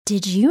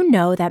Did you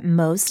know that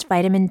most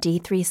vitamin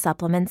D3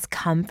 supplements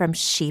come from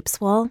sheep's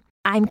wool?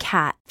 I'm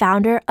Kat,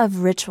 founder of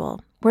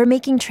Ritual. We're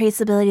making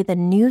traceability the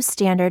new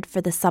standard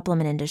for the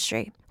supplement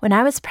industry. When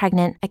I was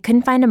pregnant, I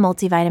couldn't find a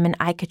multivitamin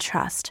I could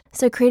trust,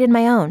 so I created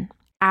my own.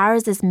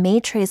 Ours is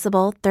made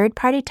traceable,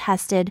 third-party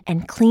tested,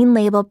 and clean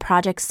label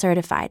project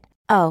certified.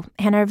 Oh,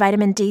 and our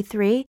vitamin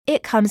D3,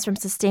 it comes from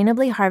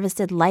sustainably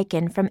harvested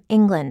lichen from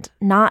England,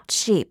 not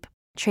sheep.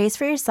 Trace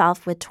for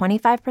yourself with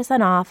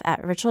 25% off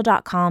at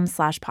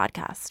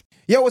ritual.com/podcast.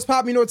 Yo, what's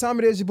poppin'? You know what time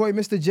it is? Your boy,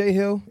 Mr. J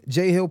Hill.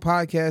 J Hill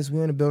Podcast.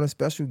 We in the building.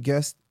 Special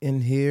guest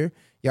in here.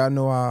 Y'all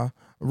know I'm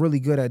really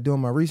good at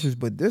doing my research,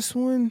 but this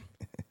one,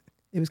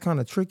 it was kind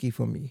of tricky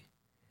for me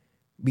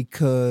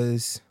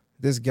because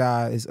this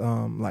guy is,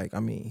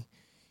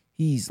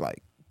 he's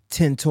like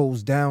 10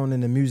 toes down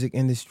in the music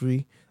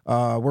industry.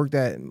 Worked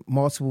at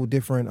multiple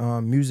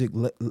different music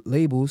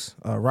labels,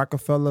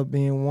 Rockefeller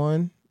being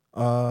one,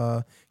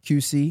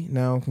 QC.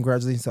 Now,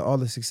 congratulations to all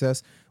the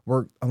success.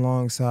 Worked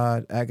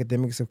alongside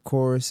academics, of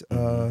course.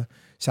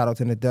 Shout out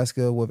to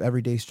Nadeska with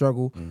Everyday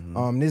Struggle.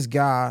 This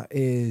guy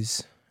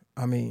is,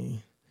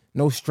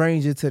 no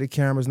stranger to the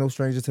cameras, no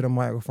stranger to the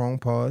microphone,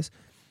 pause.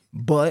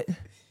 But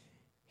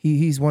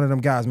he's one of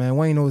them guys, man.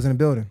 Wayno is in the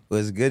building.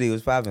 Was good. He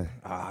was popping.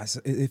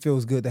 It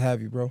feels good to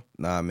have you, bro.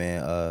 Nah,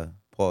 man.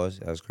 Pause.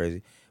 That was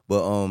crazy.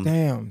 But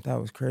damn,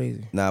 that was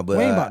crazy. Nah, but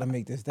we ain't about to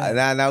make this down.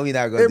 Nah, we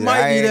not gonna do that. It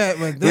might be that,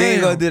 but damn. We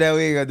ain't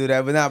gonna do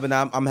that. But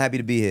nah, I'm happy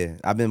to be here.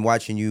 I've been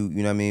watching you,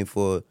 you know what I mean,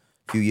 for a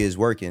few years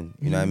working,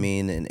 you know what I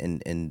mean,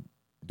 and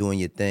doing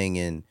your thing.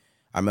 And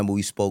I remember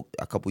we spoke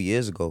a couple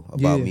years ago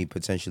about me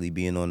potentially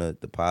being on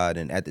the pod.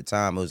 And at the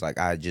time, it was like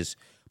I just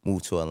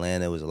moved to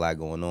Atlanta. There was a lot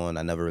going on.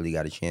 I never really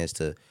got a chance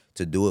to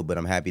do it, but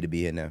I'm happy to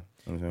be here now.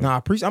 Nah, I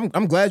appreciate.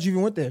 I'm glad you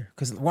even went there.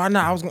 Cause why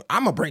not?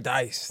 I'm gonna break the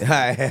ice.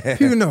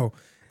 You know.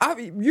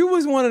 You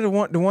was one of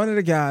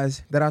the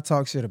guys that I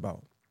talk shit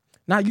about.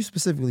 Not you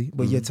specifically,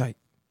 but your type.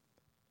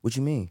 What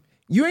you mean?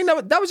 You ain't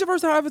never. That was your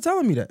first time ever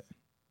telling me that.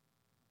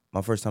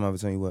 My first time ever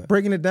telling you what?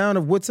 Breaking it down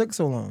of what took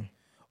so long.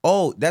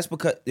 Oh, that's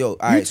because all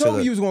you told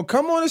me you was gonna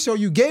come on the show.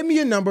 You gave me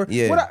your number.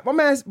 Yeah. My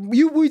man,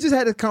 we just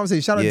had this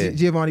conversation. Shout out to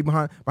Giovanni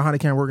behind the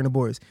camera working the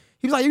boys.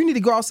 He was like, you need to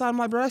go outside. I'm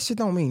like, bro, that shit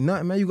don't mean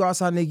nothing, man. You go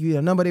outside and they give you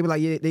a number. They be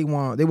like, yeah, they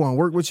want to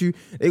work with you.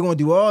 They want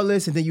to do all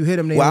this, and then you hit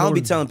them. Well, I don't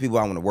be telling people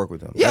I want to work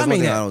with them. Yeah, that's one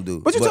thing that. I don't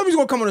do. But you told me you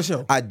was gonna come on the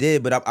show. I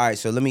did, but all right.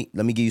 So let me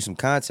give you some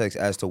context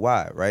as to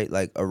why. Right,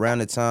 like around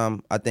the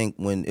time I think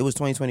when it was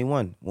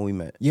 2021 when we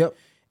met. Yep.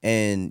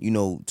 And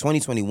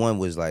 2021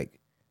 was like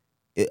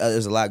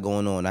there's a lot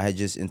going on. I had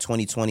just in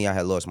 2020 I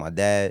had lost my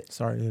dad.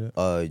 Sorry to hear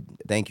that.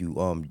 Thank you.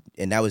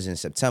 And that was in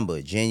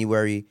September.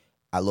 January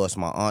I lost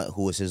my aunt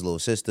who was his little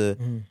sister.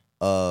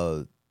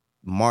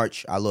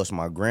 March, I lost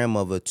my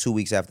grandmother 2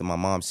 weeks after my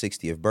mom's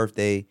 60th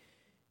birthday.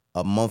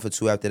 A month or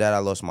two after that, I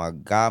lost my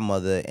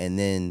godmother, and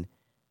then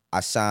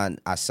I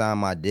signed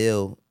my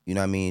deal, you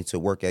know what I mean, to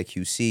work at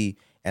QC,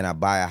 and I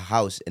buy a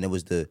house, and it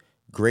was the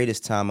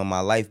greatest time of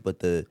my life, but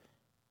the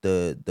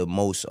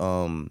most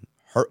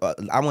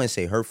I wouldn't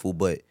say hurtful,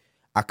 but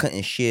I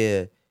couldn't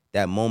share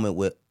that moment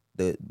with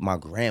my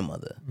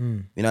grandmother. You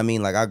know what I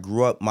mean? Like I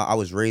grew up, I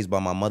was raised by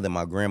my mother and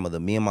my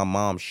grandmother. Me and my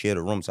mom shared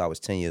a room till I was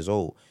 10 years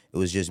old. It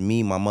was just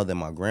me, my mother, and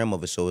my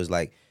grandmother. So it's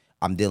like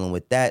I'm dealing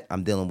with that.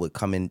 I'm dealing with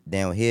coming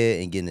down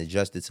here and getting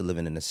adjusted to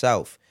living in the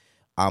South.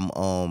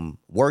 I'm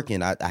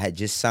working. I had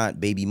just signed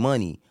baby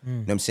money. You know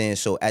what I'm saying?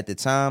 So at the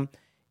time,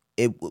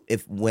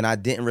 when I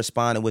didn't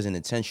respond, it wasn't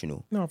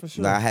intentional. No, for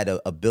sure. Like I had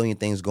a billion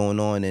things going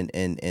on, and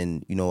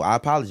I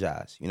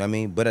apologize. You know what I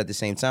mean? But at the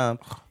same time,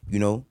 nah, you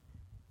know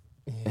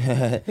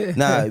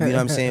what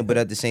I'm saying? But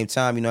at the same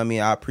time, you know what I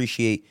mean? I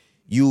appreciate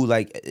you,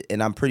 like,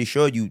 and I'm pretty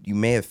sure you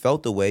may have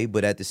felt the way,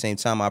 but at the same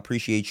time, I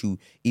appreciate you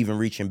even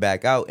reaching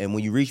back out. And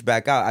when you reached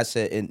back out, I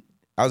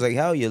was like,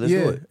 hell yeah, let's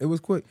do it. It was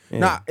quick. Yeah.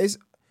 Nah,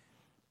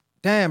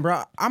 damn,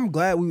 bro. I'm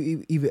glad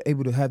we even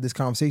able to have this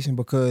conversation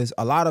because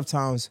a lot of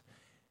times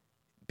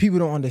people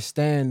don't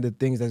understand the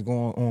things that's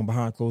going on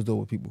behind closed doors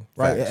with people,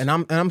 right? Facts. And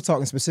I'm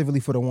talking specifically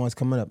for the ones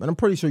coming up, and I'm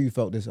pretty sure you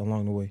felt this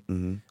along the way.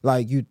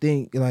 Like you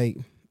think like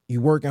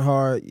you working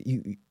hard,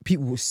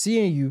 people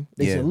seeing you,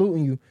 they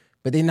saluting you.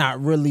 But they're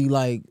not really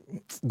like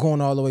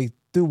going all the way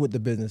through with the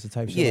business and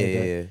type shit like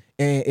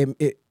that. And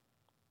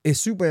it's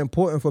super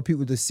important for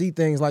people to see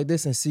things like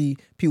this and see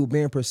people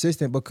being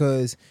persistent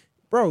because,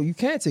 bro, you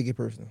can't take it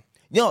personal.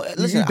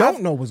 Listen, you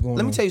don't know what's going on.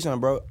 Let me tell you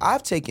something, bro.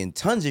 I've taken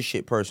tons of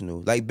shit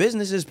personal. Like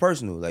business is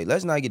personal. Like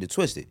let's not get it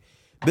twisted.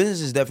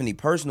 Business is definitely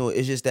personal.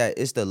 It's just that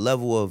it's the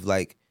level of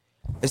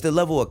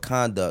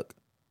conduct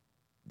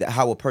that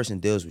how a person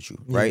deals with you,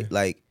 right?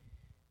 Like,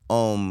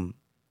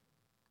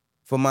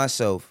 for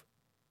myself.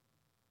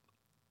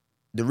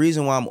 The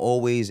reason why I'm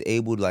always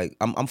able to, like,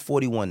 I'm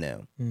 41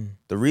 now.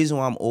 The reason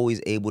why I'm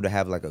always able to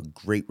have, like, a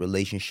great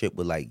relationship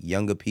with, like,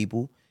 younger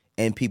people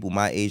and people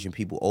my age and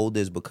people older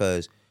is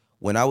because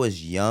when I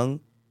was young,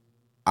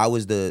 I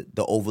was the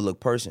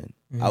overlooked person.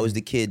 I was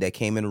the kid that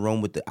came in the room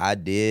with the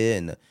idea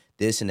and the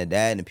this and the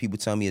that, and the people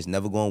tell me it's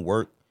never going to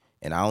work,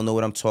 and I don't know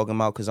what I'm talking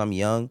about because I'm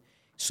young.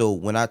 So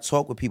when I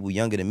talk with people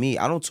younger than me,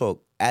 I don't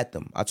talk at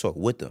them. I talk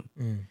with them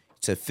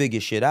to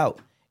figure shit out.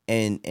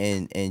 And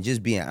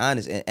just being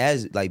honest. And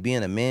as like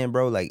being a man,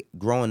 bro, like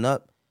growing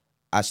up,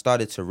 I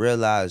started to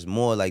realize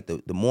more like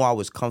the more I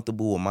was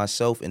comfortable with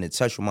myself and in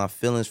touch with my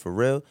feelings for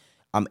real,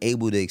 I'm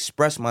able to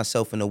express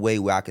myself in a way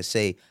where I could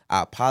say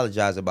I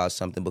apologize about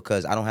something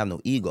because I don't have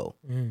no ego.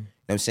 You know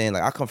what I'm saying?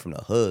 Like I come from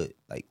the hood.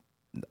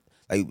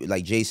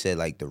 Like Jay said,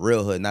 like the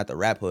real hood, not the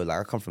rap hood. Like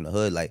I come from the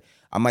hood. Like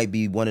I might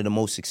be one of the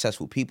most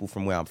successful people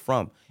from where I'm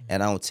from,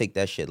 and I don't take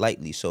that shit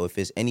lightly. So if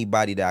it's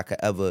anybody that I could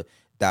ever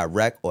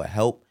direct or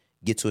help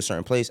get to a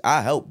certain place,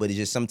 I help, but it's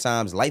just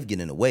sometimes life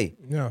get in the way.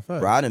 Yeah, fact.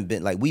 Bro, I done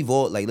been, like, we've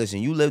all, like, listen,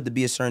 you live to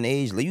be a certain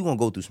age, like, you gonna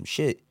go through some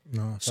shit.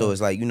 No, so fact.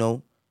 it's like, you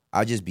know,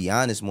 I'll just be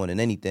honest more than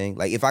anything.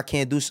 Like, if I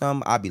can't do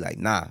something, I'll be like,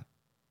 nah.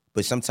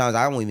 But sometimes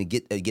I don't even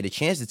get a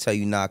chance to tell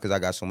you nah because I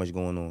got so much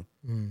going on.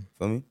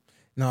 Feel me?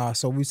 Nah,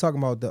 so we was talking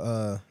about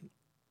the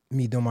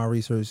me doing my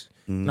research,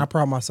 and I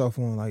pride myself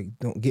on like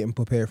getting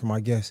prepared for my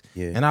guests.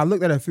 Yeah. And I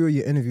looked at a few of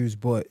your interviews,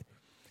 but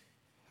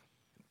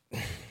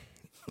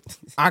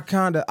I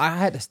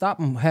had to stop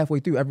them halfway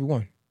through every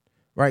one,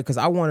 right? Because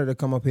I wanted to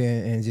come up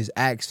here and just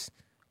ask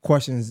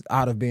questions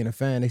out of being a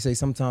fan. They say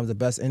sometimes the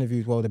best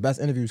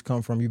interviews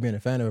come from you being a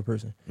fan of a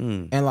person.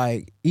 And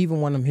like,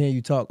 even when I'm hearing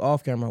you talk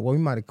off camera, well, we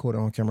might have caught it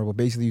on camera, but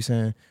basically you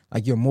saying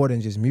like you're more than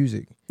just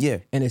music. Yeah.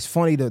 And it's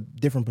funny the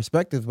different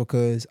perspectives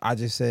because I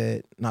just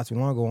said not too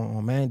long ago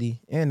on Mandy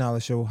and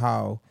Knowledge Show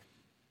how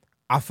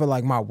I feel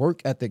like my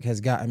work ethic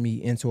has gotten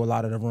me into a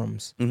lot of the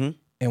rooms.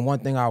 And one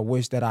thing I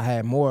wish that I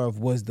had more of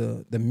was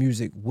the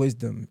music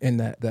wisdom and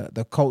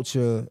the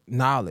culture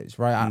knowledge,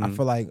 right? I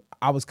feel like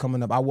I was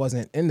coming up, I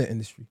wasn't in the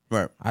industry.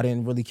 Right. I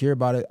didn't really care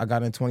about it. I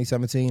got in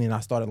 2017 and I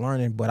started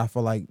learning, but I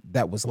feel like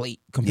that was late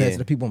compared to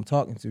the people I'm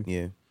talking to.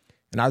 Yeah.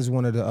 And I just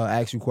wanted to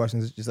ask you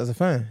questions just as a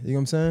fan. You know what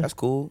I'm saying? That's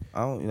cool.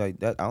 I don't like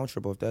that. I don't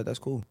trip off that. That's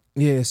cool.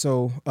 Yeah,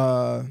 so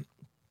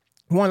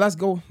one, let's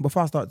go.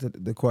 Before I start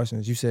the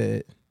questions, you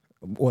said,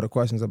 or the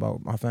questions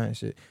about my fan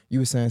shit, you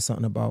were saying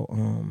something about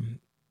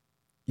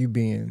you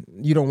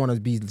don't want to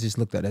be just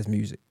looked at as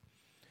music.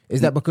 Is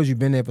that because you've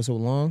been there for so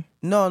long?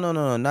 No,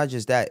 not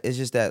just that. It's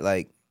just that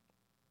like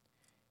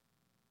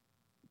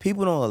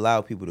people don't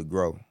allow people to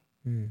grow.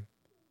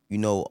 You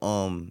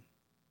know,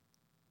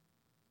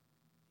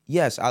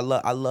 yes, I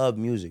love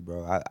music,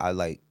 bro.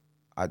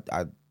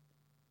 I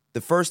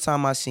the first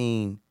time I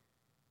seen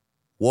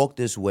Walk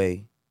This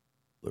Way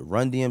with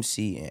Run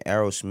DMC and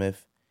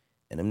Aerosmith,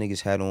 and them niggas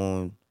had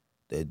on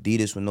the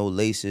Adidas with no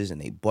laces, and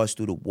they bust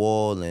through the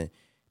wall, and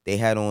they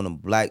had on them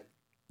black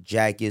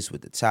jackets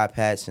with the top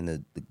hats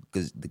and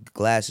the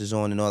glasses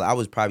on and all. I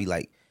was probably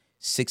like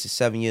 6 or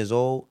 7 years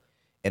old,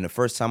 and the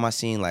first time I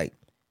seen like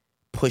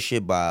Push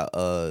It by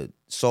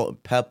Salt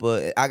and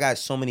Pepper, I got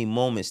so many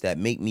moments that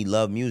make me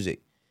love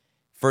music.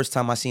 First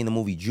time I seen the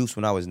movie Juice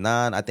when I was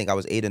 9, I think I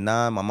was 8 or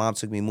 9. My mom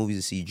took me to movies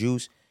to see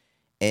Juice,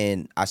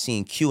 and I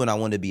seen Q and I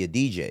wanted to be a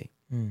DJ.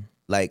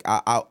 Like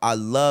I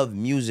love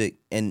music,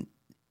 and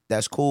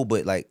that's cool,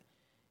 but like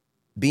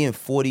being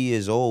 40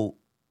 years old,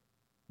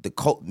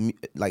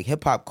 like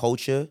hip hop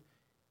culture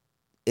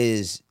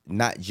is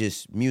not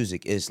just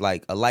music, it's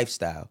like a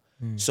lifestyle.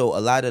 So a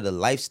lot of the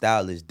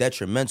lifestyle is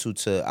detrimental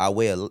to our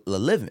way of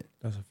living.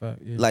 That's a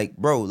fact. Yeah. Like,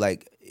 bro,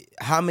 like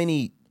how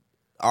many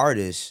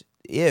artists,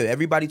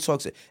 everybody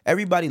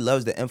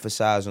loves to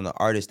emphasize on the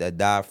artists that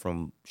die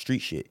from street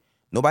shit.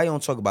 Nobody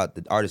don't talk about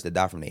the artists that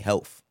die from their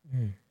health. You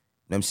know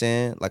what I'm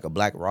saying? Like a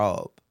Black Rob.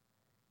 You know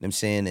what I'm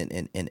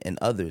saying? And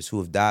others who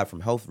have died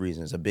from health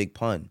reasons, a Big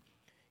Pun. You know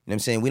what I'm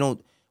saying?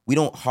 We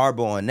don't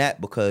harbor on that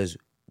because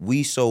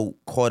we so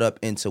caught up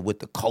into what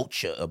the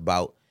culture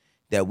about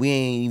that we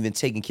ain't even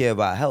taking care of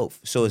our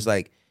health. So it's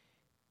like,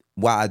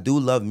 while I do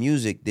love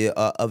music, there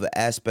are other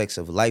aspects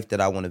of life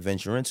that I want to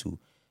venture into.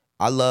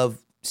 I love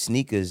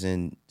sneakers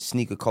and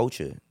sneaker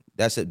culture.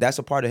 That's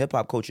a part of hip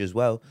hop culture as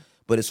well,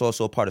 but it's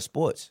also a part of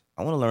sports.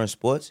 I want to learn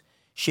sports.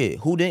 Shit,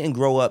 who didn't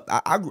grow up?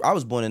 I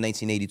was born in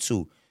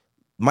 1982.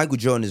 Michael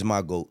Jordan is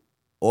my GOAT.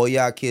 All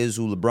y'all kids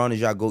who LeBron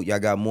is y'all GOAT, y'all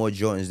got more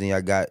Jordans than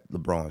y'all got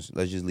LeBrons.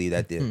 Let's just leave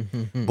that there.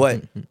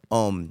 But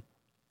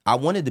I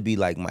wanted to be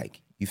like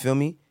Mike. You feel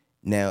me?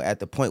 Now, at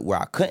the point where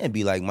I couldn't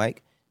be like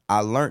Mike, I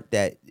learned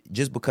that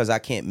just because I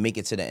can't make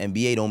it to the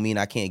NBA don't mean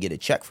I can't get a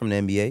check from the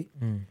NBA.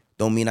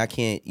 Don't mean I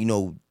can't,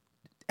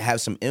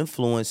 have some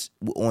influence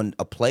on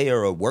a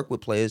player or work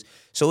with players.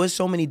 So it's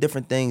so many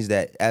different things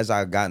that as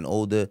I've gotten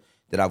older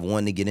that I've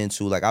wanted to get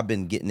into. Like I've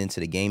been getting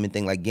into the gaming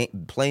thing, like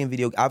playing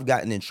video. I've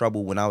gotten in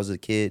trouble when I was a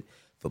kid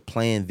for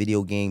playing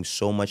video games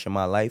so much in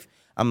my life.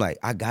 I'm like,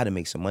 I got to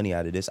make some money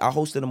out of this. I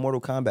hosted a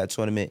Mortal Kombat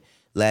tournament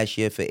last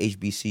year for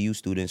HBCU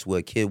students where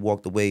a kid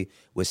walked away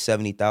with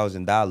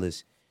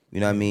 $70,000, you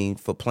know what I mean,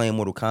 for playing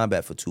Mortal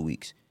Kombat for 2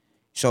 weeks.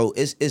 So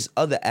it's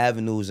other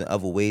avenues and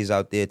other ways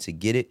out there to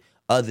get it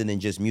other than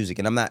just music.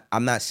 And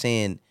I'm not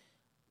saying,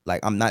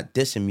 like, I'm not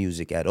dissing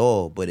music at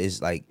all, but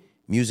it's like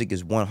music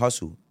is one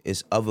hustle.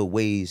 It's other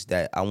ways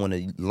that I want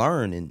to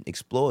learn and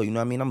explore. You know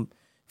what I mean? I'm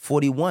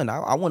 41.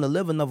 I want to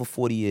live another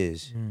 40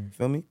 years.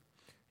 Feel me?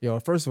 Yo,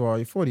 first of all,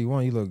 you're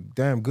 41. You look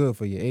damn good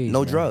for your age.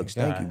 No man. drugs.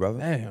 God, Thank you, brother.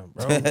 Damn,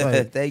 bro.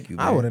 Like, Thank you,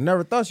 man. I would have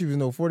never thought you was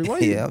no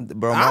 41. Yeah,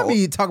 bro. I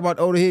mean, talk about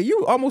older here.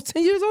 You almost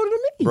 10 years older than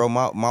me. Bro,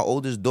 my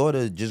oldest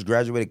daughter just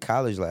graduated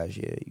college last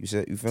year. You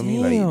feel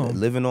me? Like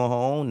living on her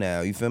own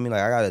now. You feel me? Like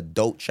I got an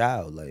adult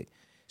child. Like,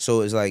 so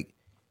it's like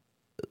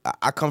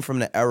I come from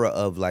the era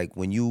of like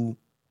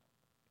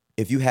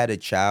if you had a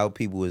child,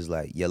 people was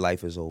like, your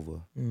life is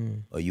over,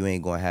 or you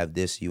ain't gonna have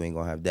this, you ain't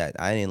gonna have that.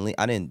 I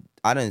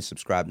didn't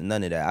subscribe to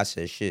none of that. I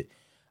said, shit,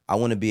 I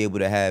want to be able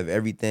to have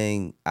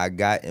everything I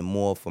got and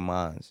more for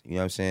mine. You know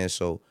what I'm saying?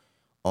 So,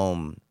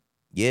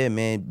 yeah,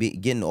 man,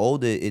 getting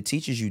older, it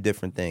teaches you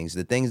different things.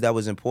 The things that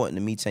was important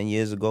to me 10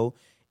 years ago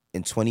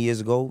and 20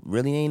 years ago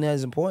really ain't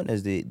as important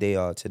as they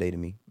are today to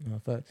me. No,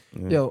 fact.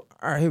 Yo,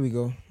 all right, here we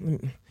go.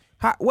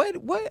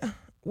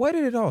 Where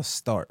did it all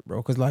start, bro?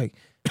 Because, like,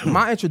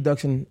 my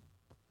introduction,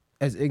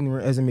 as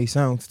ignorant as it may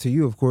sound to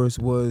you, of course,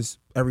 was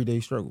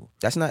Everyday Struggle.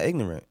 That's not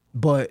ignorant.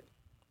 But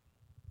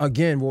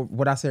again,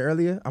 what I said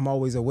earlier, I'm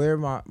always aware of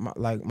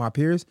my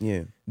peers.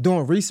 Yeah.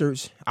 Doing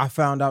research, I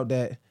found out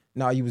that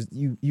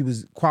you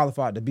was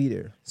qualified to be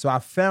there. So I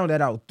found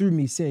that out through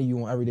me seeing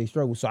you on Everyday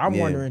Struggle. So I'm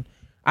wondering,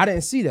 I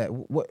didn't see that.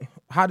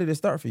 How did it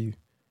start for you?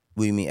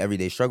 What do you mean,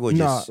 Everyday Struggle? Or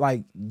No,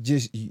 like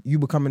just you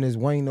becoming this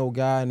Wayno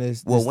guy and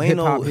this Wayno,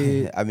 hip-hop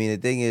head. I mean, the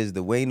thing is,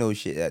 the Wayno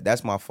shit, that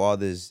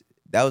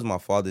was my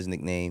father's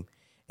nickname.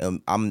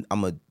 I'm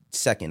a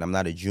second. I'm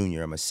not a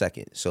junior. I'm a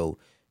second. So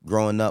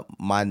growing up,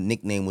 my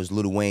nickname was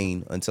Little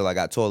Wayne until I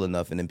got tall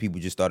enough, and then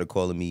people just started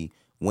calling me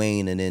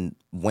Wayne, and then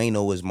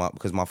Wayno was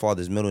because my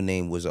father's middle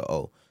name was a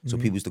O. So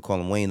people used to call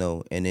him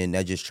Wayno, and then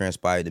that just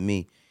transpired to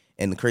me.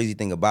 And the crazy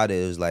thing about it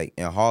is, like,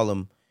 in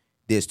Harlem,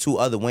 there's two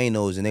other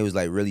Waynos, and they was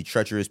like really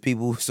treacherous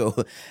people.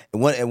 So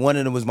one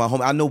of them was my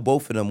homie. I know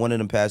both of them. One of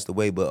them passed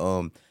away,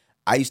 but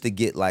I used to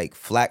get like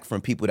flack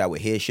from people that would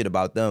hear shit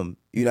about them.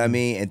 You know what I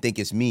mean? And think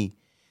it's me.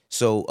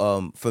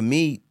 So for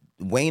me,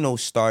 Wayno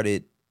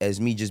started as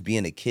me just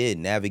being a kid,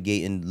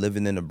 navigating,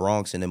 living in the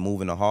Bronx, and then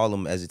moving to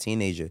Harlem as a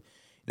teenager. You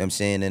know what I'm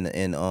saying?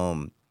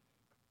 And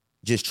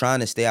just trying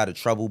to stay out of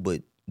trouble,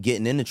 but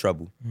getting into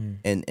trouble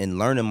and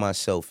learning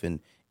myself and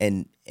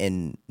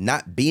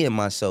not being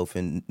myself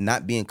and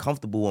not being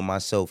comfortable with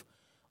myself,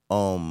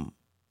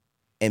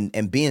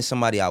 and being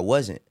somebody I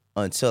wasn't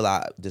until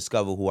I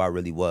discovered who I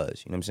really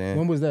was. You know what I'm saying?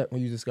 When was that,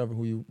 when you discovered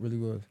who you really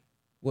was?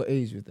 What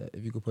age was that,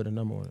 if you could put a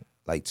number on it?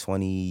 Like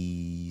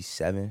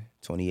 27,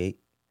 28.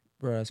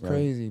 Bro, that's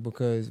crazy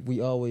because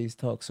we always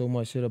talk so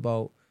much shit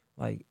about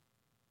like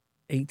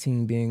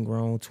 18 being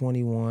grown,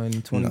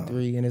 21,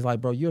 23, and it's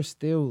like, bro, you're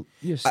still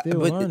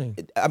learning.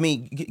 I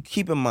mean,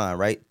 keep in mind,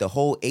 right? The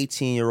whole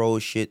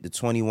 18-year-old shit, the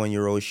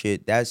 21-year-old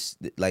shit, that's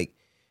like,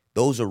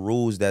 those are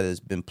rules that has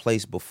been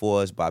placed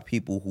before us by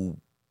people who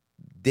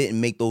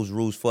didn't make those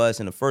rules for us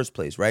in the first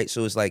place, right?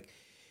 So it's like,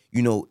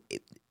 you know,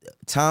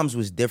 times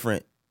was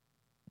different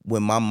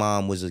when my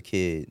mom was a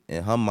kid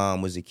and her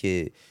mom was a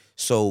kid.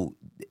 So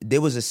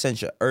there was a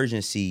sense of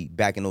urgency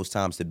back in those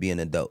times to be an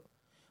adult,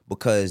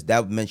 because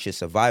that meant your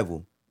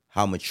survival,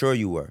 how mature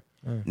you were.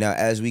 Now,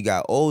 as we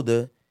got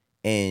older,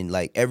 and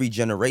like every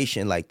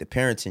generation, like the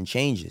parenting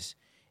changes.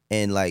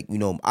 And like, you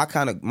know,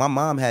 my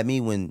mom had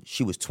me when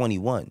she was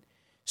 21.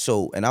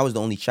 So, and I was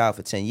the only child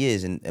for 10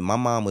 years. And my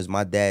mom was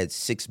my dad's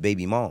 6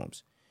 baby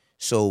moms.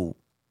 So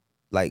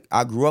like,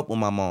 I grew up with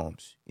my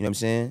moms, you know what I'm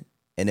saying?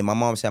 And then my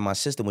mom's had my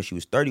sister when she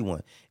was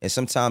 31. And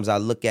sometimes I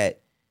look at,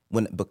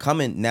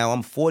 now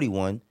I'm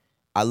 41,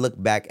 I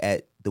look back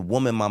at the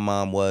woman my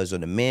mom was or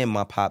the man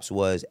my pops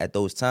was at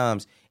those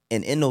times.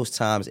 And in those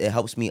times, it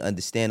helps me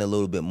understand a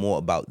little bit more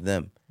about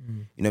them. You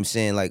know what I'm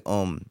saying? Like,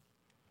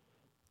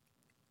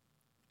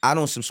 I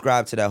don't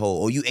subscribe to that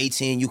whole, you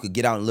 18, you could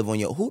get out and live on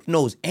your, who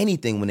knows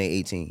anything when they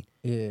 18?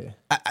 Yeah.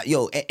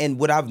 And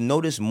what I've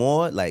noticed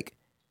more, like,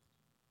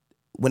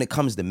 when it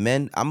comes to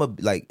men,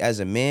 as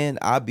a man,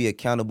 I'll be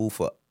accountable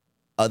for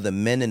other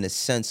men in the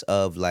sense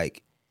of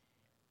like,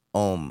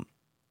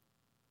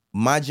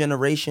 my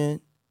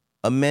generation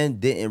of men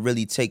didn't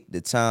really take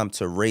the time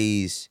to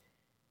raise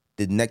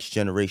the next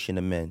generation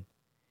of men.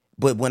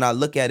 But when I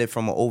look at it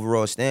from an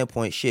overall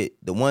standpoint,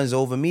 shit, the ones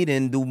over me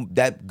didn't do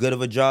that good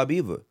of a job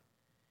either.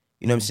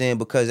 You know what I'm saying?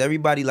 Because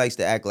everybody likes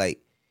to act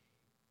like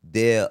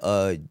their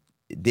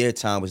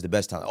time was the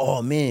best time.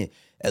 Oh man,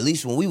 at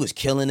least when we was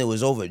killing, it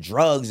was over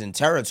drugs and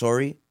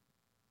territory.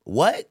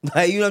 What?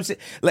 Like, you know what I'm saying?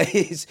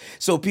 Like,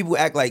 so people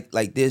act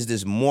like there's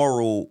this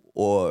moral,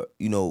 or,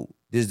 you know,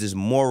 there's this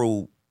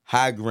moral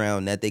high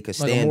ground that they could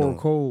stand like a on.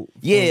 Code.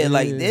 Yeah,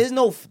 like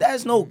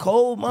that's no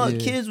code, man. Yeah.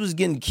 Kids was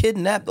getting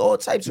kidnapped, all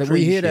types of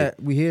crazy shit.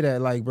 We hear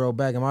that, like, bro,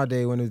 back in my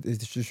day when it's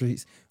the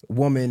streets,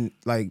 women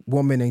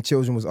and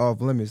children was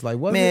off limits. Like,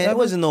 what? Man, there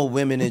wasn't no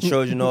women and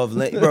children off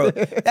limits, bro.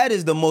 That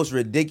is the most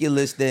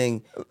ridiculous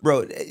thing,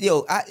 bro.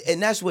 Yo,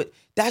 and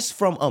that's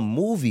from a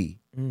movie.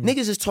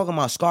 Niggas is talking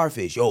about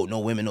Scarface. Yo, no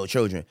women, no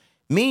children.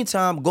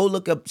 Meantime, go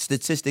look up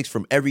statistics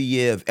from every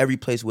year of every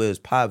place where it was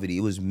poverty.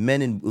 It was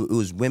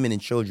women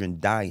and children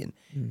dying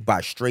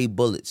by stray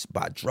bullets,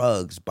 by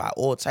drugs, by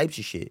all types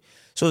of shit.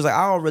 So it's like,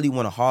 I don't really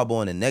want to harbor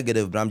on the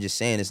negative, but I'm just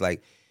saying, it's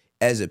like,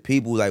 as a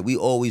people, like we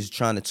always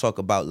trying to talk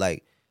about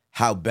like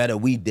how better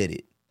we did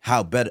it,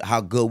 how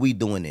good we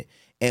doing it.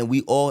 And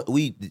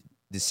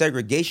the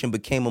segregation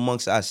became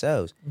amongst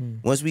ourselves.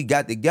 Once we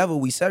got together,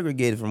 we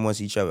segregated from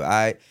each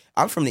other.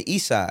 I'm from the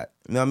east side,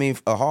 you know what I mean,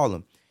 of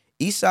Harlem.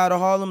 East side of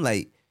Harlem,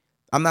 like,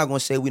 I'm not gonna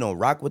say we don't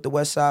rock with the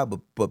west side,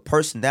 but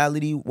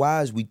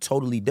personality-wise, we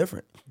totally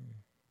different.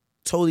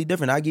 Totally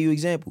different. I'll give you an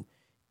example.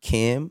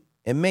 Cam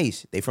and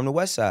Mace, they from the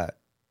west side.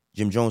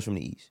 Jim Jones from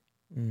the east.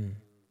 You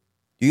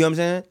know what I'm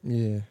saying?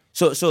 Yeah.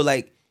 So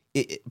like,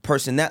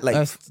 personality, like,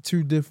 that's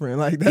too different.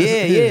 Like that's,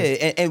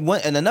 yeah.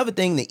 And another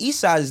thing, the east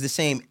side is the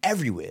same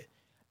everywhere.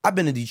 I've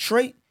been to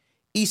Detroit.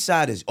 East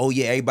side is,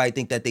 everybody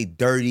think that they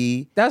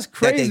dirty. That's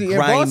crazy. That they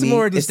grimy. In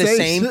Baltimore, it's the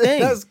same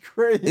thing. That's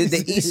crazy.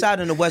 The east side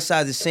and the west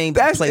side is the same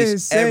That's place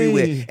insane.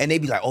 everywhere. And they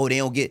be like, they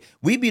don't get.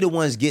 We be the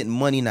ones getting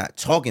money, not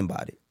talking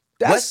about it.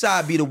 West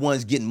side be the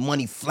ones getting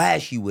money,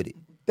 flashy with it.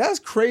 That's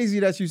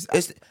crazy that you.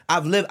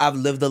 I've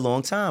lived a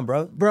long time,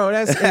 bro. Bro,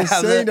 that's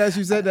insane that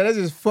you said that. That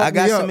just fucked me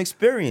up. I got some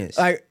experience.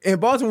 Like in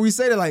Baltimore, we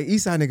say that like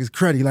East Side niggas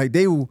cruddy. Like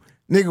they will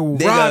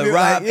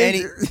rob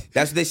any.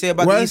 That's what they say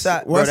about the East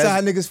Side. West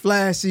Side niggas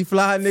flashy,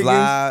 fly niggas.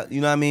 Fly,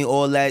 you know what I mean?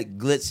 All that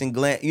glitz and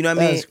glam. You know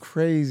what I mean? That's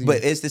crazy.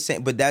 But it's the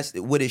same. But that's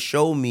what it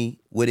showed me.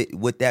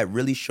 What that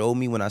really showed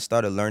me when I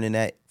started learning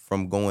that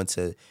from going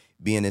to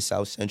being in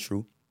South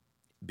Central,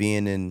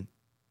 being in,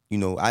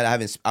 I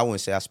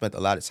wouldn't say I spent a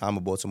lot of time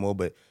in Baltimore,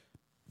 but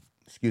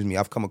excuse me,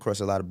 I've come across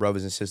a lot of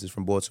brothers and sisters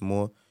from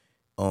Baltimore.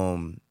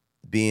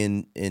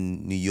 Being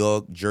in New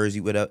York, Jersey,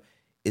 whatever,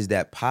 is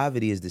that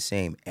poverty is the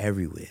same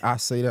everywhere. I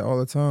say that all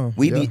the time.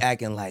 We be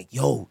acting like,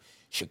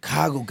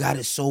 Chicago got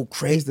it so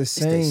crazy. It's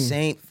the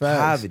same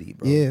poverty,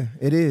 bro. Yeah,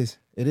 it is.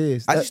 It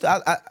is.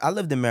 I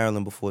lived in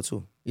Maryland before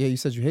too. Yeah, you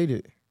said you hated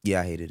it.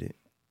 Yeah, I hated it.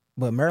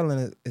 But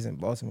Maryland isn't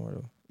Baltimore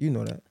though. You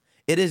know that.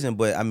 It isn't,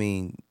 but I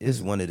mean,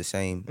 it's one of the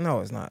same. No,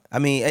 it's not. I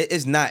mean,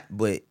 it's not,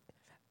 but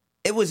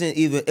it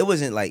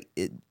wasn't like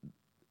it.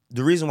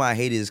 The reason why I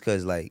hate it is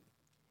because, like,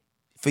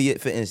 for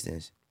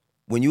instance,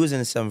 when you was in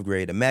the 7th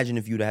grade, imagine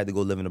if you'd had to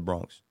go live in the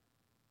Bronx.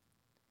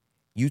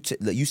 You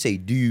say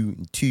do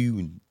and to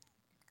and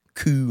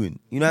coo and,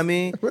 you know what I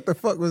mean? What the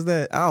fuck was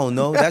that? I don't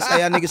know. That's how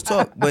y'all niggas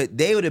talk. But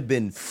they would have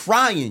been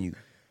frying you.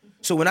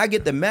 So when I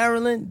get to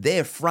Maryland,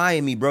 they're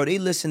frying me, bro. They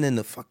listening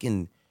to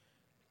fucking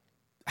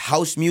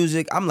house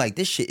music. I'm like,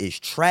 this shit is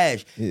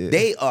trash. Yeah.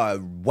 They are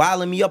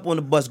wilding me up on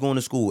the bus going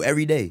to school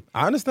every day.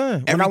 I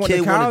understand. When I went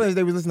to college,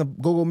 they was listening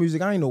to go-go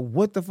music. I didn't know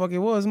what the fuck it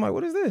was. I'm like,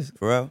 what is this?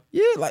 For real?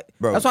 Yeah, like,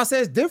 bro. That's why I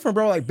said it's different,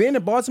 bro. Like, being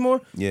in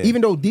Baltimore,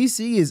 even though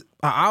DC is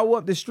an hour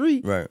up the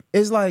street, right?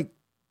 It's like,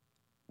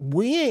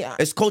 we ain't.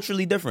 It's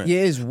culturally different. Yeah,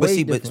 it's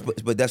way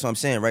different. But that's what I'm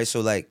saying, right? So,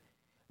 like,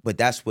 but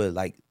that's what,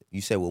 like,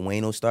 you said when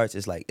Wayno starts,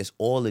 it's like, it's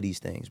all of these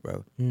things,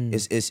 bro.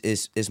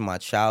 It's my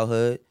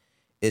childhood.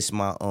 It's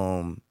my,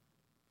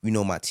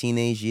 my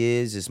teenage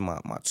years. It's my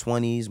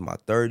 20s, my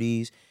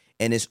 30s.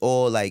 And it's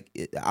all like,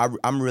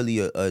 I'm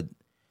really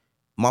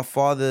my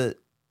father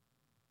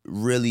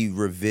really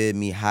revered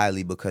me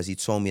highly because he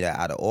told me that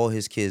out of all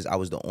his kids, I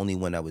was the only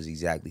one that was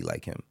exactly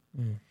like him.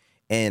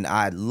 And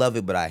I love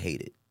it, but I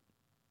hate it.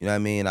 You know what I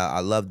mean?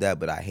 I love that,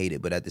 but I hate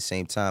it. But at the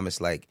same time, it's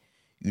like,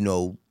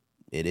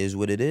 it is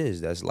what it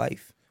is. That's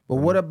life. But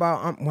what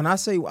about, when I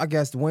say, I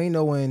guess,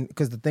 Wayno, and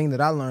because the thing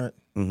that I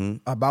learned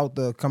about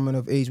the coming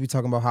of age, we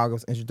talking about how I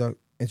was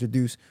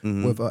introduced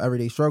with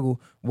Everyday Struggle,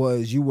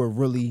 was you were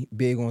really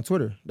big on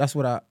Twitter. That's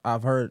what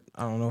I've heard.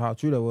 I don't know how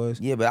true that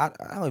was. Yeah, but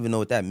I don't even know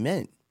what that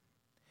meant.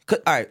 All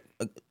right,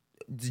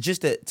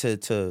 just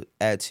to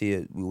add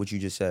to what you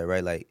just said,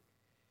 right? Like,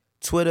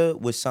 Twitter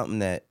was something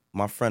that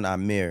my friend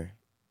Amir,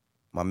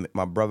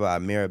 my brother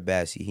Amir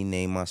Abbasi, he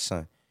named my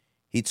son.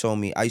 He told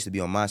me, I used to be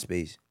on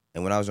MySpace,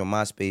 and when I was on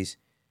MySpace,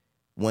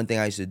 one thing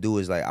I used to do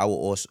is like I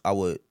would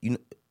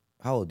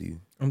how old are you?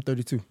 I'm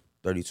 32.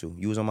 32.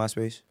 You was on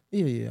MySpace?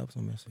 Yeah, I was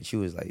on MySpace. She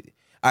was like,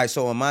 all right,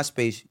 so on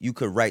MySpace, you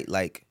could write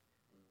like,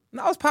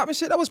 no, I was popping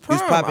shit. That was prime.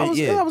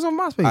 I was on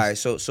MySpace. All right,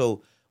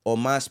 so on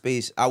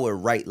MySpace, I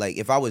would write like,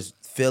 if I was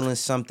feeling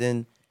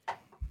something,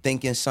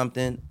 thinking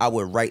something, I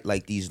would write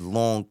like these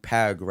long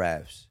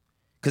paragraphs.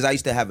 Cause I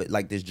used to have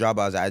like this job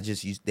I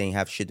didn't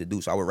have shit to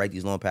do, so I would write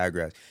these long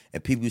paragraphs.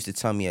 And people used to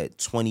tell me at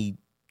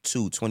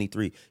 22,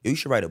 23, you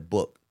should write a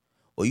book,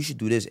 or you should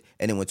do this.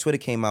 And then when Twitter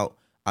came out,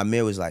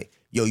 Amir was like,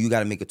 yo, you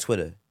gotta make a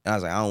Twitter. And I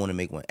was like, I don't want to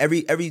make one.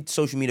 Every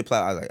social media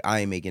platform, I was like, I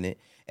ain't making it.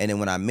 And then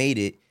when I made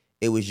it,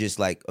 it was just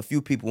like a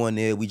few people on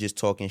there, we just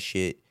talking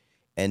shit.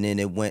 And then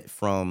it went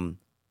from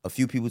a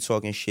few people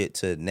talking shit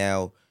to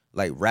now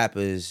like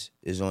rappers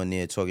is on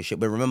there talking shit.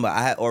 But remember,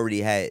 I had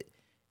already had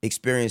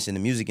experience in the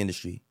music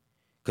industry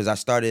because I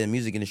started in the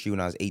music industry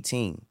when I was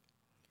 18. You know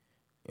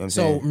what I'm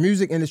saying?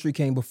 Music industry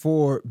came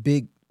before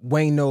big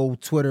Wayno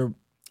Twitter.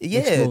 Yeah,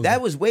 explosion.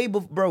 that was way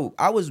before, bro.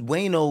 I was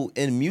Wayno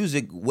in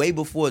music way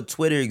before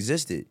Twitter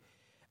existed.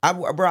 I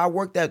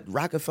worked at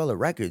Rockefeller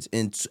Records,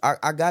 and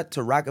I got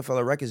to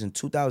Rockefeller Records in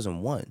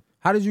 2001.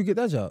 How did you get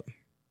that job?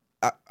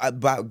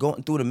 By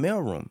going through the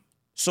mailroom.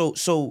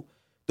 So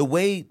the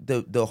way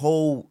the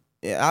whole,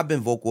 I've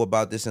been vocal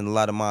about this in a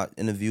lot of my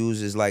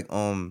interviews, is like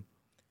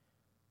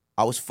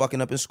I was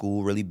fucking up in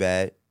school really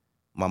bad.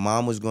 My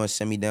mom was going to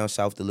send me down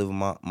south to live with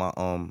my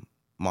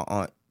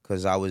aunt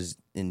because I was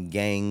in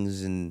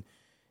gangs and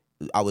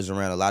I was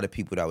around a lot of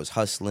people that was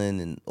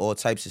hustling and all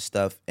types of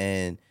stuff,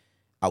 and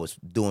I was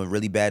doing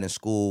really bad in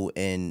school,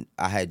 and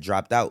I had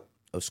dropped out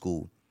of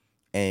school.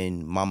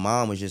 And my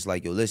mom was just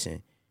like, yo,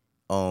 listen,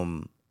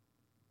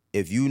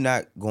 if you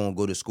not gonna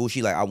go to school,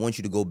 she like, I want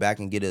you to go back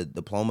and get a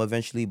diploma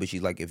eventually, but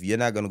she's like, if you're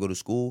not gonna go to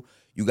school,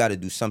 you gotta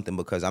do something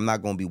because I'm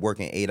not gonna be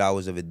working 8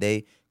 hours of a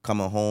day,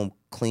 coming home,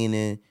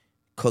 cleaning,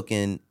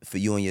 cooking for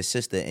you and your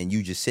sister, and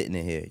you just sitting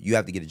in here. You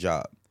have to get a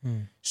job.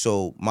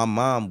 So my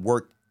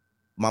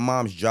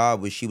mom's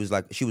job was,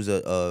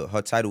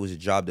 her title was a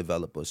job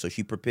developer. So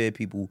she prepared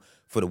people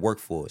for the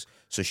workforce.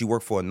 So she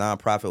worked for a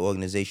nonprofit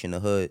organization in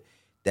the hood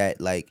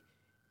that like,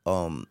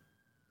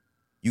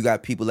 you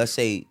got people, let's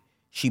say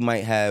she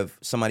might have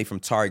somebody from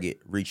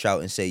Target reach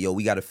out and say, yo,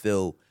 we got to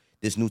fill,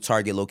 this new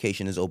Target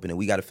location is opening.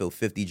 We got to fill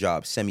 50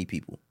 jobs, semi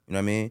people. You know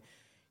what I mean?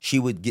 She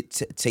would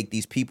take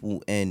these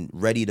people and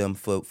ready them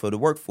for the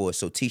workforce.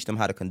 So teach them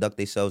how to conduct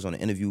themselves on an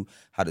interview,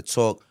 how to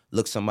talk,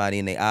 look somebody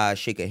in their eyes,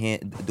 shake a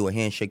hand, do a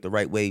handshake the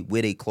right way,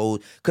 wear their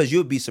clothes. Because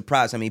you'll be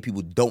surprised how many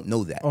people don't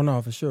know that. Oh,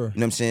 no, for sure. You know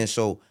what I'm saying?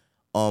 So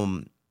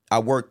I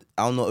worked,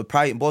 I don't know,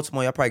 probably in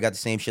Baltimore, y'all probably got the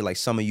same shit like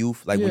Summer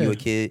Youth, like when you were a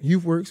kid.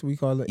 Youth Works, we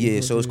call it.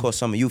 Yeah, so it's called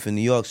Summer Youth in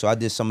New York. So I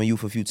did Summer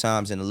Youth a few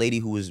times, and the lady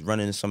who was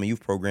running the Summer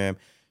Youth program,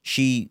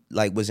 she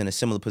like was in a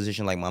similar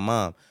position like my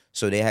mom.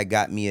 So they had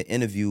got me an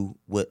interview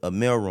with a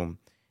mailroom,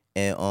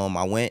 and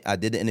I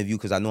did the interview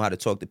because I knew how to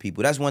talk to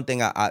people. That's one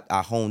thing I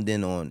honed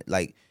in on,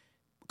 like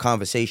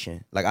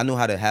conversation. Like I knew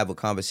how to have a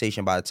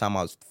conversation by the time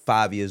I was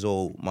 5 years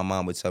old. My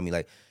mom would tell me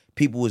like,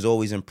 people was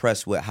always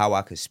impressed with how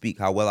I could speak,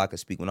 how well I could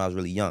speak when I was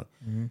really young.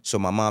 So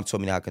my mom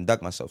told me how to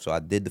conduct myself. So I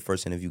did the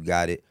first interview,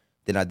 got it.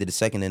 Then I did the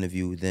second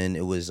interview. Then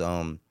it was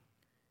the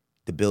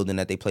building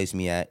that they placed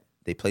me at.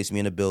 They placed me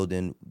in a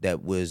building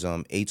that was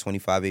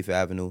 825 8th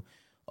Avenue.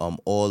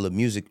 All the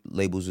music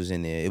labels was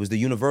in there. It was the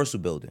Universal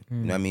building. You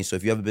know what I mean? So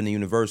if you ever been to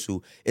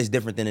Universal, it's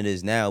different than it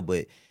is now,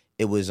 but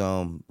it was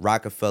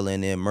Rockefeller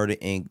in there, Murder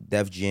Inc.,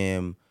 Def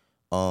Jam,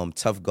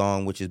 Tough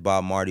Gong, which is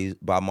Bob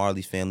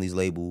Marley's family's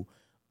label,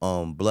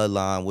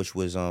 Bloodline, which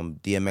was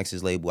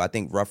DMX's label. I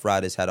think Rough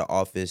Riders had an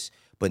office,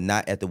 but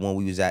not at the one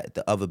we was at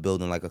the other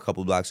building, like a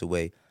couple blocks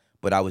away.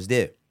 But I was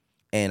there,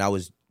 and I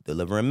was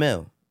delivering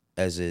mail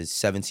as a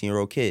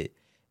 17-year-old kid.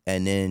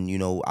 And then, you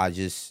know, I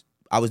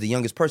was the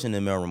youngest person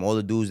in the mailroom. All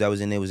the dudes that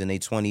was in there was in their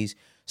 20s.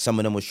 Some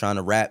of them was trying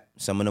to rap.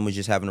 Some of them was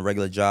just having a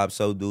regular job.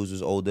 Some dudes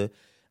was older.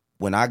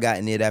 When I got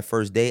in there that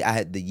first day, I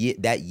had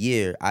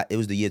it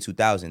was the year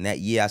 2000. That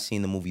year, I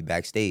seen the movie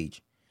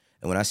Backstage.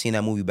 And when I seen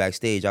that movie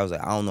Backstage, I was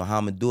like, I don't know how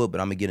I'm going to do it, but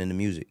I'm going to get into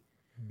music.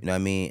 You know what I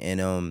mean?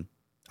 And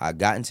I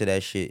got into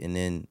that shit, and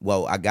then,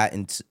 I got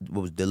into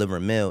what was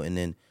delivering mail, and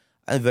then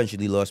I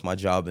eventually lost my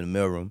job in the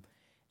mailroom.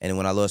 And then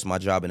when I lost my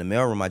job in the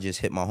mailroom, I just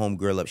hit my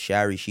homegirl up,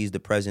 Shari. She's the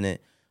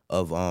president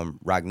of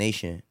Rock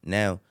Nation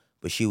now,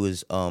 but she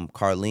was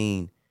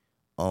Carlene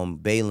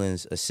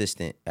Balin's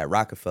assistant at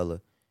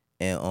Rockefeller.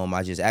 And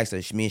I just asked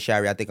her, me and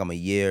Shari, I think I'm a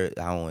year,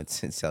 I don't want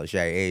to tell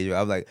Shari age,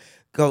 but I'm like,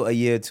 go a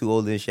year or two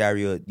older than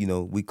Shari, or, you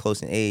know, we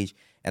close in age.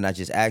 And I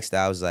just asked her,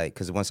 I was like,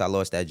 because once I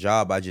lost that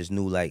job, I just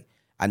knew, like,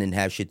 I didn't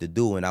have shit to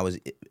do. And I was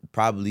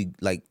probably,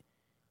 like,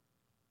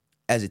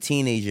 as a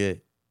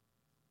teenager,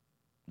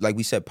 like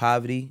we said,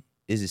 poverty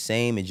is the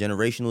same, and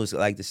generational is,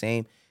 like, the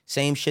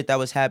same shit that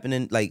was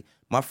happening. Like,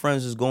 my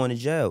friends was going to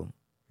jail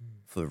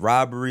for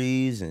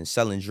robberies and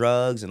selling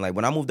drugs. And, like,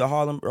 when I moved to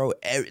Harlem, bro,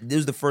 this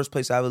was the first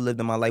place I ever lived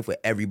in my life where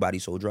everybody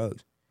sold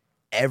drugs.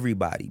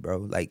 Everybody, bro.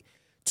 Like,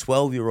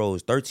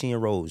 12-year-olds,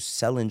 13-year-olds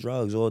selling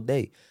drugs all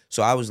day.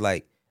 So I was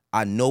like,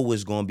 I know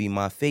what's gonna be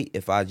my fate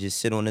if I just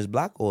sit on this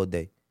block all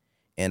day.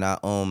 And I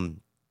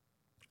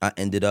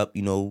ended up,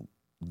 you know,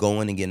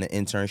 going and getting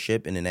an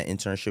internship, and then that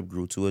internship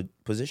grew to a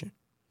position.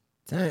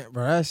 Damn,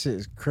 bro, that shit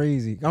is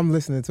crazy. I'm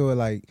listening to it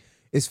like,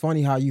 it's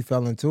funny how you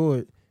fell into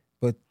it,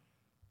 but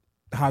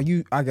how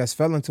you, I guess,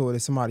 fell into it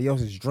is somebody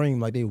else's dream.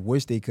 Like, they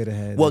wish they could have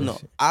had. Well, no,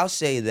 shit. I'll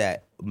say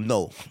that,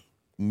 no,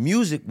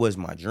 music was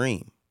my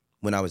dream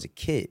when I was a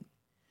kid.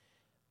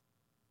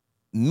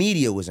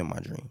 Media was in my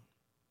dream.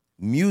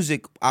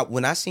 Music,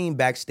 when I seen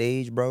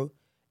Backstage, bro,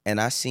 and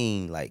I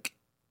seen, like,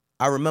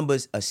 I remember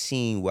a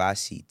scene where I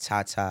see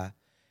Tata,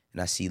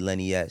 and I see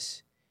Lenny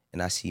S,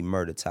 and I see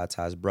Murder,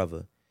 Tata's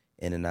brother,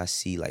 and then I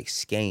see, like,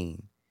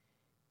 Skane,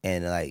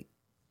 and, like,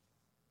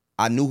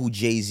 I knew who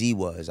Jay-Z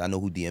was. I knew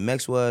who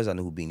DMX was. I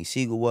knew who Beanie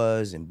Siegel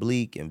was, and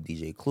Bleak, and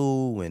DJ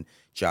Clue, and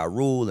Ja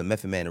Rule, and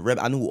Method Man, and Rep.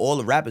 I knew who all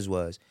the rappers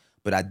was,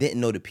 but I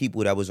didn't know the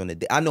people that was on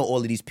the... I know all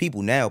of these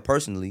people now,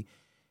 personally,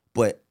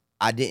 but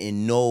I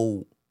didn't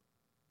know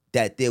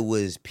that there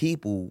was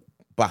people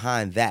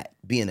behind that,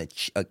 being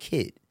a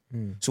kid.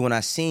 So when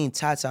I seen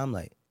Tata, I'm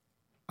like,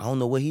 I don't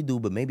know what he do,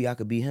 but maybe I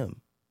could be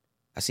him.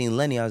 I seen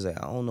Lenny, I was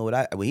like, I don't know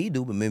what he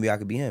do, but maybe I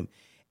could be him.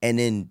 And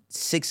in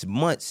 6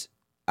 months,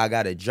 I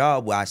got a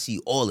job where I see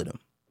all of them.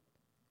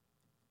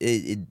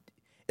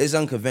 It's It's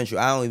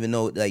unconventional. I don't even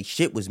know. Like,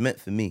 shit was meant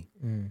for me.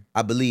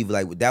 I believe,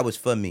 like, that was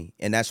for me.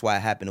 And that's why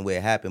it happened the way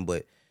it happened.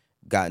 But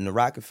got into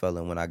Rockefeller.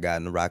 And when I got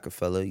into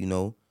Rockefeller, you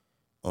know,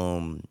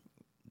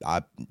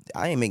 I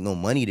ain't make no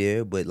money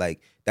there. But,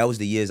 like, that was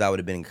the years I would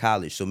have been in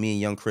college. So me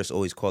and young Chris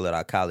always call it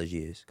our college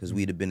years. Because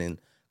we'd have been in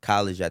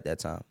college at that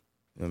time.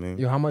 You know what I mean?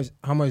 Yo,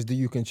 how much do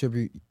you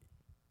contribute,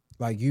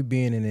 like, you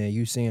being in there,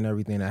 you seeing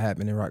everything that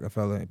happened in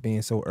Rockefeller,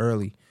 being so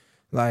early,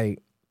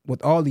 like,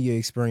 with all of your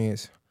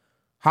experience,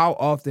 how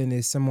often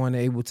is someone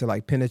able to,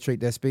 like,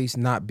 penetrate that space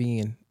not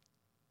being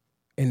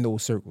in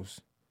those circles?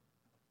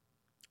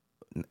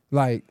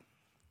 Like,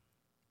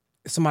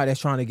 somebody that's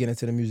trying to get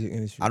into the music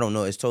industry. I don't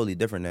know. It's totally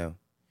different now.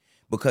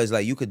 Because,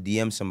 like, you could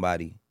DM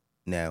somebody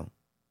now,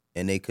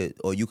 and they could,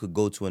 or you could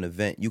go to an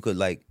event. You could,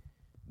 like,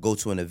 go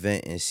to an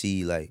event and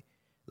see, like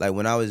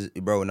when I was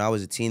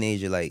a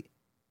teenager, like,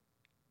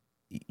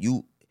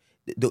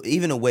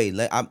 even a way,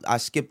 like, I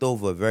skipped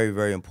over a very,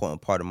 very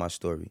important part of my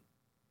story.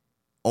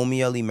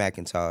 Omieli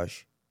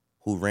McIntosh,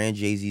 who ran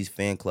Jay-Z's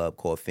fan club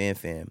called Fan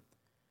Fam,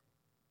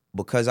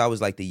 because I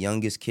was, like, the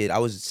youngest kid, I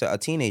was a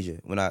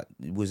teenager when I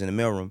was in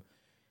the mailroom,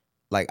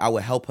 like, I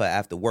would help her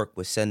after work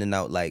with sending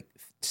out, like,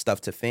 stuff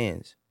to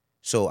fans.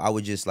 So I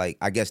would just, like,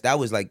 I guess that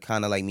was, like,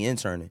 kind of like me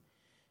interning.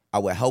 I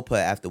would help her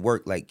after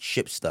work, like,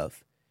 ship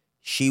stuff.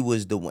 She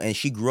was the one, and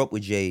she grew up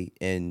with Jay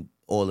and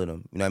all of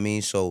them, you know what I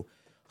mean? So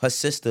her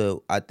sister,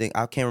 I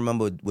can't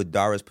remember what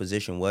Dara's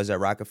position was at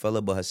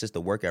Rockefeller, but her sister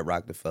worked at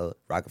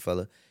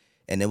Rockefeller,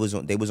 and they was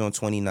on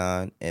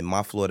 29, and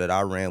my floor that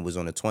I ran was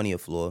on the 20th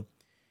floor,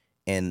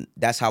 and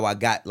that's how I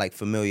got, like,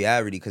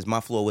 familiarity, because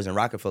my floor wasn't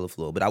Rockefeller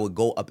floor, but I would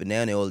go up and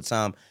down there all the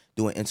time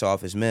doing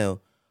inter-office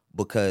mail,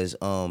 because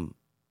the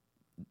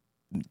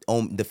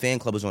fan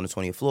club was on the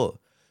 20th floor.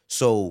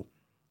 So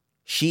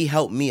she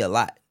helped me a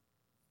lot,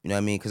 you know what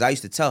I mean? Because I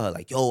used to tell her,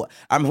 like, yo,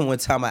 I remember one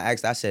time I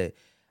said,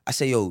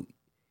 yo,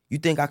 you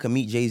think I could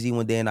meet Jay-Z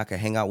one day and I could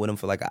hang out with him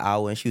for like an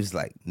hour? And she was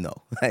like, no.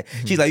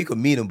 She's like, you could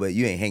meet him, but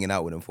you ain't hanging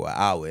out with him for an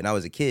hour. And I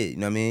was a kid, you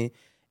know what I mean?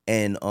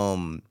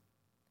 And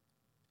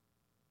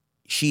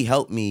she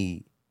helped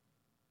me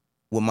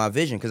with my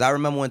vision. Because I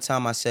remember one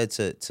time I said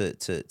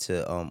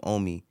to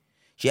Omi,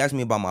 she asked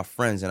me about my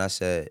friends, and I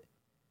said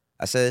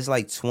it's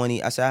like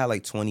 20. I said I had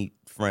like 20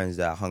 friends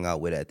that I hung out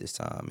with at this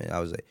time. And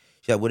I was like,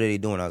 she's like, what are they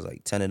doing? I was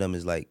like, 10 of them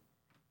is like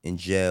in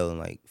jail and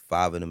like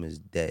 5 of them is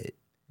dead.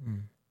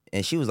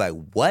 And she was like,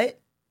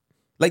 what?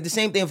 Like, the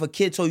same thing if a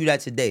kid told you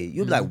that today.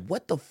 You'd be like,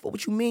 what the fuck?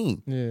 What you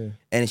mean? Yeah.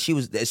 And she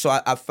was, so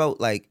I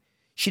felt like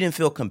she didn't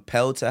feel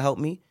compelled to help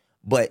me,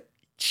 but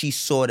she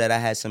saw that I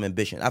had some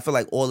ambition. I feel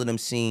like all of them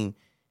seen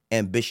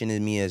ambition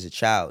in me as a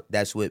child.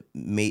 That's what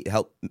made,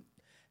 help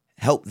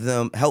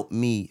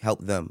me,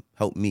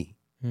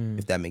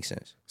 if that makes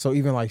sense. So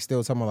even, like,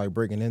 still talking about, like,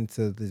 breaking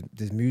into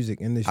this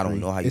music industry. I don't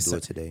know how you do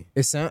it today.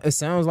 It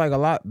sounds like a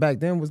lot back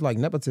then was like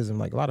nepotism,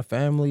 like a lot of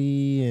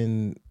family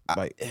and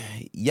like.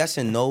 Yes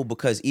and no,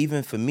 because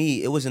even for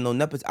me, it wasn't no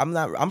nepotism.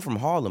 I'm from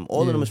Harlem.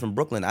 All of them is from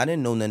Brooklyn. I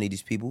didn't know none of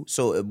these people.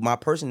 So my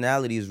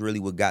personality is really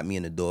what got me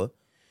in the door,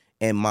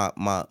 and my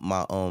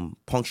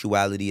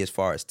punctuality as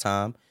far as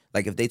time.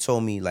 Like, if they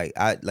told me,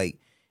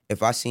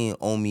 if I seen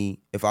Omi,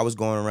 if I was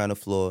going around the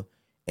floor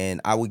and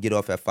I would get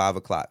off at 5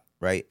 o'clock,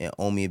 right? And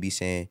Omi would be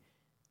saying,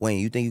 Wayne,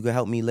 you think you could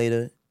help me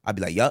later? I'd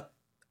be like, yup.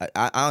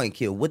 I don't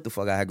care what the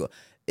fuck I had to go.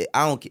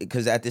 I don't,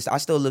 because at this, I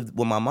still lived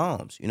with my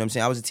moms. You know what I'm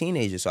saying? I was a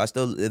teenager, so I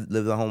still lived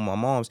at home with my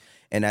moms.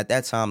 And at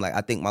that time, like,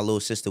 I think my little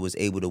sister was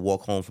able to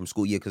walk home from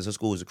school. Yeah, because her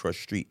school was across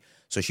the street.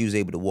 So she was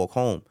able to walk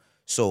home.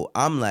 So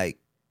I'm like,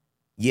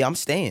 yeah, I'm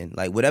staying.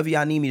 Like, whatever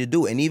y'all need me to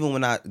do. And even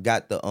when I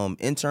got the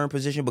intern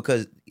position,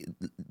 because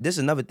this is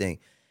another thing.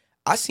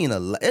 I seen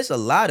it's a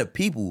lot of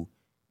people.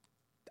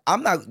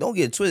 Don't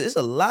get it twisted. It's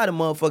a lot of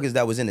motherfuckers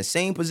that was in the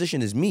same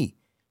position as me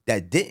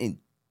that didn't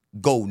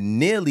go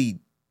nearly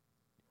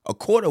a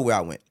quarter where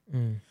I went.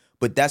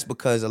 But that's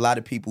because a lot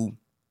of people,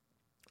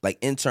 like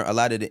a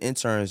lot of the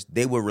interns,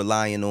 they were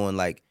relying on,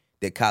 like,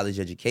 their college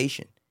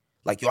education.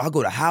 Like, yo, I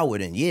go to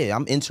Howard and yeah,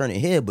 I'm interning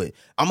here, but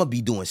I'm gonna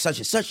be doing such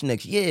and such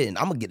next year and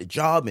I'm gonna get a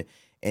job,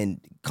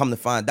 and come to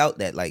find out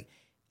that, like,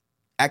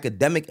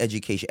 academic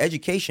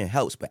education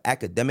helps, but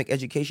academic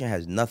education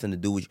has nothing to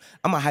do with you.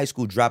 I'm a high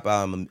school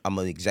dropout. I'm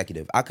an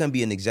executive. I couldn't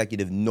be an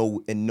executive in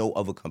no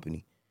other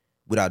company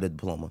without a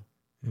diploma.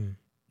 You know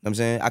what I'm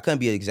saying? I couldn't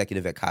be an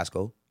executive at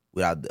Costco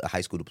without a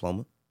high school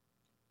diploma.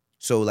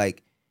 So,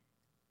 like,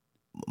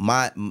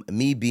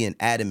 me being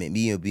adamant,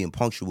 me being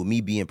punctual,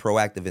 me being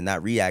proactive and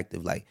not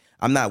reactive, like,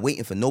 I'm not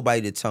waiting for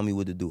nobody to tell me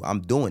what to do.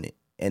 I'm doing it.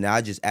 And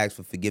I just ask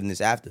for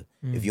forgiveness after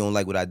if you don't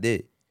like what I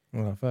did.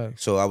 Well,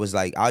 facts. So I was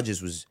like,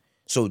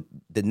 so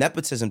the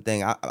nepotism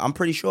thing, I'm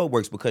pretty sure it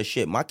works because,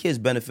 shit, my kids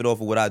benefit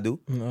off of what I do.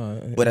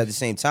 But at the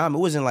same time, it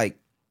wasn't like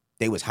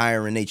they was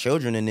hiring their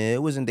children in there.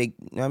 It wasn't you know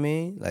what I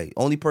mean? Like,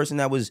 only person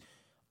that was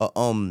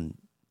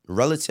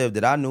relative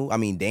that I knew, I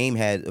mean, Dame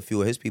had a few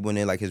of his people in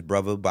there, like his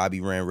brother,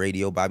 Bobby ran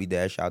radio. Bobby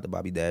Dash, shout out to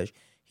Bobby Dash.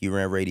 He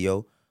ran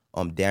radio.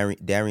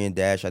 Darian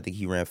Dash, I think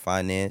he ran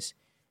finance.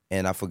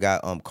 And I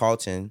forgot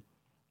Carlton.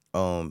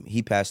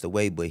 He passed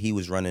away, but he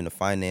was running the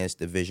finance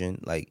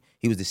division. Like,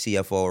 he was the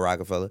CFO of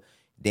Rockefeller.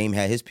 Dame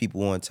had his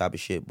people on top of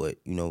shit, but,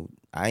 you know,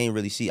 I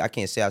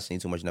can't say I seen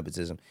too much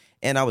nepotism.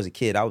 And I was a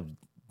kid.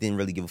 Didn't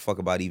really give a fuck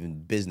about even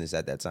business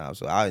at that time,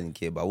 so I didn't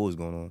care about what was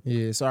going on.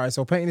 Yeah, so all right,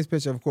 so painting this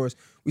picture, of course,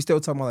 we still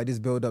talking about like this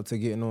build up to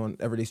getting on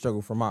Everyday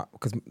Struggle for my,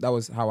 because that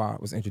was how I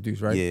was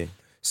introduced, right? Yeah.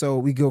 So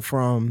we go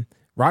from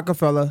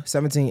Rockefeller,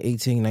 17,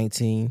 18,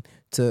 19,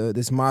 to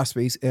this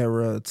MySpace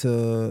era,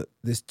 to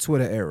this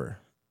Twitter era.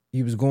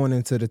 You was going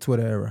into the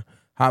Twitter era.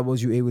 How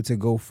was you able to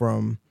go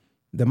from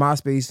the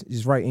MySpace,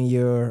 just writing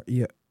your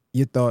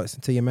thoughts,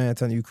 to your man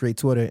telling you create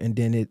Twitter, and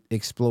then it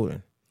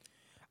exploding?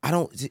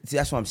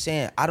 That's what I'm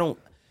saying. I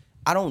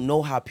don't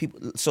know how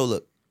people. So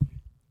look,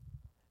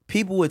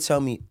 people would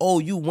tell me, "Oh,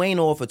 you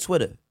Wayno off of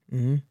Twitter,"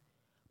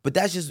 but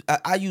that's just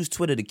I use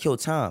Twitter to kill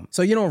time.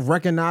 So you don't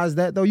recognize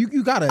that though.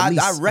 You gotta. At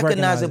least I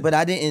recognize it, but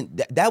I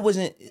didn't. That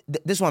wasn't.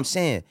 This is what I'm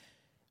saying.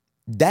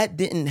 That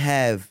didn't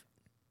have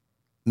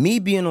me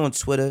being on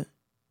Twitter.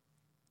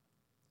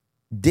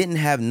 Didn't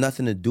have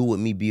nothing to do with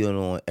me being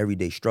on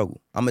Everyday Struggle.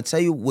 I'm gonna tell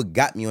you what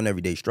got me on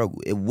Everyday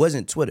Struggle. It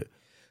wasn't Twitter.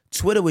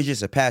 Twitter was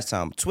just a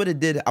pastime. I'm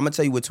gonna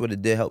tell you what Twitter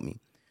did help me.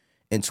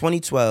 In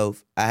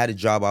 2012, I had a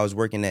job. I was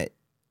working at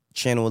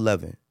Channel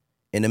 11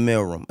 in the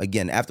mailroom.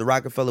 Again, after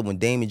Rockefeller, when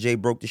Dame and Jay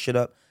broke the shit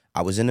up,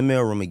 I was in the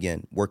mailroom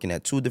again, working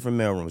at 2 different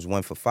mailrooms,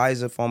 one for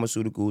Pfizer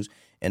Pharmaceuticals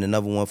and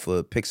another one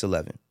for Pix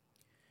 11.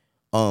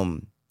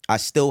 I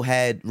still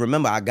had,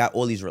 remember, I got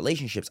all these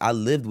relationships. I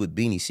lived with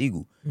Beanie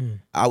Siegel. Me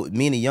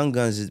and the Young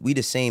Guns, we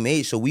the same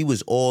age, so we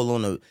was all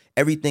on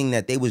everything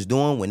that they was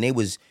doing when they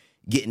was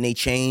getting their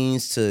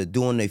chains to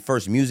doing their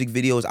first music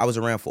videos. I was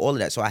around for all of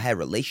that. So I had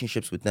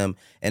relationships with them,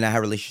 and I had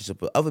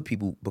relationships with other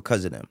people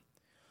because of them.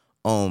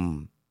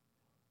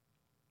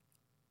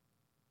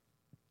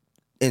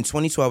 In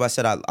 2012, I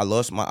said I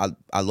lost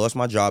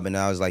my job, and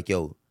I was like,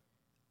 yo,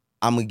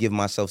 I'm gonna give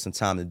myself some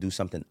time to do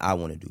something I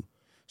want to do.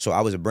 So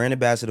I was a brand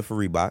ambassador for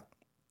Reebok,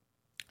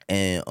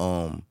 and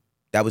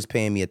that was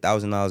paying me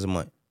 $1,000 a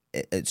month.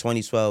 At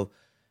 2012,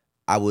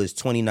 I was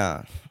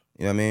 29.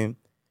 You know what I mean?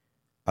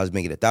 I was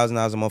making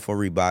 $1,000 a month for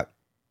Reebok,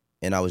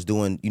 and I was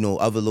doing,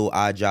 other little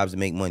odd jobs to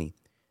make money.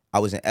 I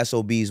was in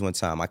SOBs one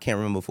time. I can't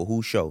remember for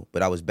whose show,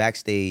 but I was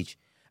backstage.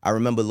 I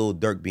remember Lil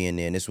Durk being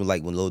there, and this was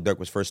like when Lil Durk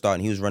was first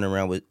starting. He was running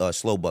around with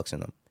Slow Bucks in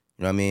them.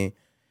 You know what I mean?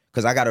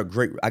 Because I got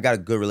a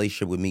good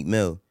relationship with Meek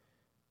Mill,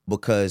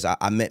 because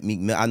I met Meek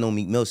Mill. I know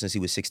Meek Mill since he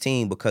was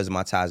 16 because of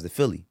my ties to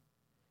Philly.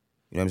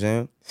 You know what I'm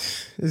saying?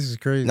 This is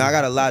crazy. Now I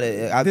got a lot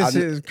of. This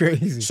shit is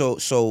crazy.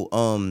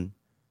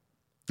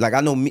 Like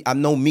I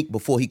know Meek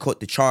before he caught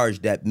the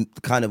charge that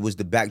kind of was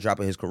the backdrop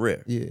of his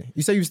career. Yeah,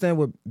 you say you stand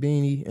with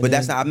Beanie, but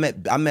that's not.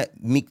 I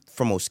met Meek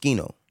from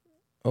Oskino.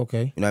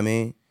 Okay, you know what I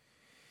mean.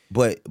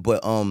 But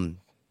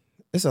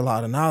it's a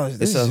lot of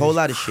knowledge. It's a whole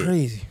lot of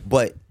crazy. Shit.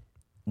 But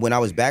when I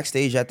was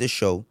backstage at this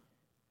show,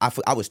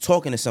 I was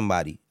talking to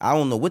somebody. I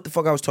don't know what the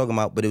fuck I was talking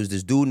about, but it was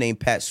this dude named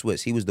Pat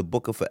Swiss. He was the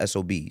booker for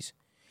SOBs,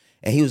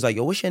 and he was like,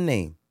 "Yo, what's your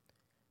name?"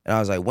 And I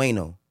was like,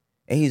 "Wayno."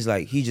 And he's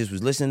like, he just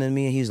was listening to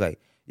me, and he's like,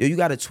 "Yo, you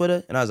got a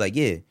Twitter?" And I was like,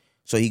 "Yeah."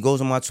 So he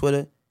goes on my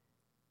Twitter.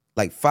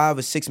 Like 5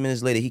 or 6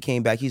 minutes later, he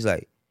came back. He's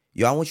like,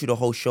 "Yo, I want you to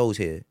host shows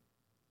here."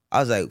 I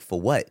was like, "For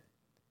what?"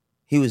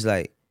 He was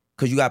like,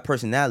 "Cause you got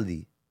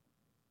personality."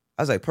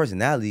 I was like,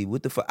 "Personality?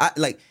 What the fuck?"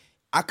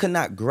 I could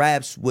not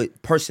grasp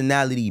what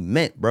personality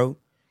meant, bro.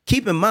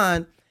 Keep in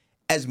mind,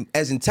 as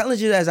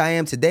intelligent as I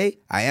am today,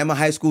 I am a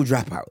high school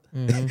dropout.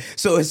 Mm-hmm.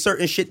 So it's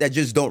certain shit that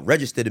just don't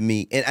register to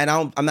me. And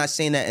I'm not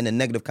saying that in a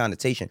negative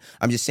connotation.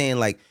 I'm just saying,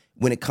 like,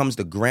 when it comes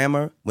to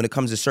grammar, when it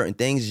comes to certain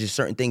things, just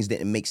certain things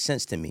didn't make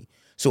sense to me.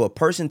 So a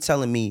person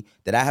telling me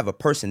that I have a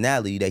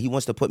personality, that he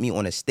wants to put me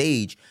on a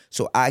stage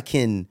so I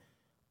can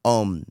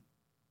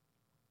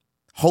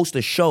host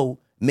a show,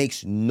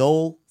 makes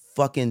no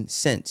fucking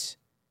sense.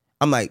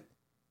 I'm like,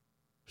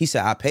 he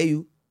said, "I'll pay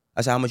you."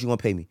 I said, "How much you gonna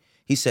pay me?"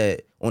 He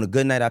said, "On a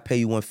good night, I pay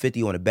you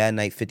 $150. On a bad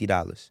night,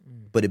 $50.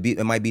 But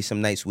it might be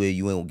some nights where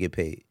you ain't gonna get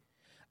paid."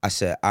 I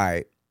said, "All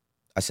right."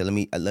 I said,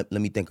 let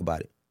me think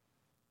about it.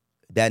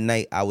 That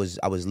night, I was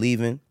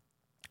leaving,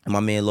 and my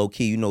man Low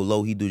Key,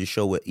 Low, he do the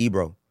show with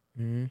Ebro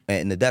and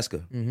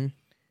Nadeska. Mm-hmm.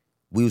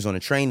 We was on a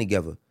train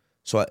together.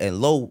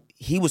 And Low,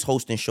 he was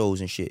hosting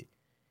shows and shit.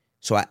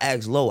 So I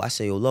asked Low, I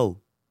said, "Yo, Low,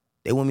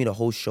 they want me to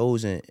host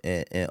shows and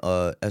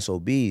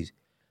SOBs."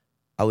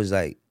 I was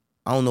like,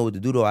 "I don't know what to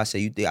do though." I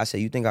said, "You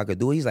think I could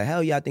do it?" He's like,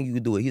 "Hell yeah, I think you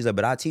could do it." He's like,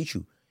 "But I'll teach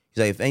you."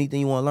 He's like, "If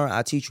anything you want to learn,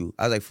 I'll teach you."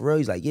 I was like, "For real?"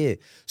 He's like, "Yeah."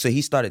 So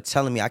he started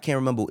telling me, I can't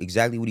remember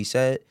exactly what he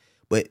said,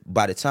 but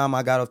by the time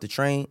I got off the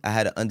train, I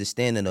had an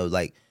understanding of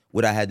like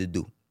what I had to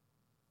do.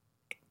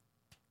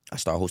 I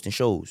started hosting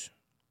shows,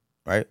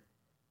 right?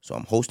 So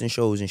I'm hosting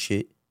shows and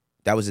shit.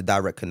 That was a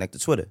direct connect to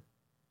Twitter.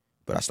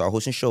 But I started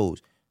hosting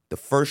shows. The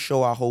first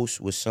show I host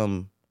was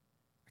I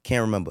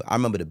can't remember. I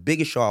remember the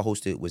biggest show I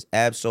hosted was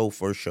Absol's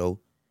first show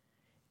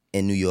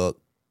in New York,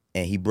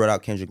 and he brought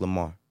out Kendrick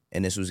Lamar.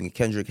 And this was when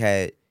Kendrick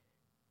had,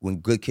 when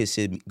Good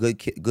Kid,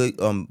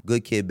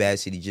 Bad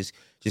City just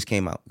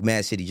came out.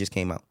 Mad City just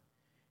came out.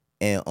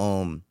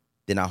 And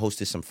Then I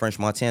hosted some French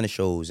Montana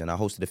shows, and I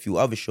hosted a few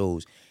other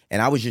shows. And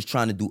I was just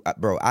trying to do,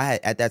 bro, I had,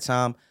 at that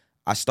time,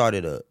 I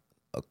started a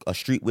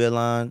streetwear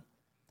line.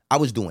 I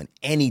was doing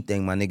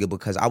anything, my nigga,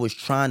 because I was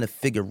trying to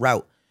figure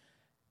out,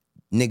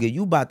 nigga,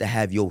 you about to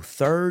have your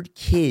third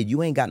kid.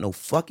 You ain't got no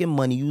fucking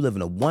money. You live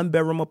in a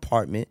 1-bedroom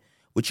apartment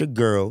with your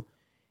girl.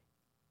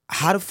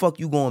 How the fuck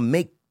you gonna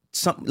make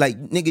something?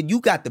 Like, nigga, you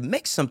got to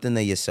make something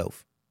of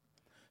yourself.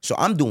 So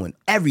I'm doing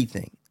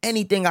everything,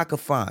 anything I could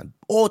find,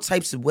 all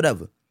types of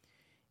whatever.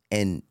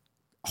 And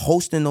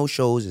hosting those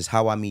shows is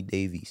how I meet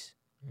Dave East.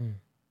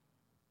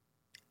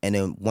 And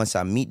then once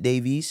I meet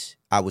Dave East,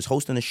 I was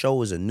hosting a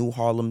show as a New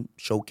Harlem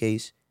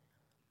showcase.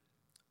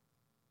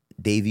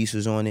 Dave East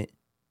was on it.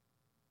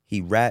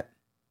 He rapped.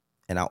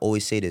 And I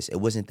always say this, it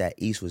wasn't that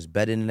East was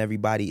better than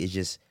everybody. It's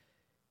just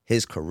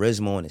his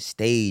charisma on the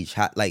stage.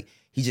 Like,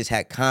 he just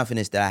had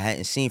confidence that I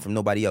hadn't seen from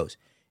nobody else.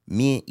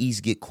 Me and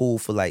East get cool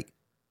for like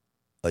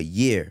a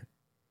year.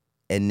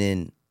 And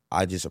then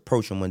I just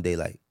approach him one day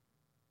like,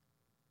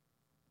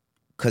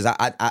 because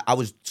I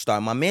was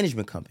starting my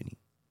management company.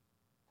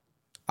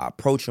 I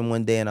approach him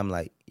one day and I'm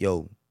like,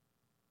 yo,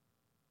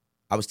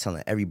 I was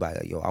telling everybody,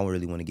 like, yo, I don't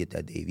really want to get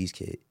that Dave East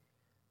kid.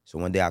 So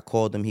one day I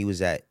called him. He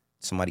was at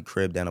somebody's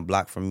crib down a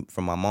block from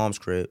my mom's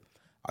crib.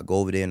 I go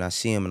over there and I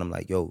see him and I'm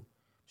like, yo,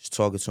 just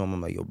talking to him.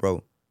 I'm like, yo,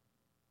 bro,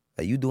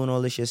 like, you doing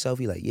all this yourself?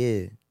 He like,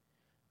 yeah.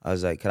 I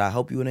was like, could I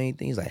help you with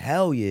anything? He's like,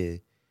 hell yeah.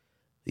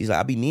 He's like,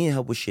 I be needing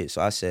help with shit. So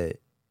I said,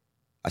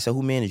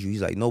 who managed you?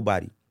 He's like,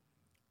 nobody.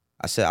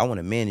 I said, I want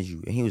to manage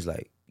you. And he was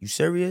like, you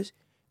serious?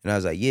 And I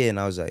was like, yeah. And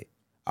I was like,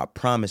 I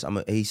promise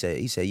he said,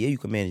 yeah, you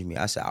can manage me.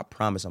 I said, I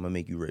promise I'm going to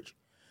make you rich.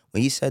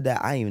 When he said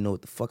that, I didn't even know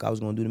what the fuck I was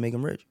going to do to make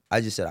him rich.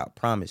 I just said, I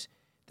promise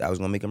that I was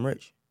going to make him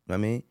rich. You know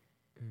what I mean?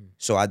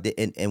 So I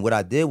did, and what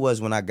I did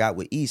was when I got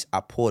with East,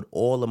 I poured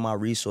all of my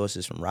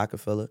resources from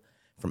Rockefeller,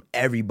 from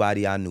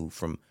everybody I knew,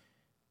 from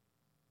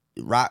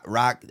Rock.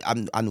 I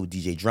knew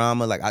DJ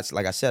Drama. Like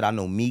I said, I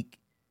know Meek.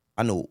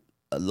 I know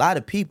a lot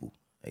of people.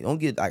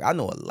 Like, I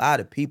know a lot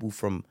of people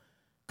from,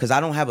 because I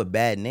don't have a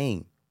bad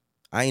name.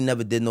 I ain't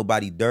never did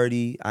nobody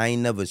dirty. I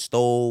ain't never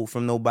stole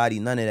from nobody,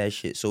 none of that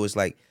shit. So it's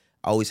like,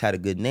 I always had a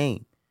good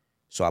name.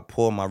 So I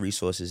poured my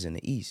resources in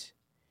the East.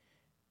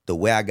 The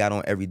way I got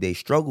on Everyday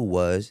Struggle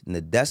was,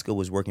 Nadeska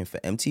was working for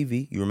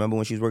MTV. You remember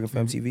when she was working for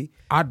MTV?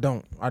 I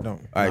don't. All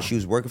right, she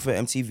was working for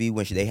MTV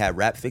when they had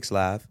Rap Fix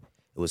Live.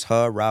 It was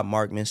her, Rob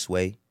Markman,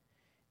 Sway.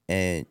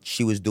 And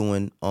she was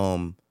doing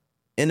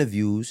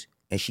interviews,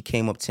 and she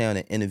came uptown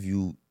and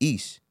interviewed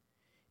East.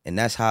 And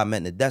that's how I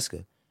met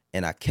Nadeska.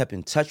 And I kept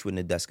in touch with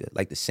Nadeska,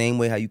 like the same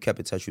way how you kept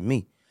in touch with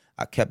me.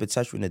 I kept in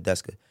touch with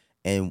Nadeska.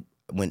 And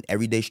when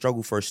Everyday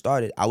Struggle first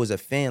started, I was a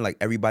fan like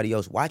everybody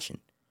else watching.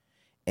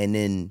 And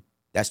then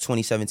that's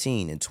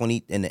 2017. In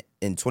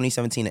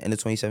 2017, the end of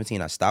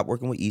 2017, I stopped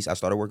working with East. I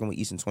started working with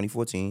East in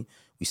 2014.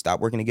 We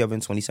stopped working together in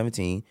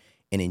 2017.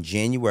 And in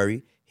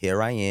January,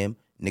 here I am,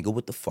 nigga,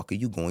 what the fuck are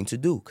you going to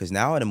do? Because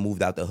now I done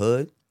moved out the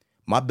hood.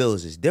 My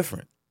bills is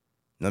different.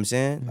 You know what I'm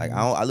saying? Mm-hmm. Like,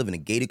 I live in a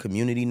gated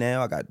community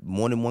now. I got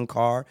more than one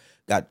car.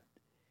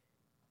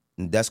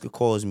 Nadeska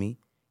calls me,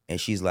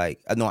 and she's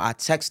like, no, I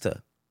text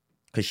her.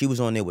 Because she was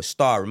on there with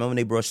Star. Remember when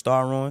they brought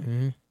Star on?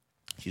 Mm-hmm.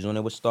 She's on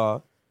there with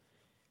Star.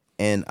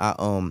 And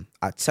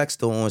I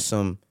text her on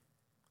some,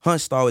 her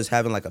and Star was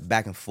having like a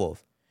back and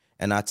forth.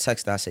 And I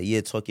text her, I said,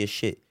 yeah, talk your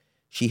shit.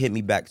 She hit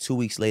me back 2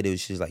 weeks later.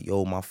 She's like,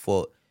 yo, my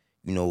fault.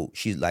 You know,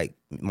 she's like,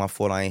 my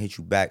fault, I ain't hit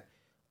you back.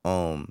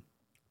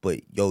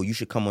 But yo, you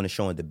should come on the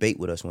show and debate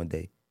with us one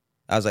day.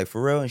 I was like,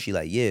 for real? And she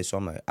like, yeah. So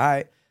I'm like, all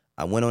right.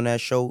 I went on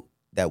that show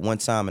that one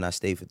time and I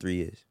stayed for 3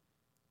 years.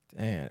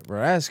 Damn, bro,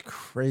 that's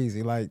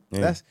crazy. Like,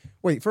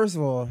 wait, first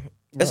of all, bro,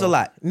 it's a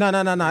lot. No.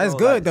 It's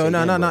good though.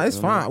 No. It's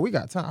fine. We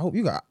got time. I hope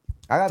you got.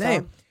 I got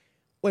time.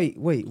 Wait.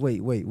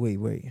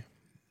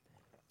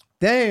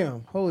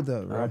 Damn, hold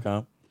up, bro.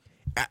 Okay.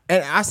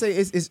 And I say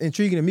it's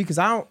intriguing to me because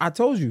I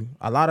told you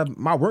a lot of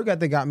my work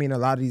ethic got me in a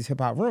lot of these hip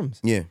hop rooms.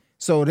 Yeah.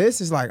 So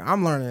this is like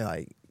I'm learning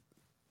like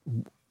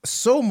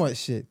so much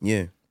shit.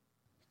 Yeah.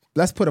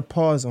 Let's put a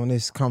pause on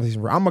this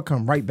conversation. I'm gonna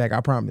come right back.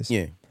 I promise.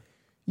 Yeah.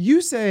 You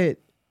said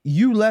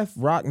you left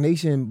Rock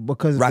Nation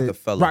because of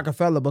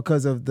Rockefeller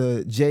because of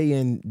the Jay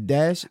and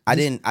Dash. I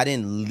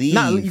didn't leave.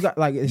 Nah, you got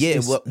like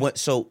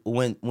So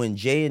when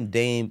Jay and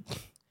Dame,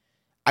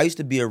 I used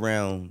to be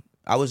around.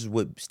 I was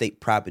with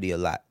State Property a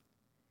lot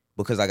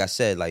because, like I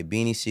said, like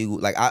Beanie Siegel,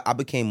 like I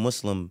became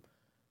Muslim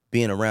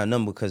being around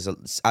them because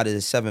out of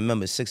the 7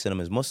 members, 6 of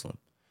them is Muslim.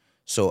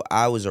 So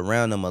I was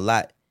around them a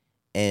lot,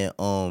 and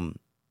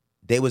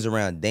they was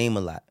around Dame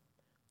a lot.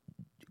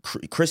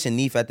 Chris and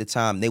Neef at the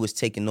time, they was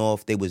taking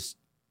off. They was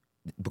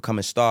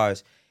becoming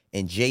stars,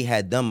 and Jay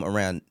had them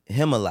around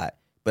him a lot.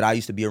 But I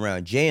used to be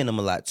around Jay and them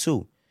a lot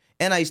too.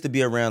 And I used to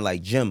be around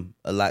like Jim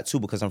a lot too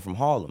because I'm from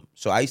Harlem.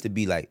 So I used to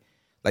be like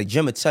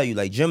Jim would tell you,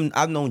 like Jim,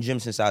 I've known Jim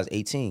since I was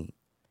 18.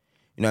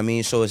 You know what I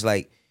mean? So it's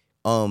like,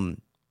 I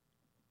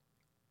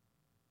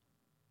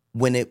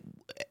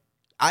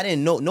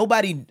didn't know,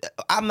 nobody,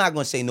 I'm not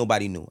going to say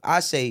nobody knew. I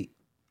say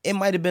it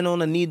might have been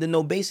on a need to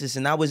know basis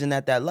and I wasn't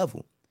at that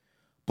level.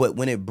 But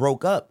when it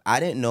broke up,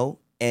 I didn't know.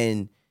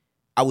 And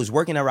I was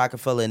working at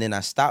Rockefeller, and then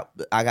I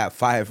stopped. I got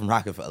fired from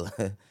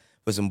Rockefeller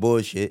for some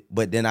bullshit.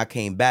 But then I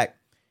came back,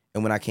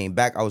 and when I came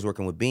back, I was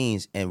working with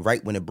Beans, and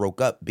right when it broke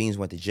up, Beans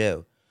went to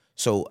jail.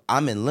 So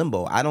I'm in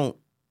limbo. I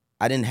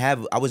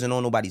wasn't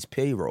on nobody's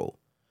payroll.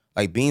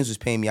 Like, Beans was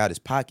paying me out his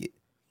pocket.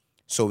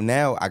 So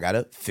now I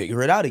gotta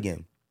figure it out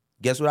again.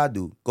 Guess what I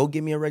do? Go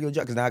get me a regular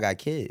job, because now I got a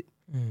kid.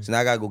 So now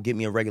I gotta go get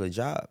me a regular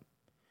job.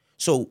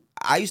 So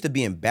I used to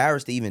be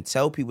embarrassed to even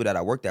tell people that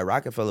I worked at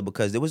Rockefeller,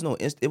 because there was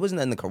it wasn't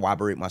nothing to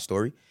corroborate my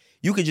story.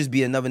 You could just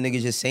be another nigga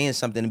just saying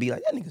something and be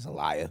like, that nigga's a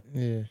liar.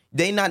 Yeah.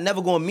 They not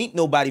never gonna meet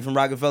nobody from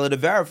Rockefeller to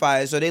verify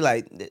it. So they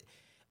like,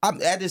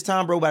 at this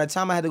time, bro, by the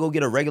time I had to go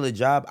get a regular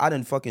job, I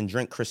done fucking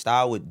drink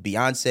Cristal with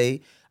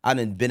Beyonce. I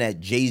done been at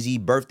Jay-Z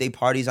birthday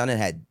parties. I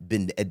done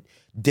been at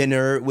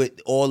dinner with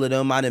all of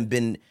them. I done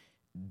been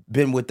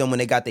with them when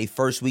they got their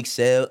first week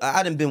sale.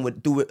 I done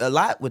been through a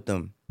lot with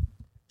them.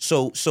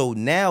 So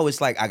now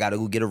it's like I gotta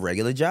go get a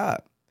regular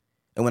job.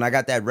 And when I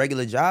got that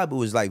regular job, it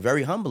was like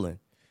very humbling.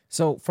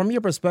 So from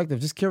your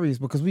perspective, just curious,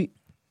 because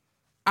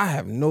I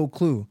have no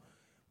clue.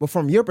 But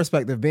from your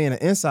perspective, being an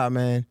inside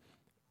man,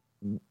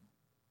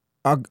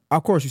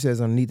 of course you said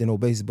it's on a need to know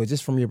basis, but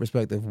just from your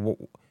perspective,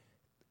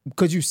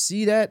 could you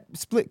see that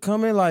split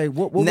coming? Like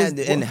what was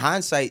in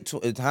hindsight,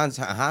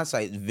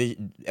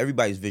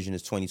 everybody's vision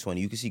is 2020.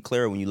 You can see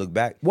clearer when you look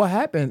back. What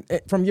happened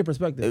from your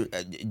perspective?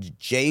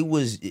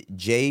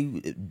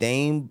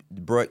 Dame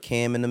brought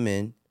Cam and them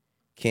in.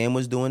 Cam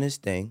was doing his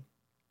thing,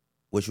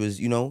 which was,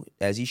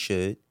 as he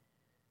should.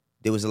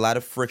 There was a lot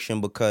of friction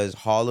because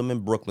Harlem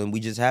and Brooklyn, we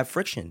just have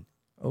friction.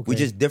 Okay. We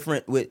just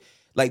different with,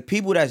 like,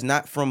 people that's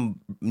not from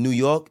New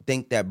York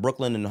think that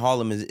Brooklyn and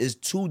Harlem is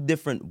two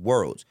different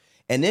worlds.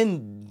 And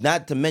then,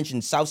 not to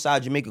mention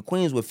Southside Jamaica,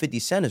 Queens, where 50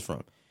 Cent is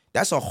from.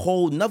 That's a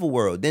whole nother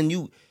world.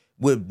 Then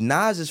where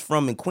Nas is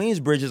from in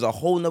Queensbridge is a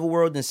whole nother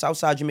world than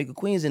Southside Jamaica,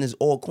 Queens, and it's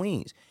all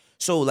Queens.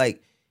 So,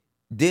 like,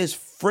 there's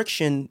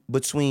friction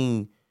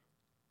between,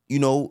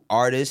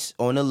 artists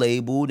on the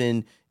label,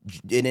 and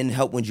it didn't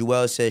help when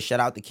Joel said, shout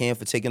out to Cam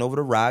for taking over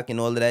the rock and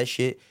all of that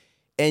shit.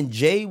 And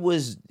Jay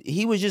was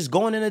just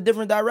going in a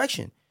different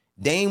direction.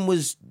 Dame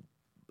was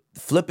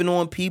flipping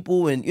on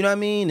people, and you know what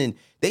I mean? And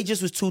they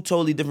just was two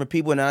totally different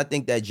people, and I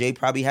think that Jay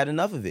probably had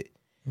enough of it.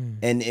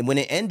 And when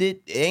it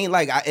ended, it ain't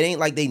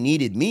like they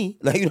needed me.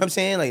 Like, you know what I'm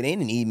saying? Like, they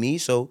didn't need me,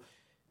 so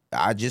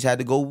I just had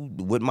to go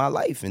with my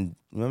life. And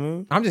you know what I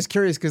mean? I'm just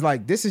curious, because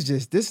like this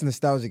is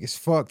nostalgic as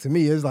fuck to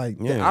me. It's like,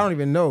 Yeah. I don't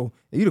even know.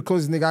 You the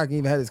closest nigga I can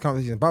even have this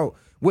conversation about.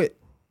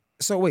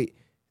 So wait,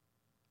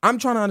 I'm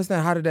trying to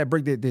understand, how did that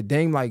break? Did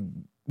Dame, like,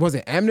 was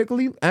it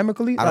amicably? I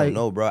don't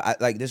know, bro.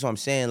 This is what I'm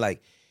saying.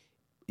 Like,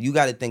 you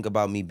got to think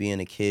about me being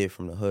a kid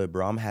from the hood,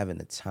 bro. I'm having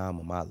the time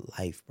of my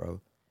life,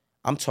 bro.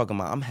 I'm talking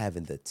about I'm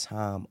having the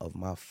time of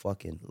my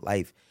fucking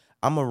life.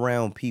 I'm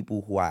around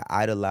people who I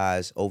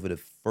idolize over the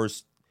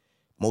first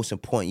most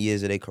important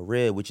years of their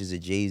career, which is a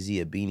Jay-Z,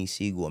 a Beanie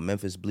Siegel, a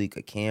Memphis Bleak,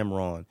 a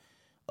Cameron,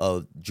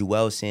 a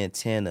Joel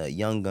Santana, a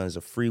Young Guns,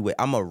 a Freeway.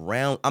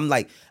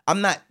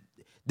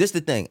 This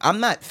the thing. I'm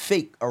not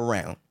fake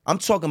around. I'm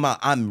talking about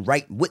I'm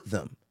right with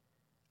them.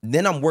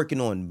 Then I'm working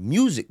on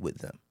music with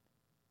them.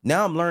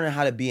 Now I'm learning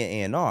how to be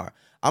an A&R.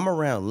 I'm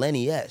around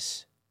Lenny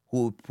S.,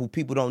 who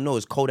people don't know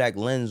is Kodak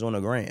Lens on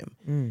a gram.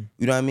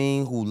 You know what I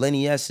mean? Who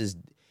Lenny S. is.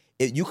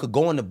 You could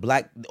go on a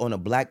Black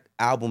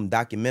Album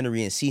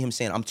documentary and see him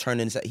saying, I'm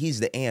turning this out. He's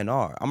the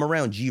A&R. I'm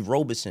around G.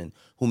 Robeson,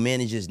 who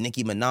manages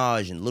Nicki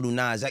Minaj and Lil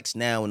Nas X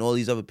now and all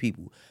these other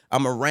people.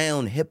 I'm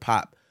around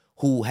hip-hop,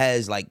 who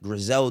has like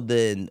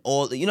Griselda and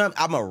all,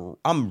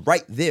 I'm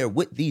right there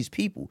with these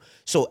people.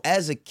 So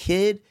as a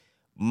kid,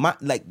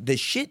 the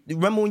shit,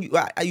 remember when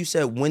you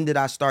said, when did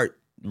I start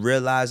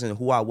realizing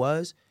who I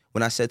was?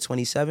 When I said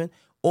 27,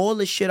 all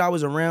the shit I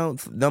was around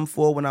them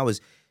for when I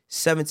was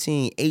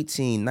 17,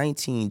 18,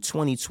 19,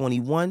 20,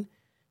 21,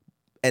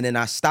 and then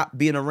I stopped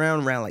being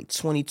around like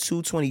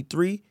 22,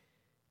 23,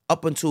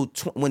 up until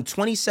when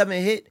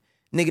 27 hit,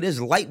 nigga, this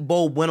light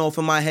bulb went off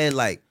in my head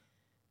like,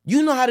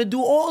 you know how to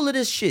do all of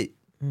this shit.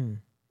 And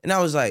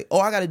I was like,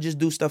 I got to just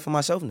do stuff for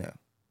myself now.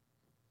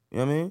 You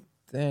know what I mean?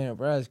 Damn,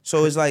 bro.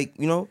 So it's like,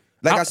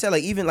 I said,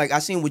 like, even like I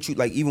seen what you,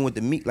 like, even with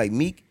the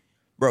Meek,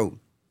 bro,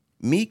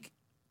 Meek,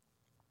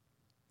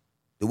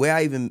 the way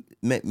I even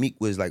met Meek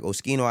was like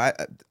Oskino.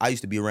 I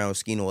used to be around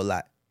Oskino a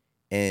lot.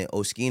 And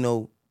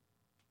Oskino,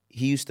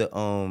 he used to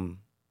do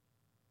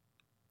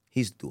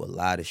a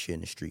lot of shit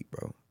in the street,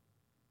 bro.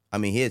 I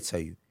mean, he'll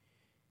tell you.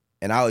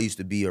 And I used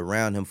to be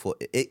around him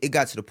it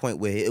got to the point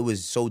where it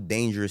was so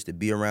dangerous to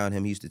be around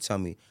him. He used to tell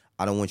me,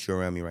 I don't want you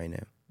around me right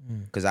now.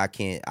 Because I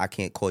can't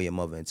call your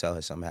mother and tell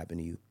her something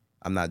happened to you.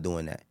 I'm not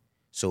doing that.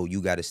 So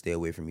you got to stay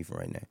away from me for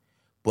right now.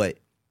 But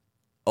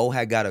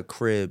had got a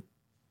crib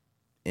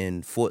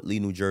in Fort Lee,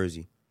 New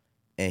Jersey.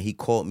 And he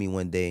called me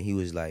one day and he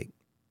was like,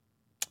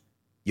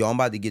 yo, I'm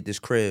about to get this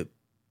crib.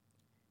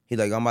 He's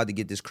like, I'm about to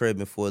get this crib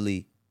in Fort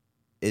Lee.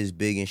 It's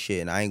big and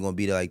shit, and I ain't gonna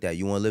be there like that.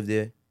 You wanna live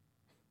there?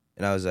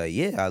 And I was like,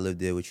 yeah, I live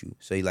there with you.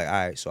 So he like, all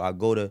right. So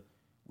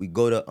we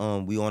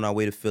on our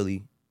way to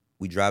Philly.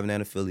 We driving down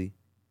to Philly.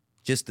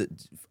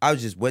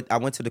 I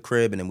went to the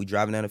crib and then we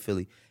driving down to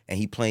Philly and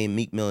he playing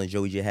Meek Mill and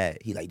Joey Jihad.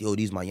 He like, yo,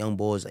 these my young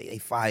boys, like they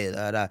fire,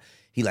 da da.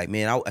 He like,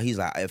 man, he's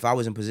like, if I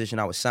was in position,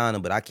 I would sign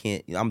them, but I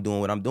can't. I'm doing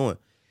what I'm doing.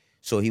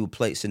 So he would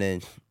play. So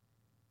then,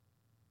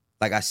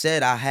 like I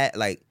said, I had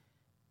like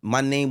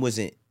my name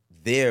wasn't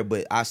there,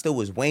 but I still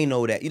was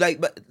Wayno that.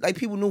 But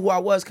people knew who I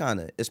was kind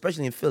of,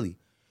 especially in Philly.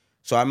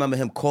 So I remember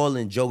him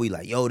calling Joey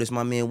like, yo, this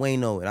my man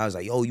Wayno, and I was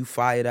like, yo, you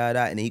fire, da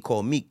da. And then he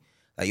called Meek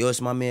like, yo,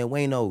 it's my man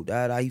Wayno,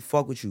 da da. He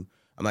fuck with you.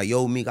 I'm like,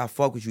 yo, Meek, I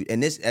fuck with you.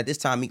 And at this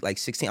time, Meek like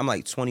 16. I'm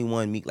like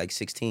 21, Meek like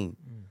 16.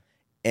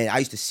 And I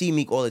used to see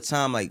Meek all the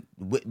time. Like,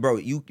 bro,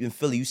 you in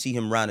Philly, you see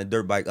him riding a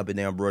dirt bike up and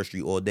down Broad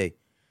Street all day.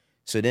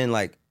 So then,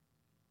 like,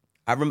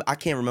 I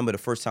can't remember the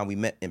first time we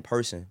met in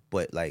person,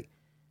 but like,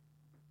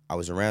 I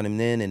was around him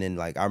then, and then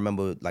like I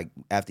remember like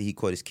after he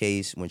caught his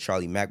case when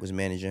Charlie Mack was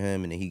managing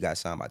him, and then he got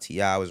signed by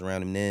T.I. I was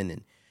around him then,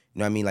 and you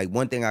know what I mean. Like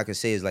one thing I could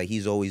say is like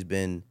he's always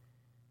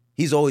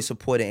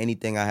supported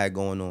anything I had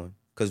going on.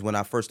 Because when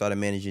I first started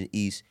managing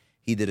East,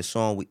 he did a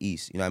song with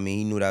East. You know what I mean?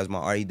 He knew that was my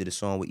art. He did a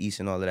song with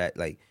East and all of that.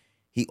 Like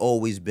he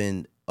always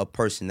been a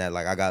person that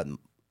like I got a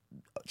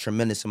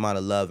tremendous amount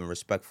of love and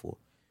respect for.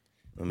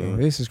 I mean,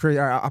 this is crazy.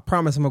 I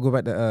promise I'm gonna go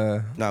back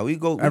to we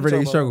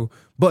Everyday Struggle,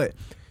 but.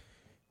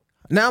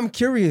 Now I'm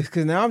curious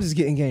because now I'm just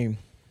getting game.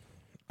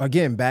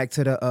 Again, back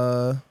to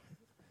the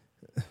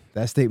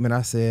that statement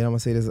I said. I'm gonna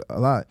say this a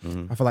lot.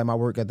 I feel like my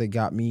work ethic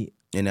got me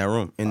in the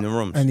rooms,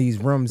 in these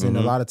rooms, and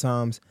a lot of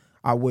times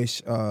I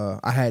wish I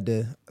had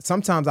to.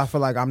 Sometimes I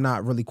feel like I'm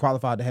not really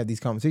qualified to have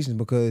these conversations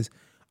because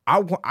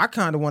I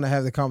kind of want to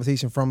have the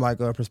conversation from like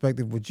a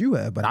perspective what you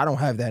have, but I don't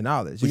have that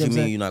knowledge. What you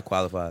mean you're not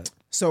qualified?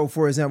 So,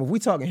 for example, if we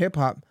talking hip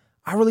hop.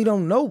 I really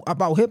don't know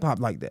about hip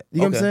hop like that. You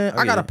know what I'm saying?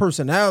 I got a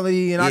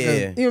personality and I can, you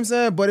know what I'm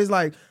saying? But it's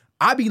like,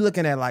 I be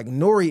looking at like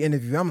Nori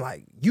interview. I'm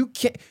like, you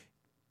can't,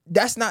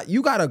 that's not,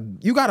 you gotta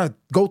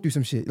go through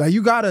some shit. Like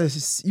you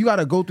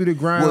gotta go through the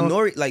ground. Well,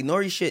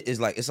 Nori shit is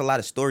like, it's a lot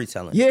of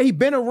storytelling. Yeah, he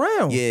been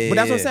around. Yeah. But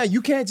that's what I'm saying.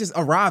 You can't just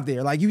arrive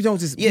there. Like you don't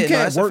just, you can't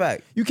that's work. a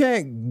fact. You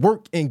can't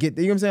work and get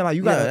there. You know what I'm saying? Like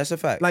you gotta. Yeah, that's a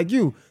fact. Like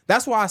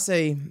that's why I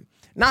say,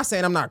 not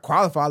saying I'm not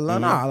qualified.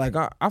 Nah, like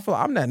I feel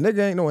like I'm that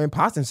nigga. Ain't no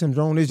imposter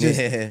syndrome. It's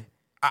just,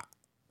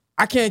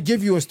 I can't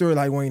give you a story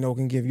like Wayno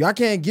can give you. I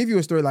can't give you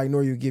a story like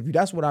Nori will give you.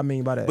 That's what I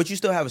mean by that. But you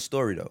still have a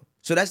story though.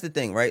 So that's the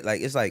thing, right? Like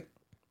it's like,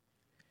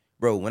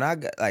 bro, when I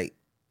got like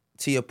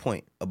to your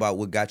point about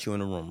what got you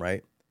in the room,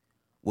 right?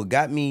 What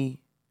got me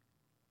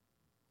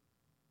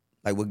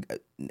in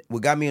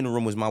the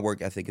room was my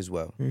work ethic as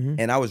well.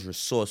 And I was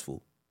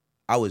resourceful.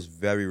 I was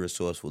very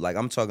resourceful. Like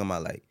I'm talking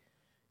about like,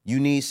 you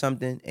need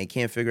something and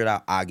can't figure it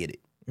out, I get it.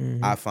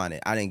 I find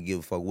it. I didn't give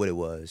a fuck what it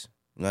was.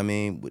 You know what I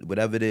mean?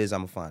 Whatever it is,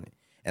 I'm gonna find it.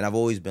 And I've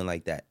always been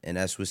like that. And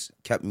that's what's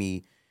kept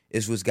me,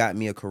 it's what's got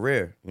me a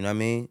career. You know what I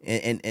mean?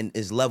 And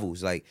it's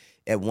levels. Like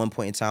at one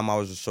point in time, I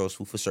was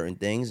resourceful for certain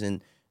things.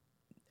 And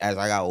as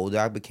I got older,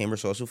 I became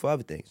resourceful for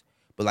other things.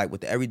 But like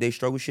with the everyday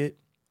struggle shit,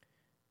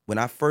 when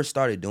I first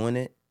started doing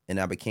it and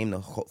I became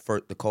the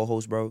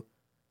co-host, bro,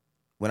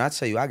 when I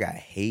tell you I got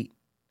hate,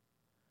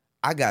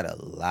 I got a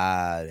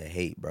lot of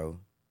hate, bro.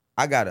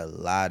 I got a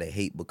lot of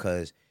hate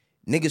because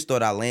niggas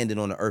thought I landed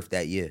on the earth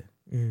that year.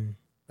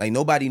 Like,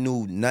 nobody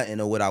knew nothing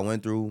of what I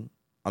went through.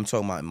 I'm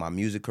talking about my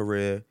music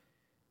career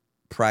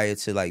prior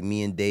to, like,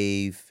 me and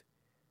Dave,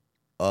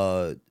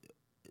 the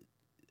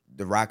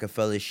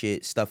Rockefeller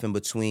shit, stuff in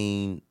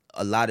between,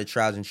 a lot of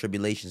trials and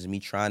tribulations, me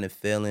trying and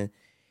failing.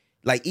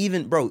 Like,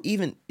 bro,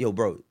 this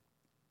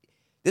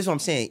is what I'm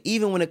saying.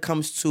 Even when it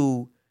comes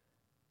to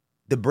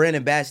the brand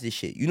ambassador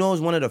shit, you know, it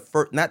was one of the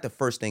first, not the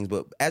first things,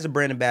 but as a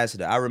brand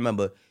ambassador, I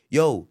remember,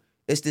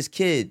 it's this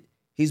kid.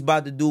 He's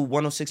about to do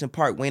 106 in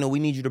Park. Wayno, we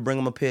need you to bring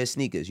him a pair of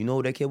sneakers. You know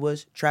who that kid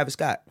was? Travis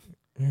Scott.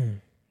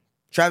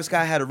 Travis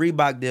Scott had a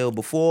Reebok deal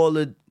before all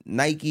the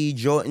Nike,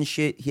 Jordan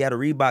shit. He had a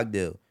Reebok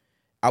deal.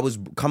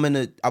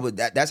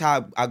 That's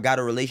how I got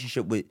a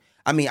relationship with,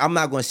 I mean, I'm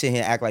not going to sit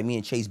here and act like me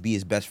and Chase B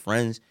is best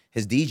friends,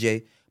 his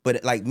DJ,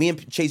 but like me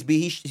and Chase B,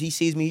 he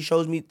sees me, he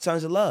shows me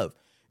tons of love.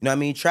 You know what I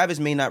mean? Travis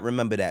may not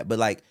remember that, but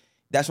like,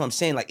 that's what I'm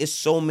saying. Like, it's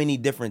so many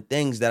different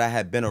things that I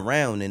have been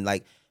around, and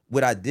like,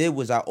 what I did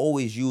was I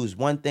always used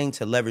one thing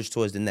to leverage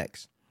towards the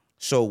next.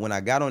 So when I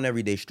got on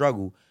Everyday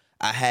Struggle,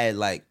 I had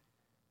like,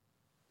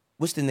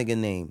 what's the nigga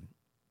name?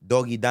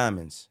 Doggy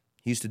Diamonds.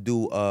 He used to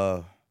do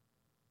a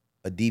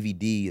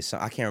DVD or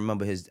something. I can't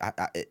remember his,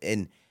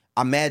 and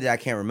I'm mad that I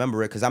can't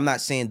remember it because I'm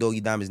not saying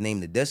Doggy Diamonds'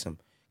 name to diss him.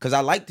 Because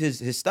I liked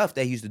his stuff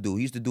that he used to do.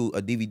 He used to do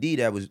a DVD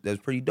that was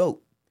pretty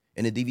dope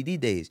in the DVD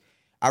days.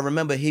 I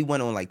remember he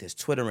went on like this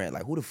Twitter rant,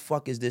 like, who the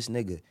fuck is this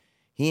nigga?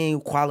 He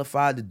ain't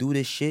qualified to do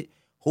this shit.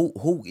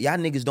 Who y'all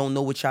niggas don't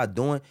know what y'all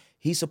doing.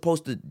 He's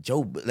supposed to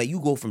you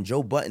go from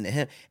Joe Budden to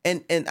him.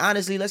 And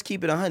honestly, let's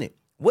keep it 100.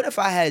 What if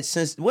I had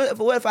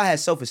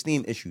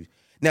self-esteem issues?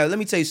 Now, let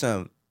me tell you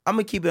something. I'm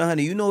gonna keep it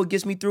 100. You know what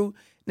gets me through?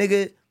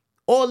 Nigga,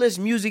 all this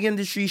music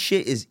industry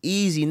shit is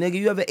easy, nigga.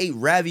 You ever ate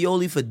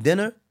ravioli for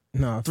dinner?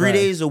 No. 3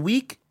 days a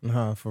week?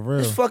 Nah, for real.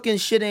 This fucking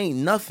shit ain't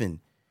nothing.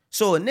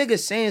 So a nigga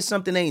saying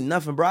something ain't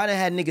nothing, bro. I done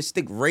had niggas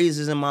stick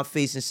razors in my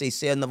face and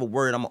say another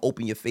word, I'm gonna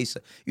open your face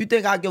up. You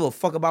think I give a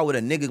fuck about what a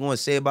nigga gonna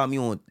say about me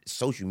on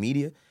social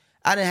media?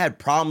 I done had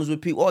problems with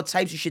people, all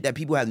types of shit that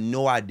people have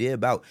no idea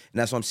about.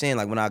 And that's what I'm saying.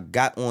 Like when I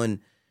got on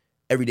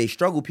Everyday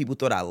Struggle, people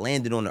thought I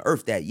landed on the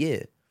earth that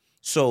year.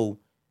 So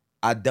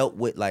I dealt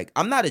with, like,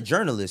 I'm not a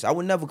journalist. I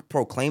would never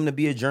proclaim to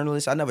be a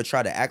journalist. I never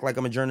try to act like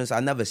I'm a journalist. I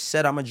never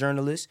said I'm a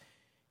journalist.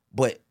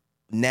 But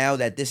now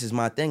that this is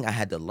my thing, I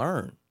had to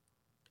learn.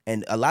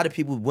 And a lot of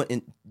people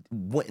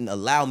wouldn't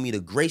allow me the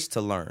grace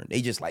to learn.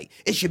 They just like,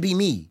 it should be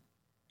me.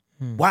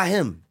 Why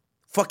him?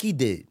 Fuck he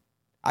did.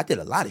 I did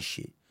a lot of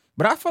shit.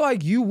 But I feel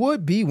like you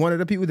would be one of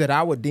the people that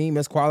I would deem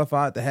as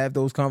qualified to have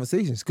those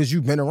conversations because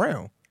you've been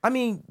around. I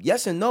mean,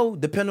 yes and no,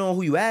 depending on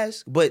who you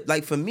ask. But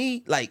like for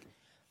me, like,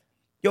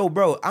 yo,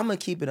 bro, I'm gonna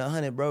keep it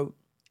 100, bro.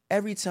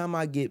 Every time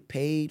I get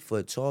paid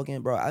for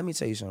talking, bro, let me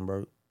tell you something,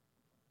 bro.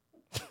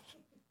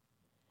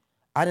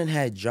 I done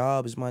had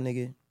jobs, my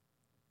nigga,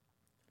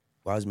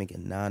 where I was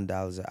making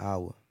 $9 an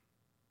hour.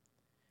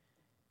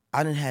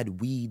 I done had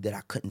weed that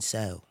I couldn't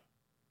sell.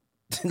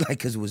 Like,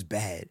 cause it was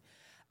bad.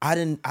 I've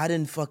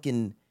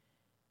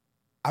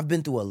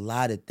been through a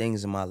lot of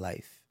things in my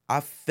life.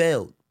 I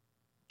failed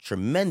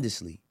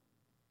tremendously.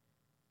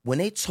 When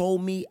they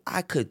told me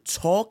I could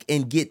talk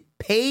and get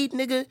paid,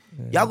 nigga,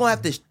 y'all gonna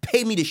have to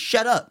pay me to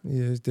shut up.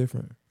 Yeah, it's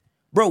different.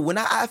 Bro, when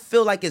I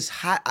feel like it's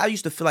hot, I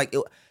used to feel like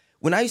it,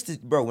 when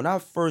I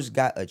first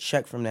got a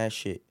check from that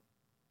shit,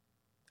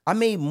 I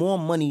made more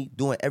money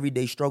doing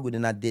Everyday Struggle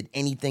than I did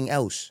anything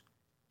else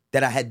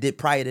that I had did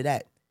prior to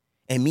that.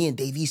 And me and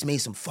Dave East made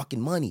some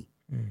fucking money.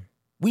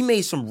 We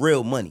made some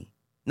real money.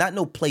 Not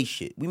no play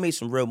shit. We made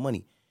some real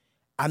money.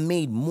 I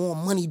made more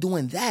money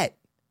doing that.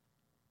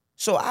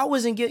 So I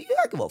wasn't I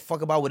give a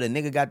fuck about what a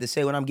nigga got to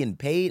say when I'm getting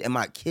paid and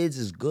my kids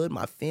is good,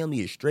 my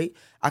family is straight.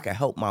 I can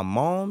help my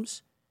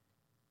moms.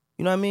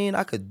 You know what I mean?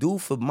 I could do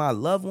for my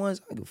loved ones.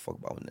 I don't give a fuck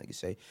about what a nigga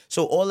say.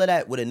 So all of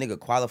that, what a nigga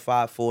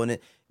qualified for, and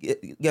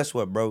guess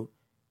what, bro?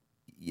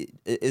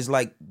 It's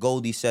like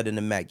Goldie said in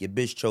the Mac, your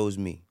bitch chose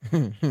me.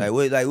 like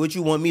what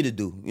you want me to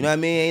do? You know what I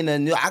mean?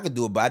 Ain't nothing I could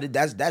do about it.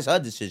 That's her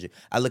decision.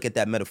 I look at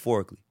that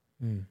metaphorically.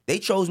 They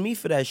chose me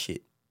for that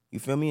shit. You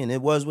feel me? And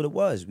it was what it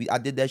was. I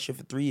did that shit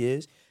for 3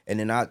 years. And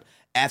then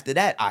after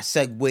that, I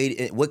segued.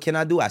 What can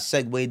I do? I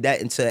segued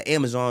that into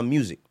Amazon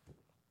Music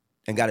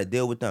and got a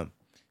deal with them.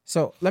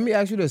 So let me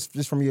ask you this,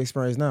 just from your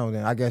experience now,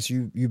 then. I guess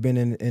you've been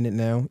in it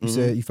now. You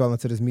said you fell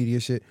into this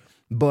media shit.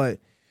 But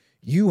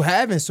you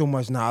having so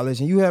much knowledge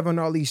and you having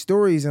all these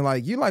stories and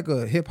like, you're like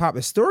a hip-hop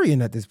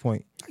historian at this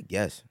point. I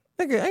guess.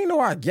 Nigga, ain't no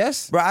I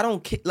guess. Bro, I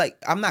don't care. Like,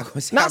 I'm not gonna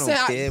say I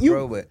don't care,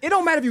 bro. But it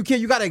don't matter if you care.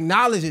 You gotta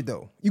acknowledge it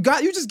though. You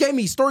just gave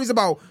me stories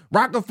about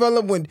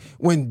Rockefeller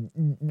when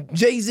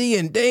Jay-Z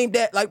and Dame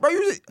that. Like, bro,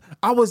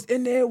 I was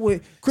in there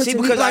with Chris. See,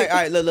 because all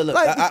right, look.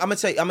 Like, I'm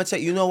gonna tell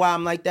you. You know why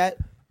I'm like that?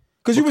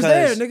 Because you was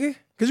there, nigga.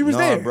 Because you was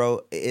there, bro.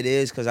 It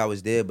is because I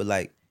was there. But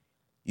like,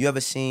 you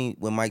ever seen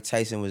when Mike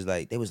Tyson was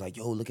like, they was like,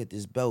 yo, look at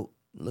this belt,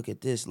 look at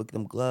this, look at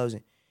them gloves,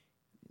 and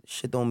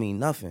shit don't mean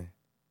nothing.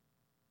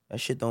 That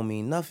shit don't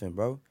mean nothing,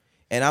 bro.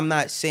 And I'm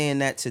not saying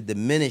that to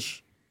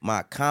diminish my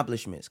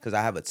accomplishments, because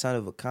I have a ton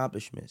of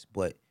accomplishments.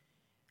 But,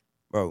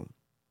 bro,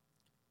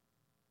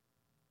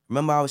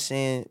 remember I was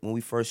saying when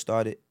we first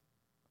started,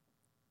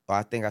 or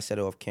I think I said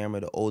it off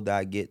camera, the older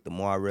I get, the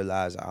more I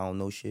realize I don't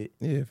know shit.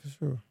 Yeah, for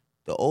sure.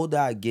 The older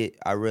I get,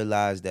 I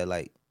realize that,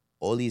 like,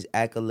 all these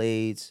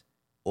accolades,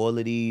 all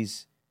of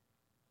these,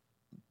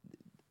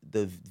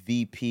 the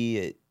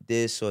VP at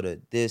this or the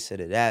this or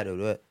the that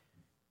or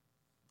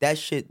that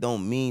shit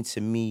don't mean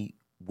to me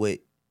what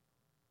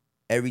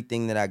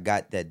everything that I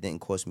got that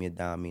didn't cost me a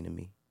dime mean to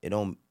me. It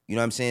don't, you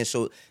know what I'm saying?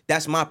 So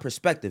that's my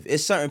perspective.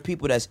 It's certain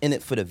people that's in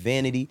it for the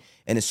vanity,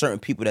 and it's certain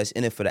people that's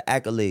in it for the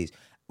accolades.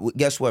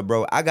 Guess what,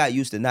 bro? I got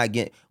used to not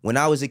getting, when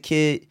I was a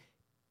kid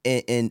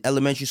in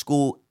elementary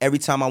school, every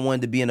time I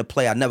wanted to be in a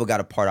play, I never got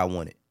a part I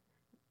wanted.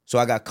 So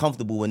I got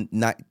comfortable with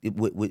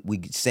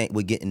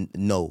getting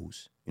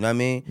no's. You know what I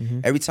mean? Mm-hmm.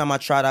 Every time I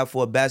tried out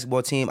for a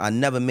basketball team, I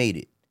never made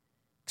it.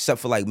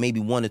 Except for like maybe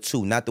one or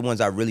two, not the ones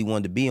I really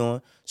wanted to be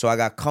on. So I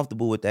got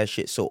comfortable with that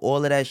shit. So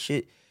all of that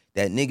shit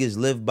that niggas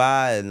live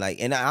by, and like,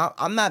 and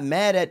I'm not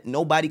mad at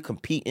nobody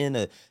competing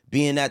or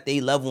being at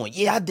their level and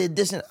yeah, I did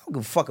this, and I don't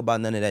give a fuck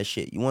about none of that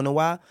shit. You wanna know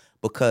why?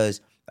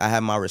 Because I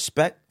have my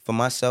respect for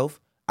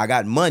myself. I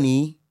got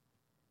money.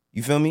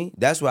 You feel me?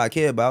 That's what I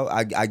care about.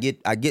 I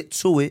get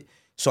to it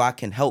so I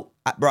can help.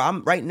 Bro,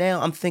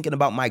 I'm thinking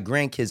about my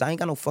grandkids. I ain't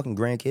got no fucking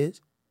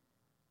grandkids.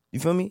 You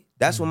feel me?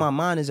 That's where my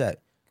mind is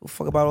at. Go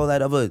fuck about all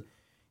that other,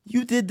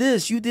 you did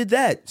this, you did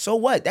that. So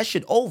what? That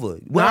shit over.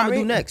 What I'm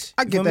gonna do next?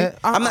 I get that.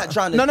 I'm not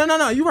trying to.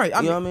 No. You're right.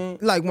 You know what I mean?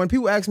 Like when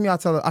people ask me, I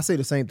say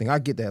the same thing. I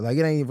get that. Like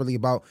it ain't really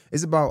about.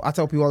 It's about. I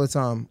tell people all the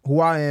time,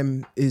 who I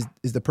am is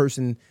the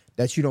person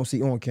that you don't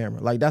see on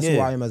camera. Like that's who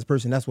I am as a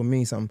person. That's what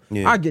means something.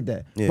 Yeah. I get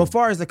that. Yeah. But as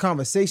far as the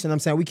conversation, I'm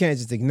saying we can't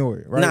just ignore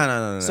it, right?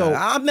 No. So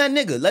I'm that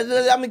nigga.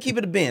 I'm gonna keep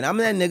it a band. I'm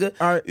that nigga.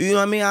 All right. You know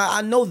what I mean?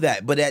 I know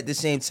that, but at the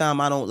same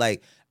time, I don't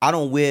like. I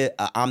don't wear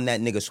a I'm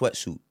that nigga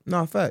sweatsuit.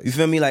 No, facts. You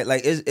feel me?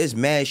 Like it's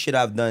mad shit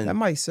I've done. That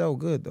might sell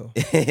good though.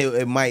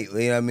 It might, you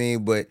know what I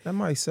mean? But That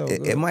might sell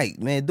good. it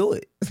might, man, do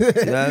it. You know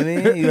what I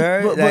mean? You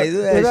heard? Do that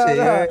shit.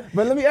 You heard?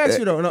 But let me ask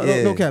you though,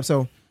 no cap.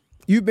 So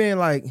you've been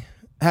like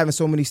having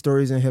so many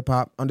stories in hip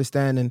hop,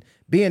 understanding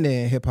being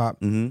there in hip hop.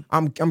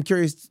 Mm-hmm. I'm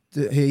curious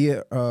to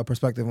hear your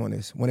perspective on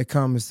this when it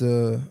comes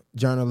to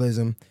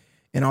journalism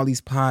and all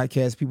these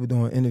podcasts, people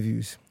doing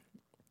interviews.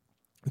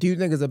 Do you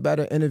think it's a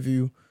better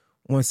interview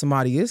when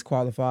somebody is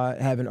qualified,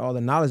 having all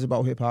the knowledge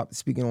about hip hop,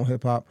 speaking on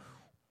hip hop,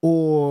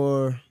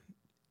 or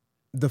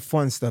the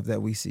fun stuff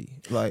that we see?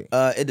 Like,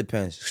 it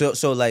depends.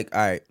 So like,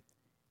 all right,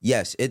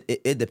 yes,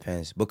 it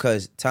depends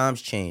because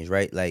times change,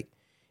 right? Like,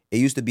 it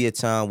used to be a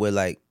time where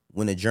like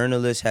when a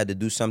journalist had to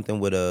do something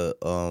with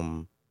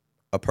a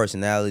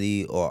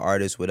personality or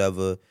artist,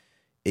 whatever.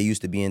 It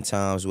used to be in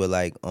times where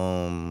like,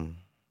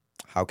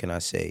 how can I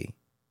say,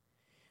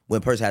 when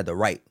a person had to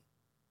write.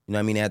 You know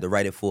what I mean? They had to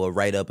write it for a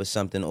write-up or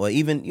something, or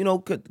even, you know,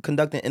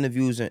 conducting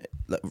interviews in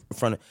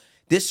front of...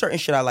 There's certain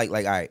shit I like,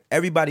 all right,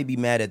 everybody be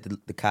mad at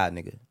the Kai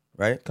nigga,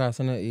 right?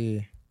 yeah.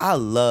 I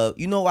love...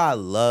 You know why I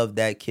love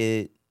that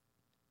kid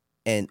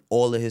and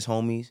all of his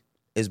homies?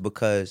 Is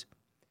because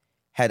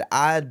had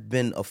I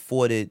been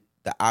afforded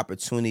the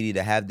opportunity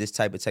to have this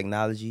type of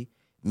technology,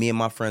 me and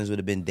my friends would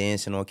have been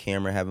dancing on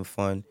camera, having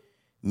fun.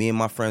 Me and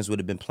my friends would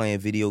have been playing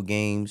video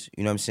games,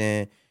 you know what I'm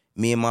saying?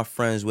 Me and my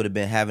friends would have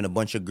been having a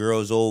bunch of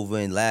girls over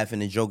and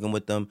laughing and joking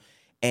with them.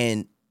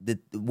 And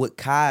what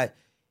Kai,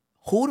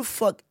 who the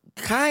fuck,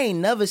 Kai ain't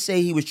never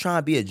say he was trying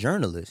to be a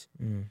journalist.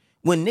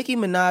 When Nicki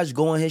Minaj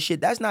go on his shit,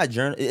 that's not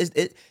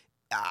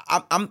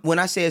when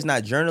I say it's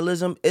not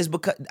journalism, it's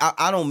because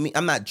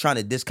I'm not trying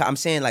to discount. I'm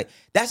saying like,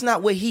 that's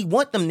not what he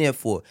want them there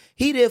for.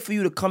 He there for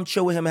you to come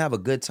chill with him and have a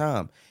good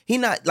time. He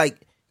not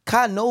like,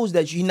 Kai knows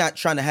that he's not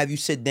trying to have you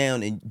sit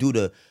down and do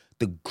the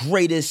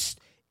greatest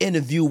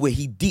interview where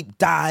he deep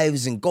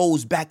dives and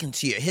goes back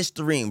into your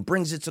history and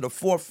brings it to the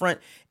forefront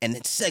and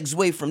it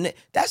segues from that.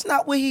 That's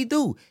not what he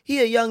do. He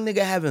a young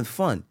nigga having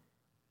fun.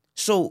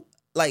 So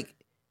like,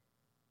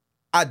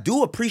 I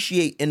do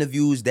appreciate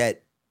interviews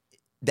that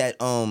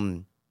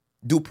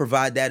do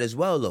provide that as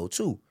well though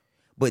too.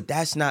 But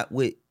that's not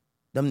what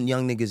them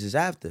young niggas is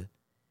after.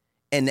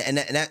 And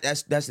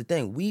that's the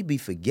thing. We be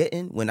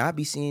forgetting when I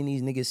be seeing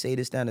these niggas say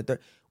this down the third.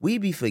 We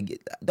be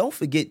don't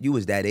forget you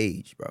was that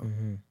age, bro.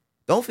 Mm-hmm.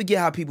 Don't forget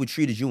how people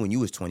treated you when you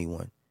was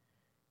 21.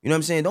 You know what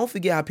I'm saying? Don't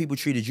forget how people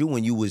treated you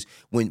when you was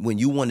when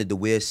you wanted to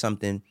wear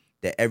something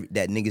that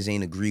that niggas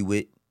ain't agree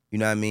with. You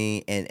know what I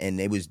mean? And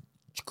they was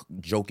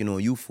joking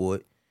on you for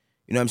it.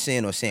 You know what I'm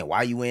saying? Or saying,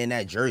 why you wearing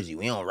that jersey?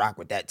 We don't rock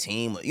with that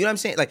team. You know what I'm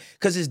saying? Like,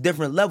 because it's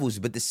different levels,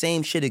 but the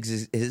same shit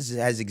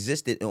has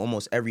existed in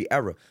almost every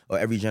era or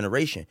every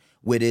generation,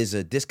 where there's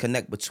a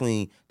disconnect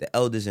between the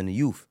elders and the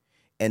youth.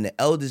 And the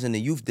elders and the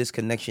youth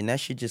disconnection, that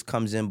shit just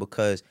comes in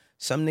because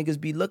some niggas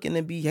be looking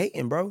and be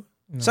hating, bro.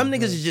 Some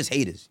niggas is just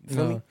haters. You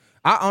feel me?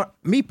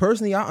 Me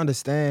personally, I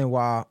understand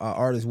why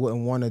artists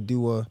wouldn't want to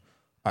do a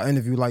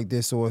interview like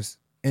this or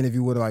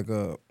interview with like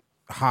a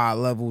high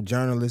level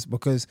journalist,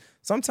 because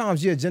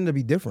sometimes your agenda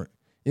be different.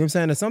 You know what I'm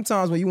saying? And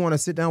sometimes when you want to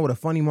sit down with a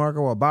Funny Marker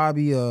or a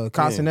Bobby or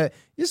Castanet,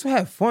 you just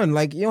have fun.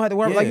 Like, you don't have to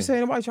worry. Like you say,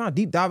 nobody trying to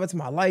deep dive into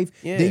my life.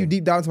 Yeah. Then you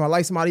deep dive into my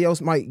life, somebody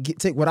else might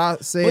take what I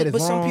said as wrong.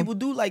 But some people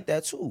do like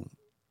that too.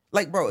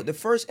 Like, bro, the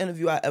first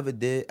interview I ever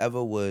did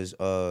was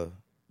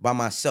by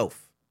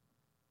myself.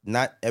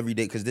 Not every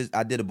day, because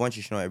I did a bunch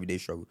of shit on Everyday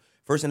Struggle.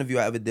 First interview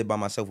I ever did by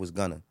myself was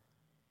Gunna.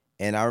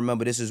 And I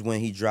remember this is when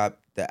he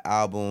dropped the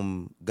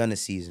album Gunna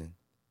Season.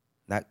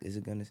 Is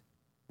it Gunna?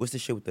 What's the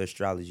shit with the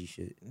astrology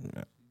shit?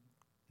 Yeah.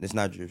 It's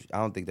not true. I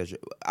don't think that's true.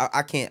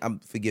 I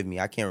can't, forgive me,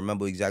 I can't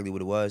remember exactly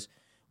what it was.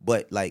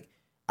 But like,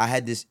 I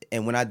had this,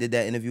 and when I did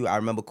that interview, I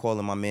remember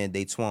calling my man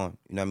Daytwan.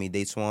 You know what I mean?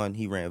 Daytwan,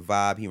 he ran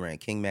Vibe, he ran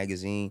King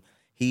Magazine.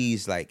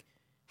 He's like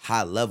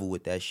high level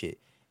with that shit.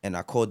 And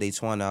I called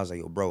Daytwan and I was like,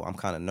 yo, bro, I'm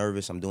kind of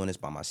nervous. I'm doing this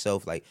by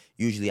myself. Like,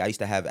 usually I used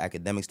to have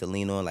academics to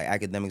lean on. Like,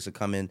 academics would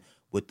come in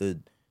with the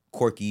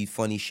quirky,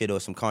 funny shit or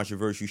some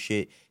controversial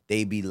shit.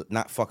 They be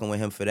not fucking with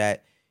him for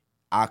that.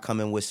 I come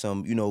in with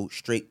some,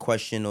 straight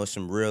question or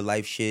some real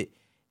life shit,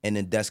 and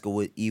then Deska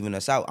would even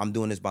us out. I'm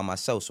doing this by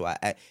myself. So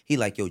he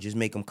like, yo, just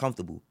make him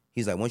comfortable.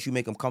 He's like, once you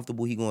make him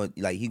comfortable, he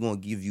gonna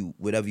give you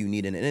whatever you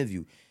need in an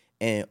interview.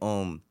 And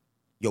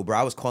yo, bro,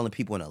 I was calling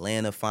people in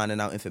Atlanta, finding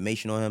out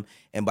information on him.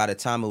 And by the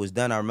time it was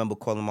done, I remember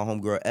calling my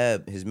homegirl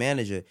Eb, his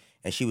manager,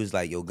 and she was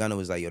like, yo, Gunna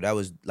was like, yo, that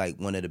was like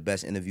one of the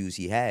best interviews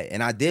he had.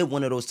 And I did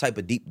one of those type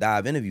of deep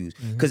dive interviews.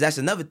 Because that's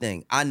another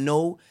thing. I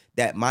know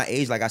that my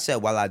age, like I said,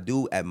 while I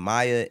do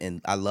admire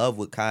and I love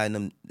what Kai and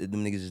them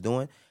niggas is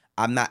doing,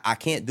 I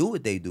can't do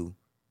what they do.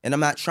 And I'm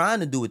not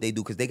trying to do what they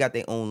do because they got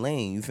their own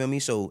lane. You feel me?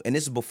 So, and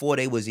this is before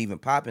they was even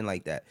popping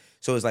like that.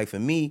 So it's like, for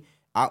me,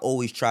 I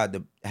always tried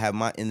to have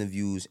my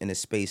interviews in a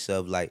space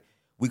of like,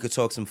 we could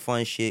talk some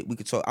fun shit. We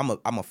could talk,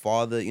 I'm a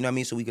father, you know what I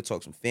mean? So we could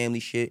talk some family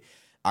shit.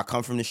 I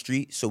come from the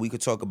street, so we could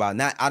talk about,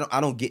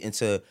 I don't get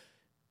into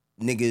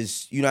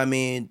niggas, you know what I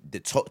mean? The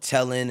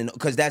telling, and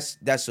because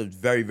that's a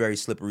very, very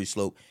slippery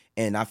slope.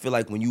 And I feel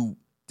like when you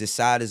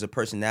decide as a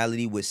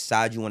personality which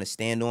side you want to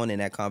stand on in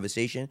that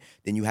conversation,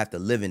 then you have to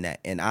live in that.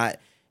 And I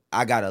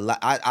got a lot.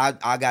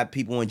 I got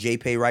people on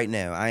JPay right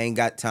now. I ain't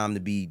got time to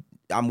be.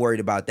 I'm worried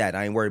about that.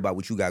 I ain't worried about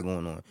what you got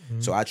going on. Mm-hmm.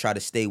 So I try to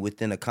stay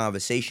within a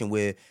conversation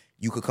where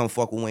you could come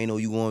fuck with Wayno.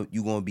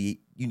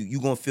 You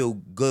gonna feel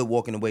good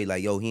walking away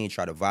like, yo, he ain't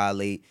try to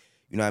violate.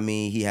 You know what I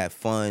mean? He had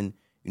fun.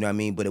 You know what I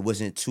mean? But it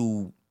wasn't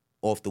too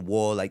off the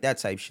wall, like that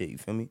type shit. You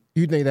feel me?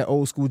 You think that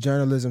old school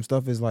journalism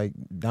stuff is like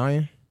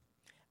dying?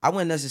 I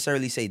wouldn't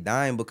necessarily say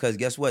dying because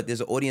guess what?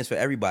 There's an audience for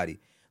everybody.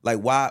 Like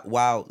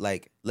why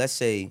like let's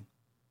say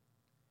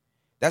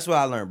that's what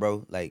I learned,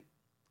 bro. Like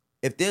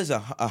if there's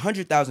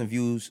 100,000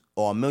 views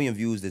or 1 million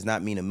views, does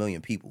not mean 1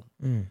 million people,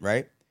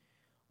 right?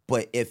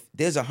 But if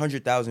there's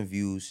 100,000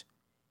 views,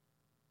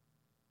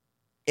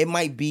 it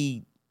might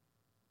be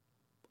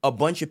a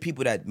bunch of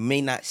people that may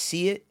not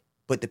see it,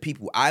 but the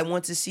people I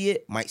want to see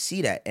it might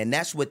see that, and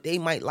that's what they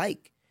might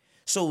like.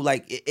 So,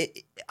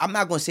 like, I'm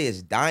not gonna say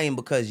it's dying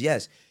because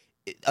yes,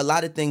 a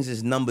lot of things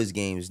is numbers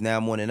games now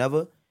more than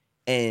ever,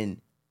 and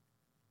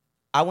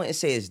I wouldn't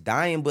say it's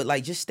dying, but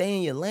like, just stay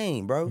in your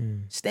lane, bro.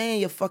 Stay in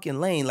your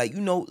fucking lane, like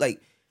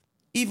like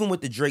even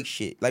with the Drake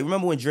shit. Like,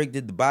 remember when Drake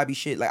did the Bobby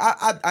shit? Like,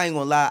 I ain't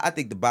gonna lie, I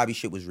think the Bobby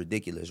shit was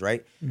ridiculous,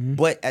 right?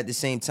 But at the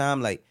same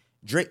time, like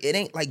Drake, it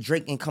ain't like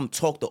Drake can come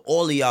talk to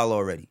all of y'all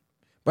already.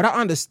 But I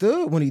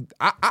understood when he.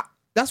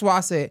 That's why I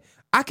said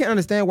I can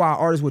understand why an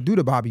artist would do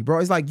the Bobby, bro.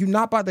 It's like you're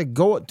not about to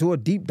go to a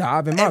deep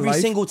dive in my life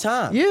every single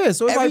time. Yeah,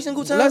 so it's every like,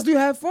 single time. Let's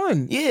have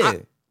fun. Yeah.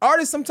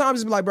 Artists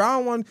sometimes be like, bro, I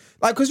don't want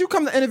like because you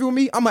come to interview with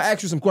me, I'm gonna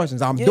ask you some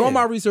questions. I'm doing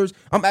my research.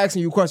 I'm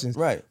asking you questions.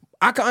 Right.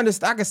 I can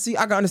understand.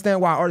 I can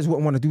understand why artists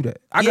wouldn't want to do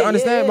that. I can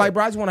understand. Like,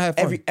 bro, I just want to have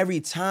fun. Every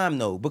time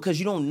though, because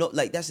you don't know.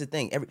 Like that's the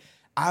thing.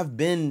 I've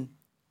been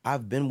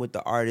with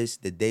the artists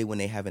the day when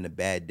they having a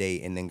bad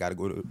day, and then got to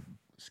go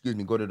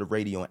to the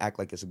radio and act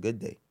like it's a good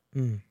day.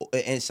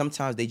 And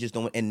sometimes they just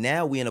don't. And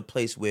now we in a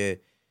place where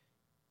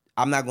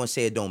I'm not gonna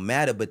say it don't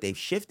matter, but they've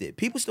shifted.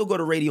 People still go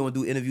to radio and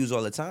do interviews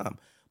all the time,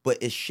 but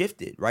it's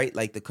shifted, right?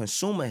 Like the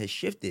consumer has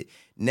shifted.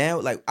 Now,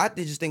 like I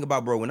just think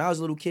about, bro, when I was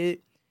a little kid,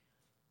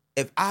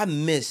 if I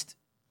missed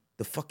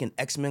the fucking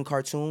X-Men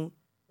cartoon,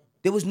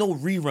 there was no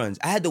reruns.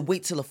 I had to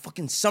wait till the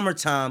fucking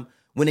summertime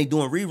when they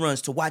doing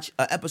reruns to watch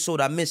an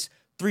episode I missed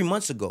 3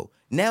 months ago.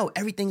 Now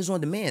everything is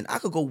on demand. I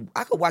could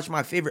watch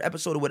my favorite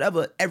episode or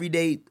whatever every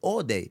day,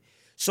 all day.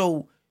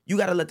 So you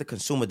gotta let the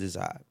consumer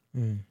decide.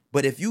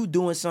 But if you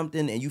doing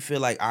something and you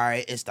feel like, all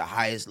right, it's the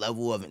highest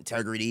level of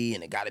integrity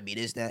and it gotta be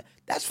this, that,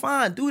 that's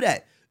fine. Do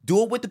that.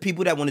 Do it with the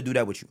people that want to do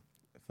that with you.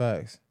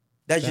 Facts.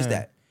 That's just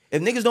that.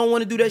 If niggas don't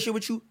want to do that shit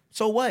with you,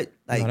 so what?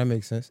 Like, no, that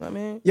makes sense. I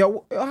mean,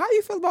 yo, how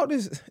you feel about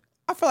this?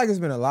 I feel like there's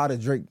been a lot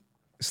of Drake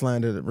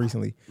slander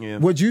recently. Yeah.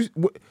 Would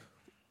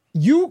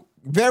you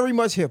very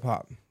much hip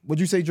hop?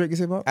 Would you say Drake is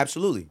hip hop?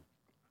 Absolutely.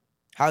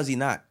 How is he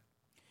not?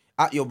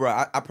 Yo,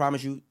 bro, I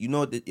promise you. You know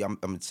what?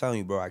 I'm telling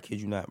you, bro. I kid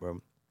you not,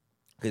 bro.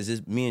 Because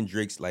this me and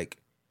Drake's like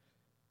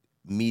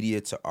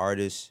media to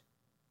artist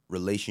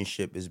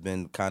relationship has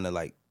been kind of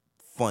like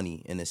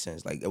funny in a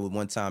sense. Like it was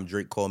one time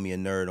Drake called me a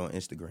nerd on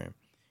Instagram.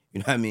 You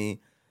know what I mean?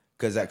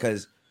 Because that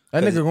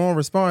nigga gonna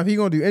respond. If he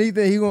gonna do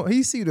anything,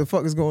 he see what the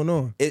fuck is going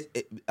on.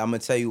 I'm gonna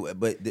tell you,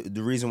 but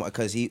the reason why,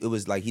 because it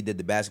was like he did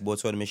the basketball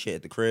tournament shit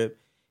at the crib,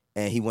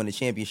 and he won the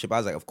championship. I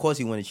was like, of course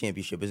he won the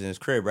championship. It's in his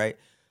crib, right?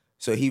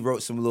 So he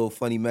wrote some little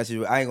funny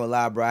message. I ain't gonna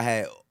lie, bro. I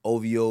had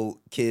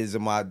OVO kids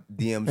in my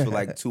DMs for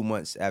like 2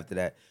 months after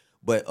that.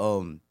 But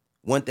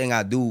one thing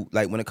I do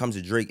like when it comes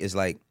to Drake is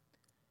like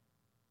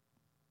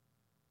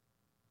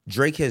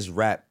Drake has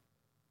rapped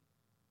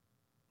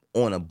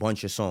on a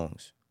bunch of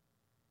songs.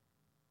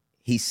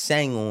 He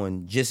sang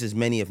on just as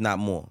many, if not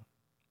more.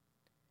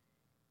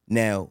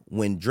 Now,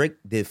 when Drake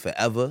did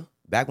Forever,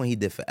 back when he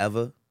did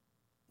Forever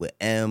with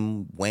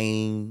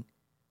Wayne,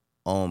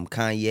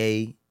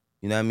 Kanye,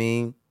 you know what I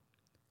mean?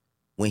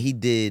 When he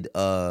did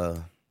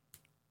the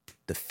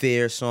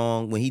Fear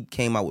song, when he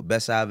came out with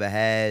Best I Ever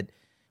Had,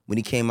 when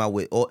he came out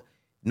with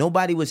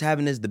nobody was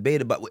having this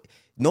debate about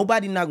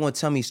nobody not gonna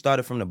tell me he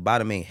started from the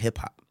bottom ain't hip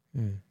hop.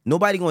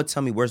 Nobody gonna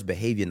tell me Worst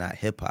Behavior not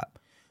hip hop.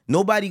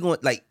 Nobody gonna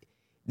like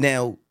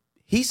now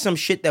he's some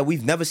shit that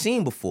we've never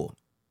seen before.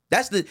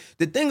 That's the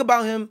thing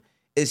about him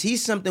is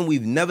he's something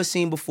we've never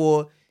seen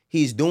before.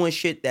 He's doing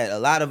shit that a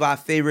lot of our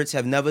favorites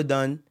have never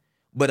done,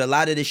 but a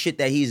lot of the shit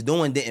that he's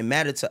doing didn't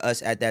matter to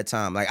us at that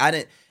time. Like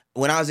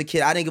when I was a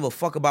kid, I didn't give a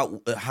fuck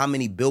about how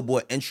many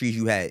Billboard entries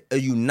you had. Are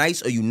you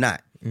nice or you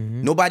not?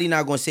 Nobody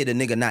not gonna say the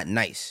nigga not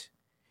nice.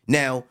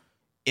 Now,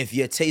 if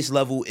your taste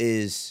level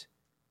is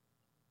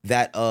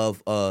that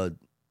of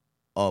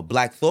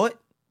Black Thought,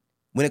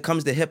 when it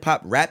comes to hip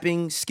hop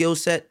rapping skill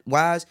set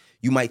wise,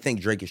 you might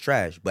think Drake is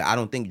trash, but I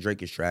don't think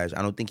Drake is trash.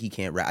 I don't think he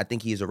can't rap. I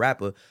think he is a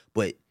rapper,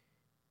 but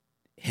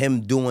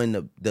him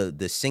doing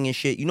the singing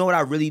shit, you know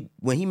what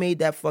when he made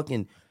that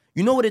fucking,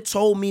 you know what it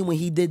told me when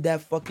he did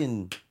that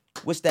fucking,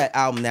 what's that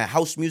album, that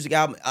house music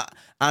album,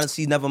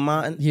 Honestly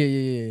Nevermind?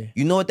 Yeah.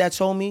 You know what that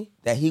told me?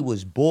 That he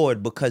was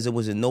bored because there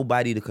wasn't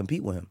nobody to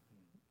compete with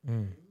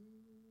him.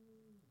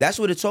 That's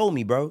what it told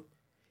me, bro.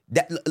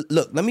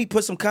 Look, let me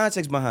put some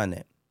context behind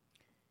that.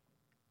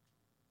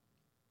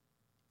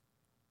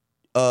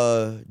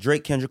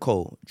 Drake, Kendrick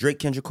Cole. They've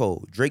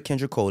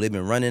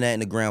been running that in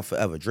the ground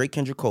forever. Drake,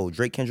 Kendrick Cole.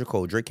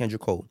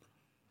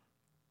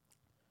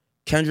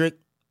 Kendrick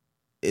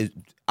is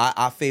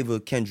I favor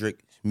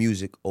Kendrick's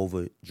music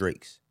over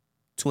Drake's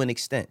to an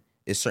extent.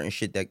 There's certain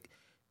shit that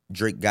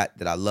Drake got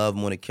that I love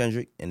more than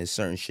Kendrick, and there's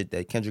certain shit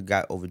that Kendrick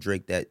got over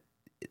Drake that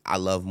I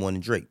love more than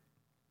Drake.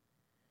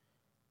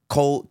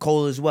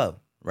 Cole as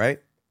well, right?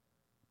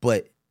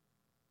 But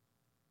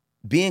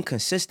being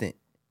consistent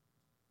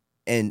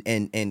and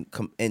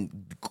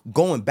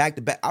going back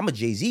to back, I'm a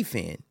Jay-Z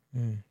fan.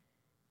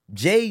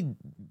 Jay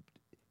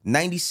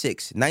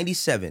 96,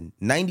 97,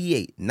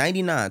 98,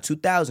 99,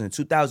 2000,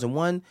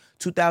 2001,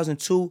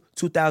 2002,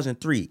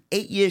 2003.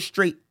 8 years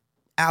straight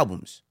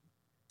albums.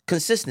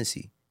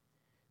 Consistency.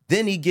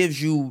 Then he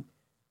gives you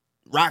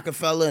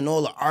Rockefeller and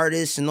all the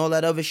artists and all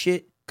that other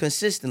shit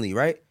consistently,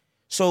 right?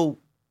 So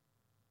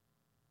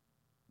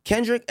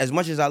Kendrick, as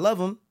much as I love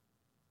him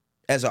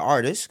as an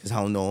artist, because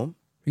I don't know him.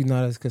 He's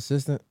not as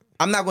consistent.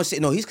 I'm not going to say,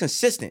 no, he's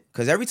consistent.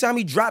 Because every time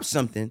he drops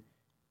something,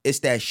 it's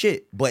that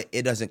shit. But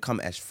it doesn't come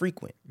as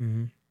frequent.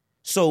 Mm-hmm.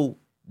 So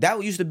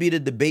that used to be the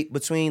debate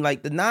between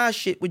like the Nas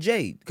shit with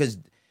Jay. Because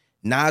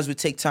Nas would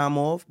take time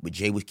off, but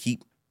Jay would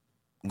keep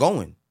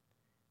going.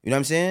 You know what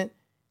I'm saying?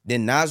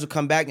 Then Nas would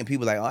come back and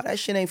people like, oh, that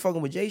shit ain't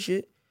fucking with Jay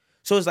shit.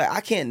 So it's like,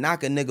 I can't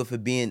knock a nigga for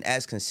being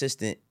as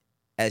consistent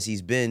as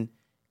he's been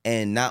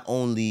and not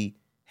only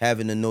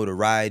having the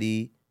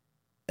notoriety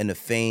and the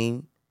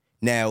fame.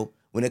 Now,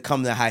 when it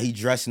comes to how he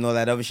dressed and all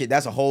that other shit,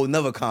 that's a whole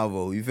nother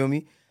convo, you feel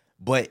me?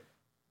 But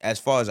as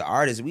far as an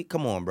artist,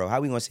 come on, bro.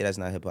 How we gonna say that's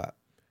not hip-hop?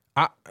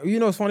 You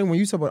know, it's funny when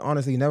you talk about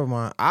honestly, never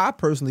mind. I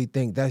personally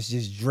think that's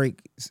just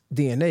Drake's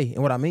DNA.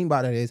 And what I mean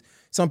by that is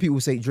some people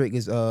say Drake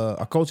is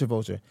a culture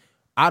vulture.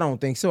 I don't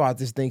think so. I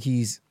just think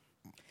he's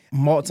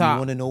multi. You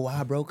want to know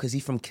why, bro? Because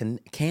he's from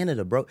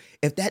Canada, bro.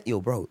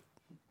 Bro,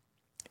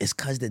 it's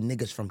because the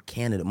nigga's from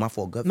Canada. My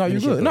fault. No, you're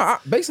good. No,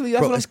 basically,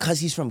 that's bro, it's because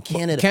he's from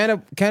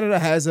Canada. Canada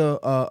has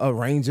a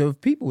range of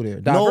people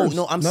there. Diverse.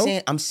 No,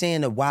 I'm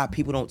saying that why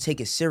people don't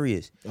take it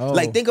serious. Oh.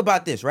 Like, think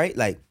about this, right?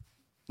 Like,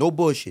 no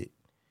bullshit.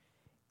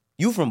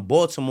 You from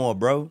Baltimore,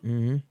 bro.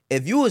 Mm-hmm.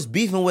 If you was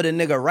beefing with a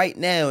nigga right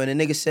now and a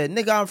nigga said,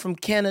 nigga, I'm from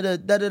Canada,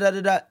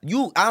 da-da-da-da-da,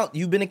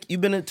 you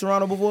been in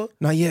Toronto before?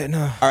 Not yet,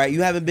 no. All right,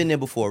 you haven't been there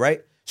before,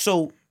 right?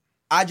 So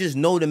I just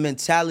know the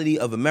mentality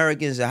of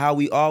Americans and how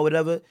we are,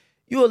 whatever.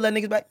 You will let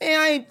niggas be like,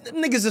 man,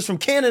 niggas is from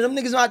Canada. Them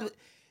niggas not.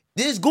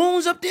 There's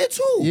goons up there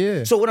too.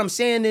 Yeah. So what I'm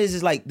saying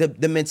is like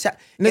the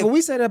mentality. Nigga, we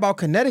say that about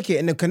Connecticut,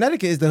 and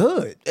Connecticut is the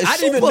hood. I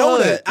didn't even know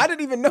that.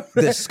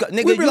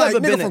 Nigga, we be you like, ever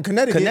nigga been from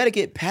Connecticut?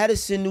 Connecticut,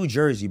 Patterson, New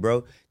Jersey,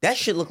 bro. That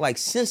shit look like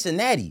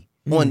Cincinnati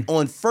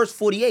on First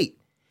 48.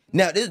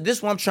 Now, this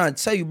is what I'm trying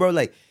to tell you, bro.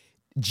 Like,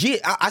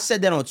 I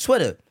said that on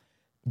Twitter.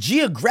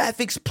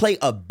 Geographics play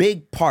a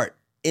big part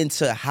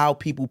into how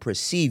people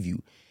perceive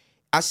you.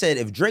 I said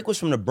if Drake was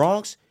from the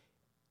Bronx,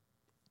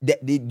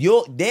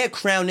 they'd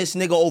crown this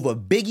nigga over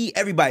Biggie,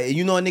 everybody.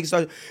 You know, a nigga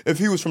started, if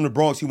he was from the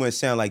Bronx, he wouldn't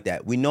sound like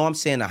that. We know I'm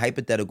saying a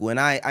hypothetical, and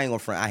I ain't gonna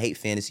front. I hate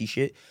fantasy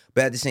shit,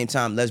 but at the same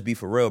time, let's be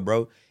for real,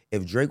 bro.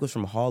 If Drake was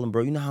from Harlem,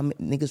 bro, you know how many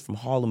niggas from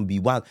Harlem be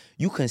wild.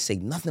 You couldn't say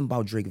nothing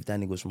about Drake if that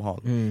nigga was from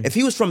Harlem. If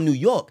he was from New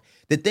York,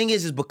 the thing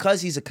is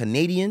because he's a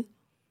Canadian,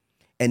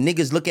 and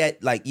niggas look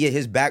at, like, yeah,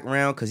 his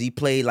background, because he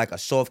played, like, a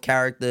soft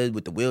character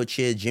with the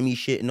wheelchair, Jimmy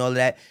shit and all of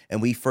that,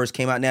 and we first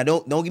came out. Now,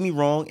 don't get me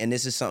wrong, and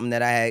this is something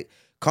that I had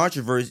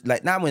controversy,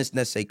 like, not when it's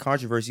necessarily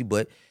controversy,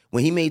 but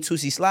when he made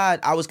Tootsie Slide,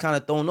 I was kind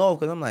of thrown off,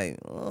 because I'm like,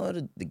 oh,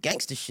 the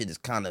gangster shit is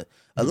kind of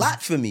a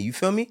lot for me, you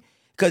feel me?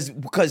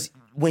 Because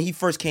when he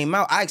first came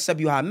out, I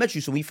Accept You How I Met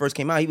You, so when he first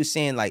came out, he was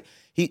saying, like,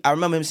 I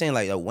remember him saying,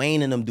 like,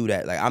 Wayne and them do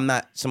that. Like, I'm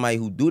not somebody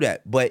who do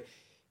that, but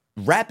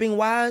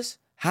rapping-wise,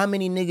 how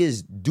many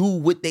niggas do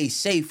what they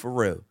say for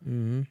real?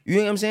 Mm-hmm. You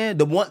know what I'm saying?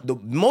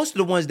 Most of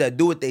the ones that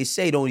do what they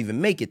say don't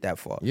even make it that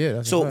far. Yeah.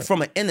 That's so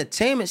from an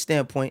entertainment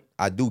standpoint,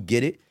 I do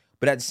get it.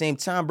 But at the same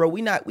time, bro,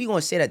 we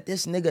gonna say that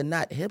this nigga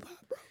not hip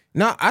hop, bro.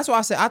 No, that's why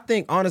I said I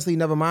think honestly,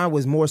 Nevermind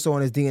was more so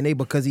in his DNA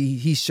because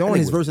he's showing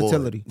his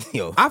versatility.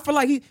 Yo. I feel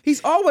like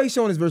he's always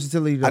showing his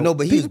versatility. Though. I know,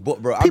 but he's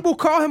bro. People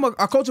call him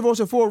a culture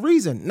vulture for a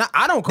reason. Nah,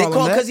 I don't call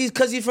him that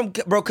because he's from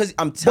bro. Because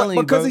I'm telling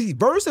you, because bro. he's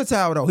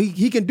versatile though.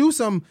 He can do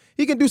some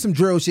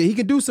drill shit. He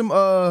can do some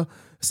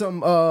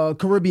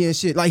Caribbean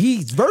shit. Like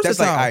he's versatile. That's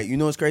like, all right, you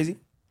know what's crazy?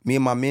 Me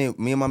and my man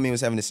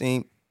was having the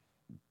same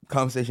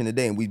conversation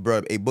today, and we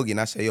brought up A Boogie, and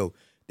I said, yo.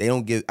 They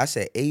don't give. I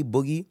said A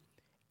Boogie.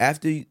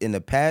 After in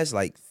the past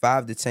like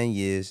 5 to 10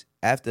 years,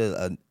 after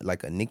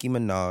a Nicki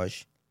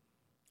Minaj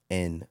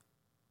and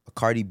a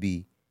Cardi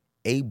B,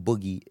 A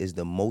Boogie is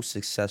the most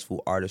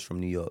successful artist from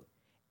New York,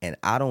 and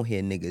I don't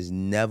hear niggas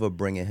never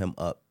bringing him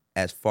up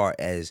as far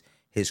as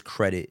his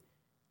credit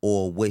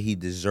or what he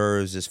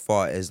deserves as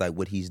far as like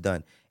what he's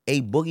done.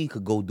 A Boogie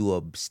could go do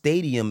a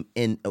stadium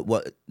in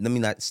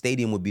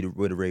stadium would be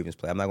where the Ravens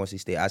play. I'm not gonna say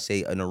stadium. I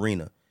say an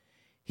arena.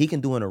 He can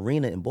do an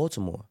arena in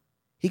Baltimore.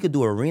 He could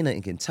do an arena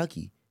in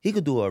Kentucky. He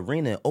could do an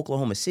arena in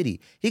Oklahoma City.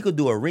 He could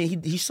do a arena.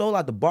 He sold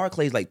out the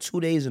Barclays like 2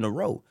 days in a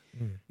row.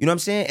 You know what I'm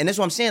saying? And that's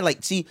what I'm saying.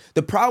 Like, see,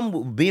 the problem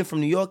with being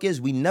from New York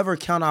is we never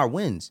count our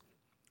wins.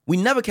 We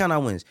never count our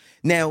wins.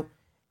 Now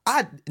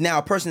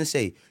a person to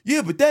say,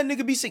 yeah, but that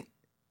nigga be singing.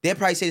 They'll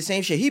probably say the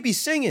same shit. He be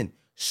singing.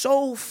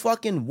 So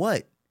fucking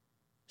what?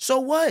 So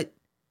what?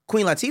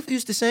 Queen Latifah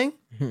used to sing.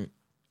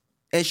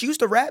 And she used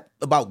to rap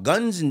about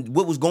guns and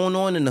what was going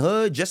on in the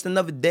hood. Just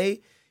another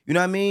day. You know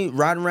what I mean?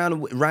 Riding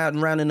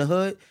around in the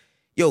hood.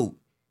 Yo,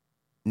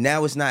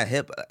 now it's not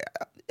hip.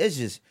 It's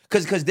just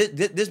because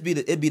it'd be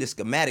the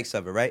schematics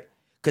of it, right?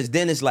 Because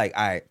then it's like,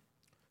 all right.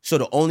 So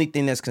the only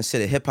thing that's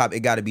considered hip hop,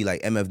 it got to be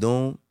like MF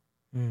Doom.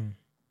 You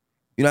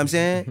know what I'm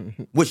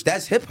saying? Which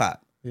that's hip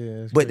hop.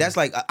 Yeah, but that's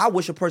like, I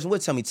wish a person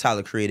would tell me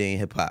Tyler Creator ain't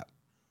hip hop.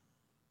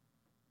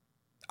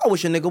 I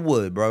wish a nigga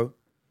would, bro.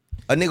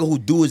 A nigga who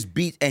do his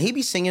beats and he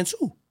be singing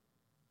too.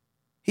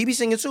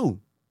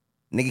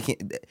 Nigga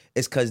can't.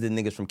 It's because the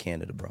niggas from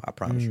Canada, bro. I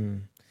promise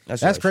you.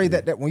 That's crazy.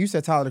 That when you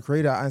said Tyler the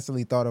Creator, I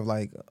instantly thought of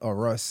like a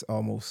Russ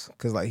almost,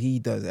 because like he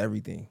does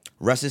everything.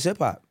 Russ is hip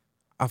hop.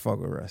 I fuck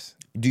with Russ.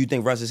 Do you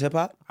think Russ is hip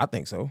hop? I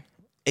think so.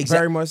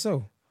 Very much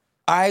so.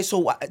 All right,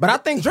 so but I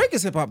think Drake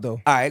is hip hop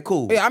though. All right,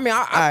 cool. Yeah, I mean,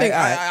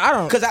 I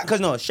don't. Cause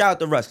no, shout out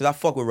to Russ, cause I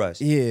fuck with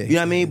Russ. Yeah, you know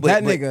what I mean. But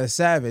that nigga is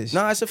savage.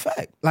 No, it's a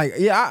fact. Like,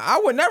 yeah,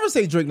 I would never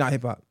say Drake not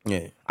hip hop.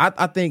 Yeah,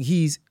 I think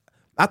he's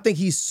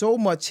so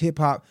much hip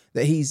hop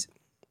that he's.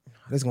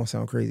 This is gonna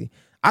sound crazy.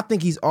 I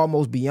think he's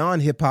almost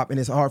beyond hip hop, and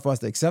it's hard for us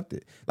to accept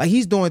it. Like,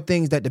 he's doing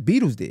things that the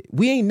Beatles did.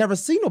 We ain't never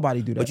seen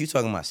nobody do that. But you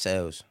talking about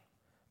sales?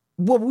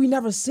 Well, we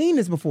never seen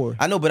this before.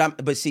 I know,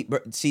 but see,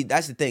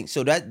 that's the thing.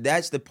 So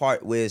that's the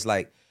part where it's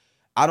like,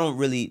 I don't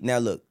really now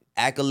look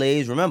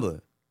accolades.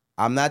 Remember,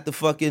 I'm not the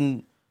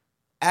fucking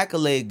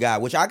accolade guy.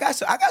 Which I got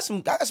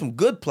some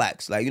good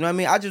plaques. Like, you know what I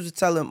mean. I just was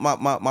telling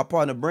my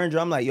partner Brandon,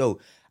 I'm like, yo,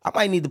 I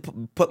might need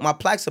to put my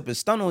plaques up and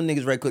stun on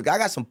niggas right quick. I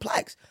got some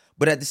plaques,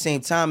 but at the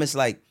same time, it's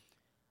like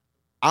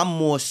I'm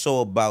more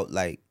so about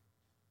like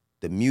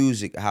the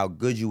music, how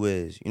good you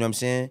is. You know what I'm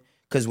saying?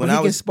 Because when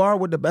I was spar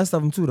with the best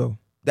of them too, though.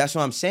 That's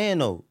what I'm saying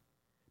though.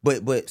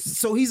 But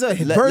so he's a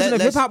version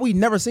of hip hop we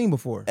never seen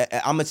before.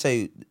 I'm gonna tell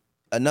you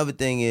another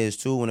thing is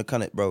too, when it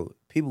comes to, bro,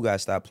 people gotta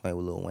stop playing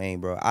with Lil Wayne,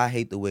 bro. I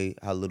hate the way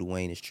how Lil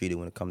Wayne is treated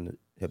when it comes to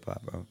hip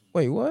hop, bro.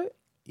 Wait, what?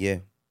 Yeah.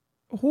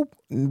 Who?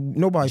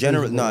 Nobody.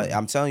 No,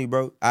 I'm telling you,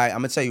 bro. I'm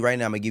gonna tell you right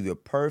now. I'm gonna give you a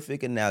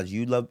perfect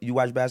analogy. You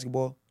watch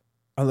basketball?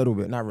 A little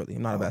bit, not really.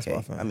 I'm not a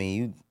basketball fan. I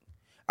mean, you.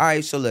 All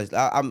right, so let's.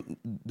 I'm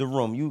the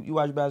room. You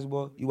watch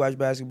basketball? You watch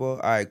basketball?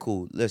 All right,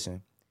 cool.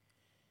 Listen,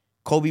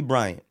 Kobe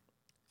Bryant.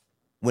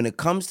 When it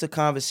comes to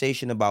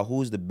conversation about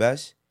who's the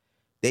best,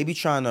 they be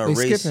trying to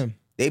erase. Skip him.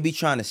 They be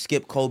trying to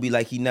skip Kobe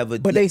like he never.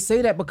 But they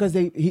say that because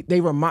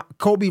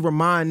Kobe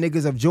remind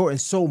niggas of Jordan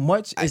so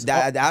much.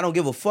 I don't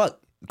give a fuck.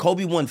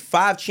 Kobe won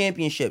 5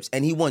 championships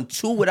and he won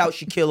 2 without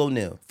Shaquille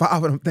O'Neal. 5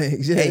 of them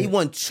things, yeah. And he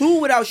won 2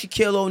 without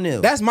Shaquille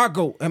O'Neal. That's my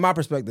GOAT in my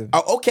perspective.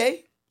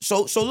 Okay.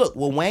 So look,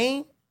 well,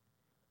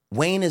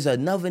 Wayne is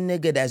another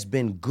nigga that's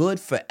been good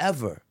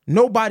forever.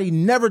 Nobody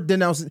never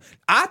denounced.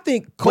 I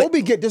think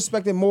Kobe get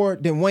disrespected more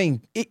than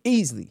Wayne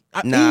easily.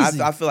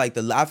 Easy. I feel like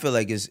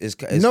it's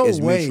no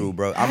mutual,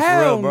 bro. I'm Hell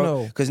for real, bro.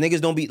 No. Because niggas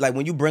don't be like,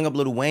 when you bring up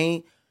Lil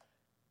Wayne,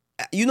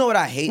 you know what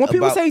I hate when about...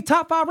 people say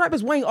top 5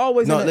 rappers, Wayne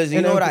always... Listen,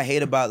 you know what I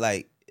hate about,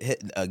 like,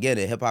 again,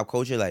 the hip-hop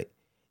culture? Like,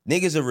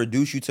 niggas will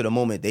reduce you to the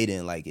moment they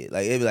didn't like it.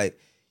 Like, it'd be like,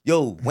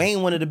 yo,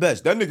 Wayne one of the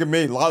best. That nigga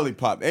made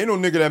Lollipop. Ain't no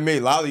nigga that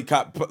made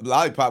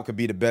Lollipop could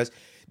be the best.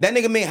 That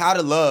nigga made How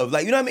to Love.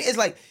 Like, you know what I mean? It's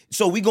like,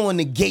 so we gonna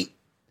negate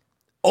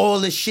all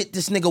the shit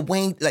this nigga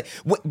Wayne, like,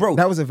 what, bro.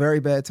 That was a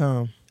very bad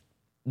time.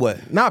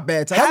 What? Not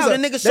bad time. How the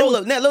nigga sold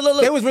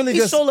look. It was really he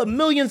just sold 1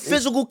 million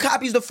physical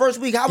copies the first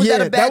week. How was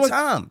that a bad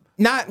time?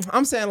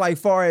 I'm saying, like,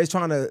 far as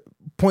trying to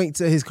point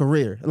to his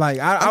career. Like,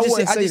 I wouldn't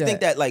say that. I just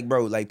think that, like,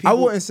 bro, like,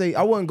 people...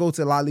 I wouldn't go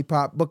to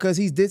Lollipop because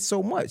he did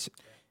so much.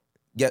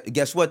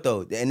 Guess what,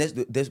 though? And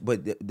this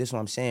what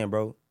I'm saying,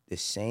 bro. The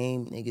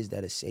same niggas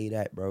that'll say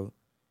that, bro.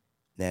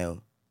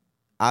 Now,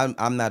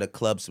 I'm not a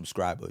club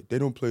subscriber. They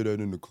don't play that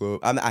in the club.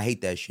 I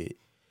hate that shit.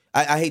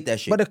 I hate that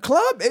shit. But the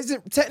club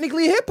isn't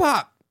technically hip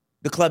hop.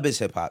 The club is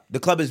hip hop. The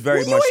club is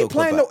very much so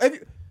playing club.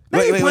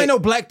 Ain't playing no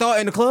Black Thought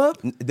in the club.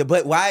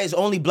 But why is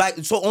only Black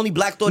Thought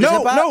is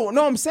hip hop?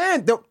 No, I'm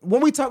saying when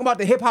we talk about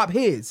the hip hop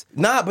heads.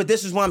 Nah, but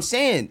this is what I'm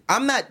saying.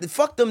 I'm not,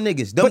 fuck them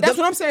niggas. But that's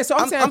what I'm saying. So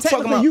I'm saying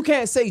technically you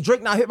can't say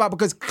Drake not hip hop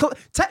because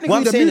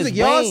technically the music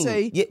y'all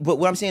say. Yeah, but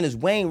what I'm saying is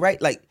Wayne, right?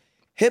 Like,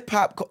 hip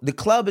hop, the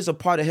club is a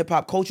part of hip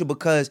hop culture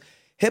because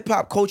hip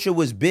hop culture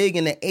was big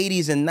in the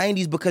 80s and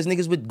 90s because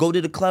niggas would go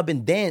to the club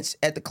and dance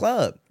at the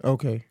club.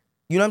 Okay.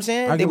 You know what I'm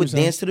saying? They would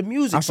dance to the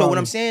music. So what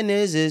I'm saying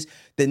is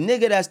the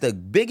nigga that's the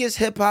biggest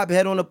hip hop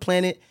head on the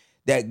planet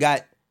that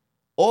got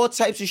all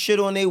types of shit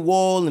on their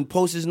wall and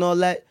posters and all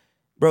that,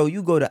 bro,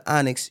 you go to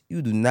Onyx,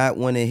 you do not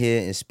want to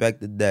hear Inspect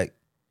the Deck.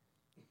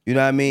 You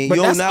know what I mean? But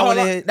you do not want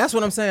to hear. That's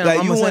what I'm saying.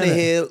 Like, you want to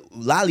hear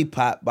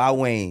Lollipop by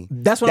Wayne.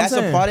 That's what I'm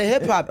saying. That's a part of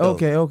hip hop, though.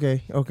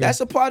 Okay.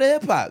 That's a part of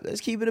hip hop.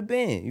 Let's keep it a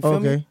band. You feel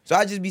me? So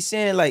I just be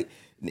saying, like,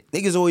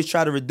 niggas always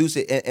try to reduce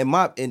it.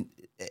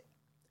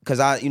 Cause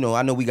I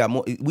know we got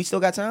more. We still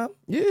got time?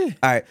 Yeah.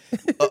 All right.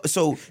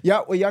 So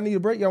y'all need a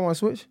break? Y'all want to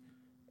switch?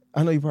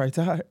 I know you're probably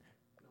tired.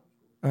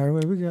 All right,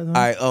 wait, we got.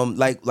 All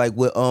right. Like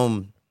what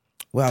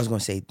I was gonna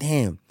say.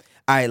 Damn.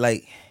 All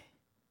right.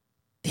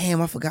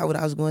 Damn, I forgot what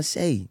I was gonna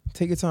say.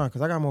 Take your time,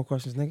 cause I got more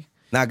questions, nigga.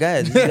 Nah, go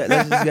ahead.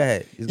 Let's just go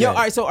ahead. All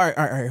right. So, all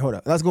right. Hold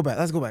up. Let's go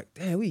back.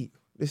 Damn,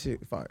 this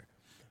shit fire.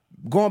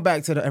 Going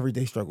back to the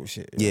everyday struggle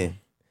shit. Yeah.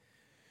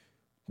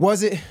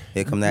 Was it?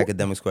 Here come the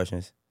academics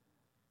questions.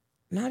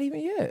 Not even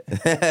yet.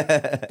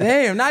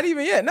 Damn, not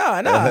even yet.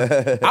 Nah.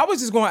 I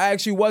was just gonna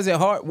ask you, was it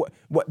hard?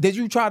 What did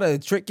you try to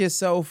trick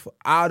yourself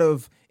out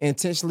of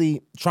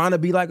intentionally trying to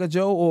be like a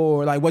Joe,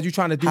 or like was you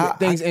trying to do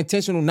things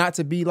intentional not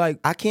to be like?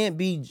 I can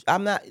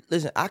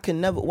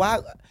never. Why?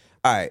 All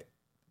right,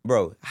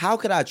 bro. How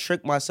could I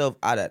trick myself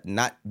out of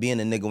not being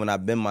a nigga when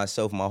I've been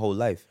myself my whole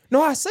life?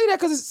 No, I say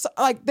that because it's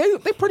like they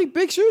pretty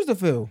big shoes to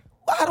fill.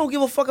 I don't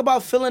give a fuck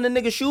about filling a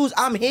nigga's shoes.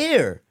 I'm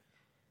here.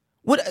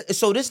 What?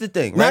 So this is the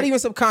thing, right? Not even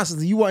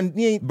subconsciously. You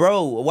ain't,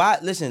 bro. Why?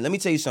 Listen, let me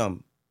tell you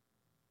something.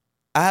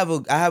 I have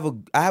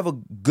a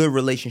good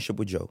relationship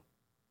with Joe,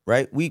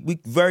 right? We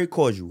very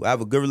cordial. I have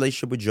a good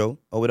relationship with Joe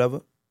or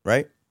whatever,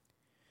 right?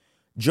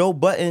 Joe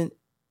Budden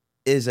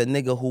is a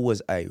nigga who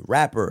was a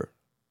rapper.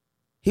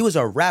 He was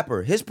a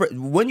rapper.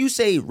 When you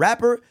say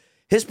rapper,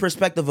 his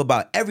perspective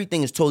about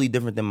everything is totally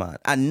different than mine.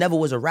 I never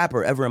was a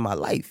rapper ever in my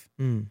life.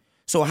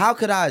 So how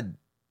could I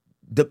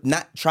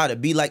not try to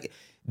be like?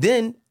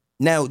 Then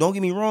now, don't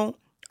get me wrong.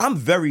 I'm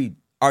very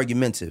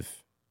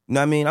argumentative. You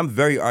know what I mean? I'm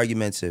very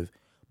argumentative,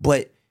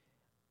 but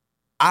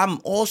I'm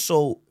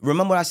also,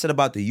 remember what I said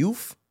about the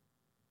youth?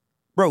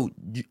 Bro,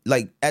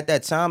 like at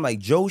that time, like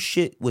Joe's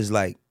shit was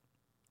like,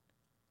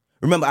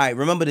 remember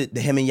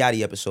the him and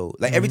Yachty episode.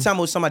 Like every time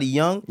it was somebody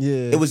young,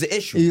 it was an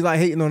issue. He's like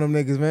hating on them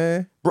niggas,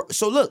 man. Bro,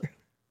 so look,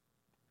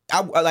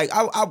 I work at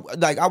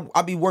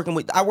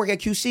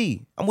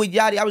QC. I'm with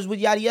Yachty. I was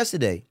with Yachty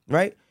yesterday,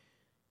 right?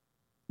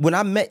 When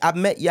I met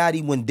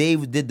Yachty when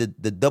Dave did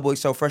the Double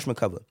XL freshman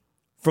cover.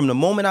 From the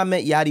moment I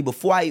met Yachty,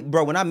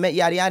 when I met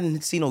Yachty, I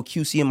didn't see no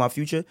QC in my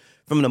future.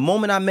 From the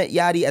moment I met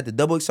Yachty at the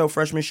Double XL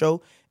freshman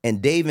show,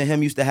 and Dave and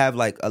him used to have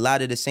like a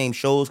lot of the same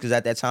shows, because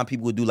at that time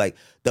people would do like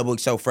Double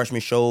XL freshman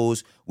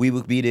shows. We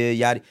would be there,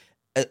 Yachty.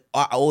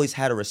 I always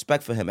had a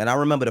respect for him. And I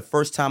remember the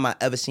first time I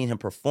ever seen him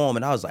perform,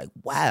 and I was like,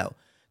 wow,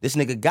 this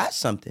nigga got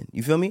something.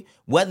 You feel me?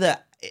 Whether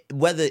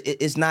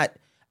it's not,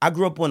 I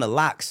grew up on the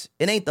locks.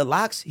 It ain't the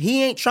locks.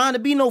 He ain't trying to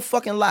be no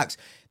fucking locks.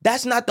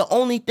 That's not the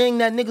only thing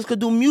that niggas could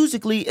do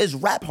musically is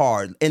rap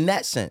hard in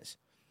that sense.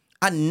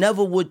 I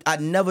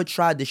never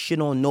tried to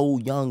shit on no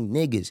young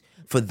niggas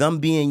for them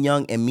being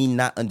young and me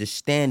not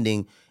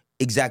understanding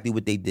exactly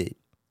what they did.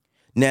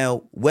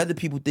 Now, whether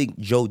people think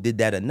Joe did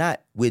that or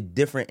not, we're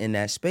different in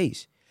that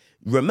space.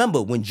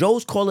 Remember, when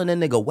Joe's calling a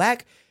nigga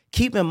whack,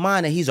 keep in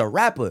mind that he's a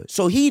rapper.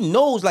 So he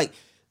knows, like,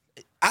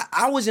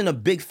 I wasn't a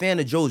big fan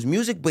of Joe's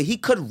music, but he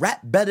could rap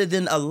better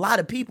than a lot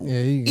of people.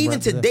 Yeah, even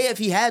today, if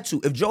he had to.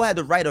 If Joe had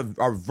to write a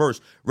verse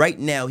right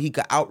now, he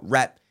could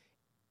out-rap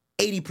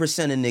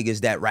 80% of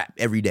niggas that rap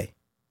every day.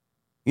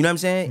 You know what I'm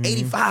saying?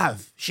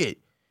 85, shit.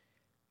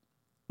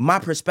 My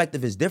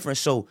perspective is different.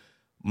 So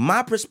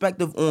my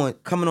perspective on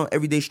coming on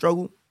Everyday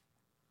Struggle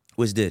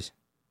was this.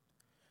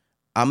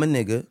 I'm a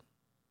nigga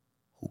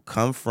who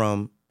come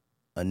from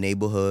a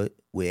neighborhood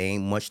where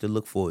ain't much to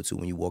look forward to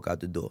when you walk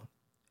out the door.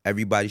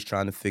 Everybody's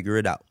trying to figure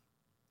it out,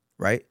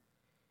 right?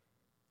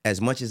 As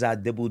much as I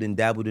dibbled and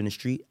dabbled in the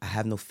street, I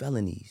have no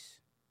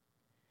felonies.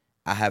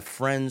 I have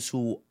friends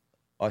who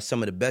are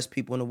some of the best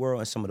people in the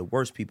world and some of the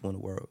worst people in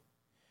the world.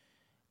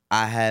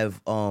 I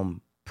have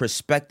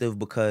perspective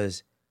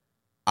because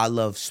I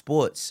love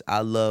sports. I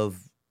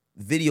love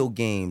video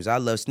games. I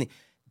love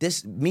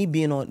me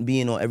being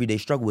on Everyday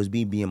Struggle was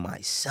me being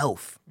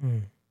myself.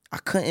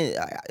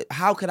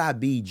 How could I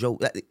be Joe?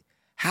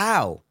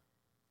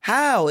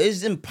 How?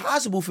 It's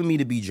impossible for me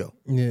to be Joe.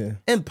 Yeah.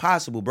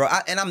 Impossible, bro.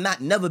 And I'm not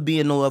never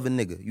being no other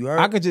nigga. You heard?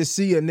 I could just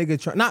see a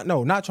nigga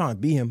not trying to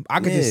be him. I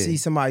could just see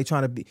somebody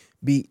trying to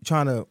be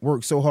trying to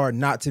work so hard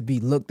not to be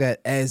looked at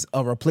as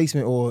a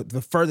replacement or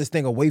the furthest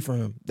thing away from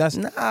him.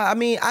 I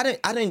mean, I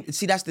didn't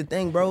see, that's the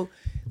thing, bro.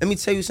 Let me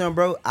tell you something,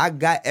 bro. I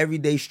got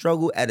Everyday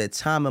Struggle at a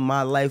time in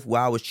my life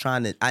where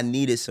I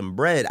needed some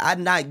bread. I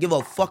not give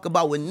a fuck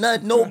about with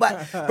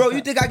nobody. Bro,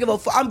 you think I give a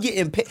fuck? I'm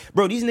getting paid.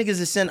 Bro, these niggas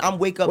is sending, I'm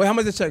wake up. Wait, how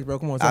much the check, bro?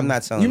 Come on. I'm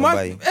not telling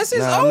nobody. That's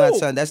his own. I'm not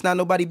telling. That's not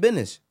nobody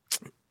business.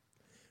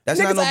 That's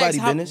niggas not nobody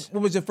business.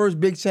 What was your first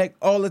big check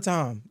all the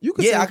time?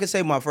 I could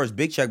say my first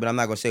big check, but I'm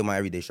not going to say my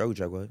Everyday Struggle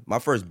check was. My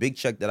first big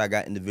check that I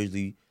got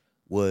individually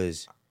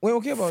was we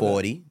don't care about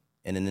 40, that.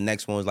 And then the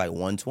next one was like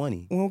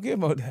 120. We don't care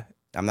about that.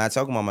 I'm not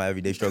talking about my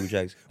Everyday Struggle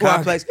checks.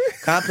 Complex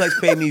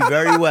paid me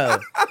very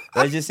well.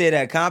 Let's just say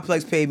that.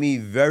 Complex paid me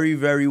very,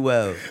 very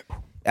well.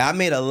 I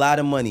made a lot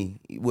of money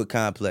with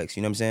Complex.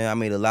 You know what I'm saying? I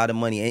made a lot of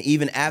money. And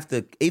even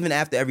after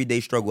Everyday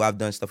Struggle, I've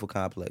done stuff with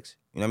Complex.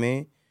 You know what I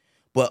mean?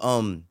 But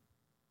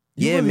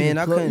man,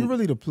 I couldn't. You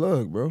really the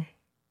plug, bro.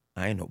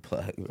 I ain't no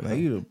plug, bro. Like,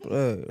 you the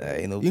plug. I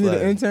ain't no you plug. You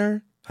need an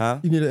intern? Huh?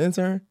 You need an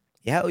intern?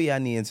 Hell yeah, I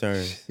need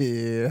interns.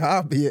 Yeah,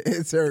 I'll be an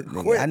intern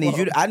quick. I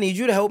need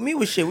you to help me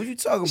with shit. What you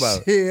talking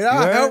about? Shit,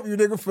 I'll help you,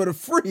 nigga, for the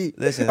free.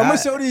 Listen, I'm gonna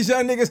show these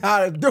young niggas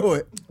how to do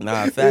it.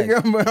 Nah, fact.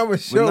 Nigga, I'm gonna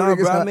show niggas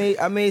bro,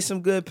 how. I made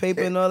some good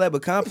paper and all that,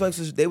 but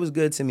complexes, they was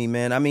good to me,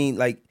 man. I mean,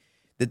 like,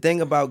 the thing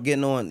about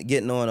getting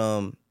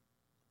on,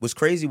 what's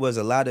crazy was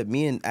a lot of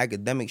me and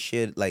academic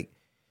shit, like,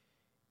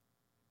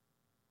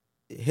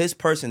 his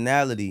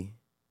personality,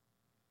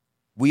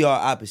 we are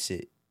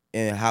opposite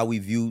in how we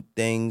view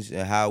things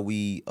and how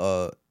we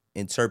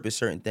interpret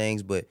certain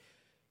things, but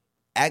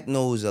Ack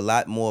knows a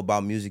lot more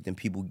about music than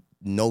people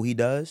know he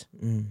does.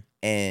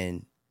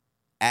 And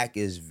Ack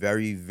is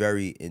very,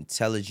 very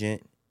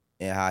intelligent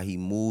in how he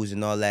moves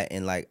and all that.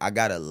 And like, I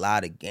got a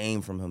lot of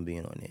game from him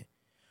being on there.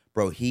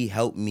 Bro, he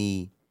helped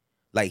me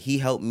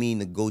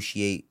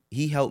negotiate.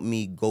 He helped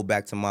me go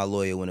back to my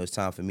lawyer when it was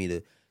time for me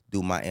to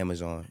do my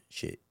Amazon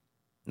shit.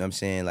 You know what I'm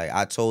saying? Like,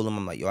 I told him,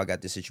 I'm like, yo, I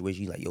got this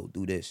situation. He's like, yo,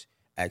 do this.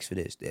 Ask for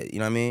this. You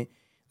know what I mean?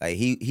 Like,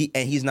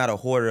 he's not a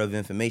hoarder of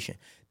information.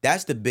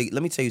 That's the big,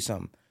 let me tell you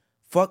something.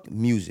 Fuck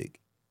music,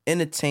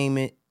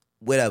 entertainment,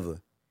 whatever.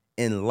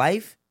 In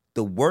life,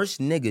 the worst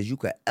niggas you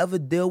could ever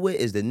deal with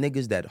is the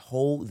niggas that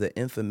hold the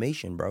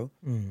information, bro.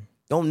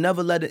 Don't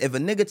never let it, if a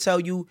nigga tell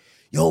you,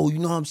 yo, you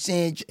know what I'm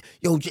saying?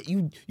 Yo,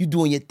 you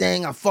doing your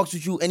thing, I fucks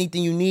with you,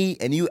 anything you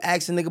need, and you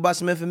ask a nigga about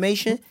some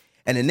information,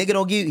 and the nigga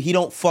don't give you, he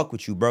don't fuck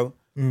with you, bro.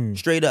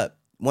 Straight up.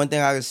 One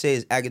thing I can say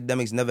is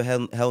academics never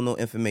held no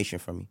information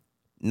from me.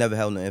 Never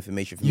held no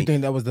information from me. You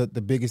think that was the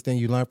biggest thing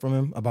you learned from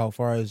him about as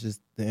far as just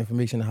the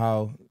information,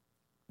 how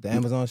the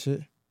Amazon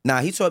shit?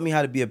 Nah, he taught me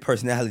how to be a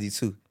personality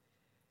too.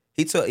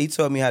 He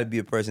taught me how to be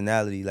a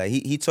personality. Like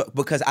he taught,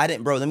 because I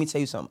didn't, bro, let me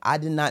tell you something. I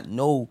didn't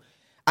know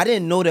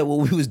that what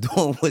we was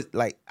doing was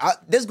like,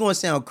 this is gonna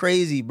sound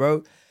crazy,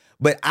 bro.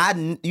 But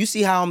you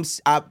see how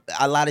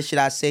a lot of shit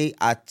I say,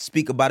 I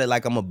speak about it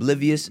like I'm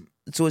oblivious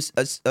to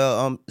a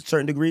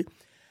certain degree.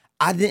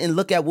 I didn't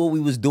look at what we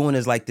was doing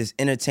as like this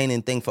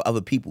entertaining thing for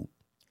other people.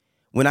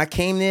 When I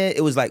came there,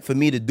 it was like for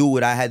me to do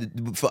what I had to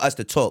do, for us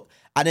to talk.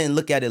 I didn't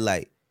look at it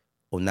like,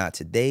 oh, not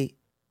today.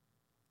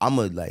 I'm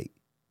gonna like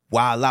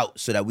wild out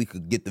so that we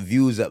could get the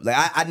views up. Like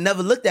I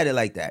never looked at it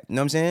like that. You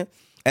know what I'm saying?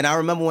 And I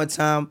remember one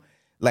time,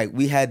 like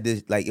we had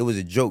this, like it was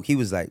a joke. He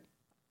was like,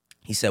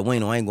 he said,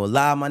 Wayno, I ain't gonna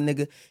lie, my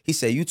nigga. He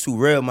said, you too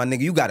real, my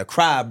nigga. You gotta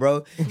cry,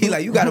 bro. He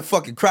like, you gotta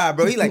fucking cry,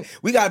 bro. He like,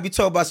 we gotta be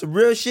talking about some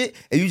real shit.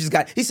 And you just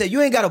got, he said,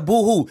 you ain't got a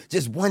boo-hoo,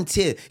 just one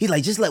tear. He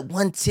like, just let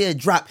one tear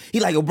drop. He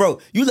like, yo, bro,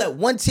 you let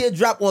one tear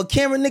drop on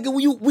camera, nigga,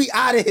 we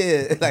out of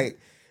here. Like,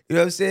 you know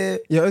what I'm saying?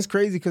 Yeah, it's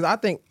crazy because I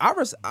think I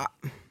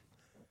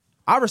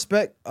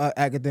respect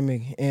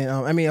academic, and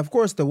I mean, of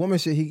course, the woman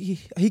shit.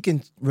 He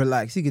can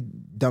relax. He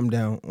could dumb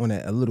down on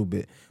that a little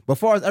bit. But as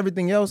far as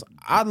everything else,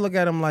 I look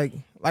at him like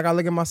I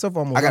look at myself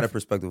almost. I got a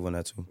perspective on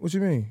that too. What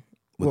you mean?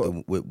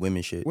 With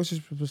women shit. What's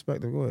your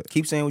perspective? Go ahead.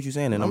 Keep saying what you're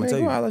saying, and I'm gonna tell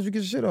go you. ahead, I'll let you get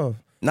your shit off.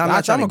 No, I'm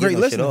not trying to get no shit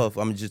listener. off.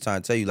 I'm just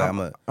trying to tell you,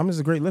 like I'm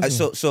just a great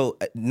listener. So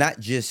not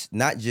just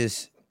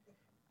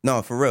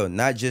no, for real,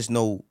 not just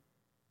no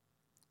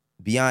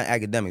beyond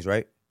academics,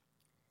 right?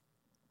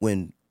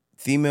 When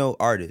female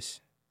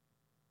artists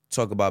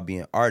talk about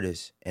being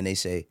artists and they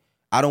say,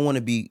 I don't want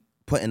to be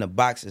put in a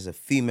box as a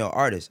female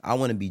artist. I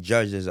want to be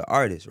judged as an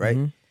artist, right?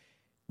 Mm-hmm.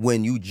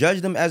 When you judge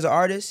them as an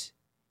artist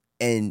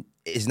and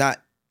it's not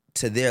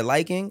to their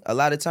liking, a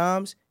lot of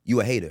times,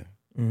 you a hater.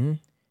 Mm-hmm.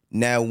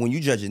 Now, when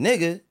you judge a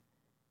nigga,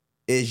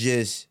 it's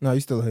just... No, you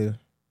still a hater.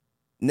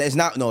 It's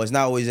not always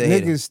a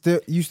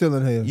hater. You still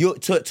a hater. You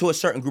to a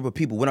certain group of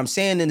people. What I'm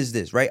saying then is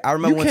this, right? I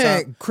remember one time...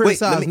 You can't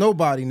criticize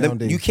nobody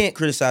nowadays. You can't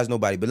criticize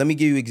nobody, but let me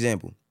give you an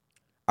example.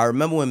 I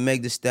remember when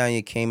Meg Thee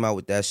Stallion came out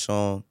with that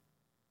song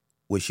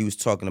where she was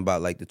talking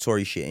about like the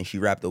Tory shit and she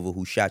rapped over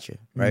Who Shot You,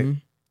 right? Mm-hmm.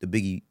 The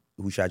Biggie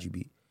Who Shot You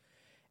beat.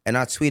 And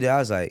I tweeted, I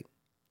was like,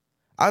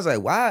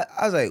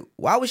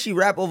 why would she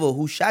rap over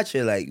Who Shot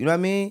You? Like, you know what I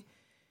mean?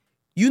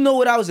 You know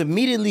what I was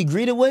immediately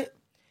greeted with?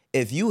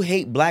 If you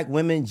hate black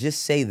women,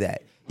 just say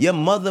that. Your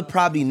mother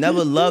probably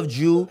never loved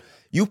you.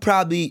 It's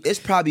probably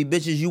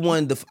bitches you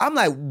wanted to... I'm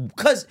like,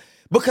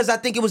 because I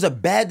think it was a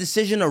bad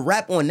decision to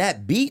rap on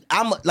that beat.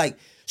 I'm like...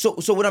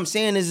 So what I'm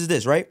saying is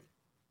this, right?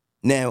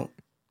 Now,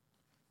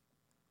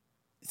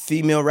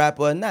 female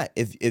rapper or not,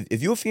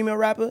 if you're a female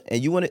rapper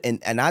and you want to...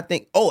 And I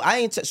think...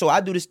 So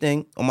I do this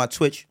thing on my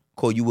Twitch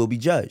called You Will Be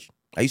Judged.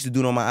 I used to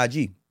do it on my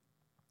IG.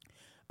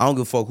 I don't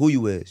give a fuck who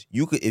you is.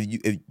 You could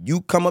if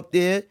you come up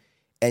there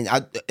and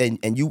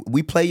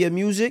we play your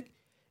music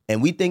and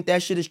we think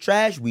that shit is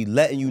trash, we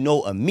letting you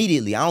know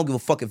immediately. I don't give a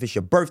fuck if it's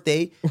your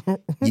birthday.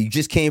 You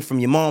just came from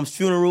your mom's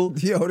funeral.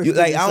 I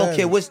don't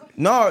care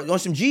on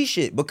some G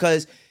shit,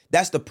 because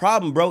that's the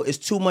problem, bro. It's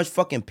too much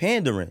fucking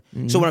pandering.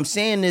 Mm-hmm. So what I'm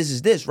saying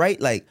is this, right?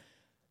 Like,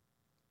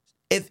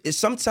 if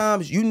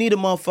sometimes you need a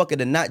motherfucker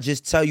to not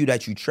just tell you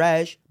that you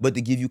trash, but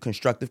to give you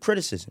constructive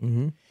criticism.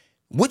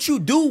 Mm-hmm. What you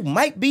do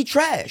might be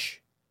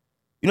trash.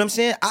 You know what I'm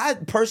saying? I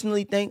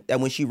personally think that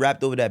when she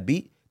rapped over that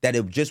beat, that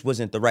it just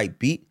wasn't the right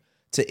beat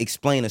to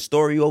explain a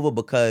story over,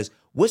 because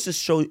what's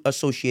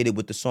associated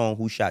with the song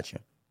Who Shot You?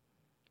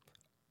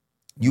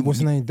 What's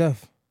his name?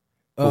 Def.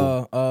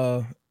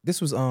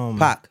 This was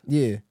Pac.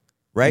 Yeah.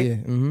 Right? Yeah.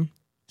 Mm-hmm.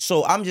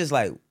 So I'm just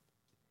like,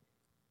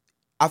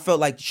 I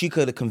felt like she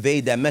could have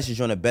conveyed that message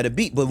on a better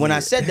beat. But when I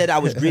said that, I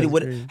was greeted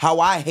with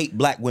how I hate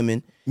black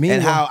women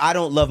and how I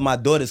don't love my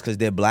daughters because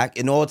they're black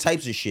and all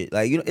types of shit.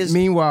 Like, you know, it's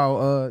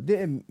meanwhile,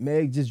 didn't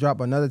Meg just drop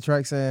another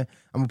track saying,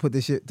 I'm gonna put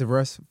this shit to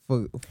rest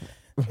for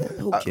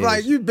who cares?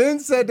 like you been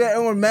said that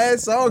on mad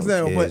songs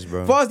now. Cares, But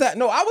bro? as far as that,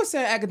 no, I was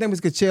saying academics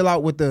could chill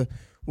out with the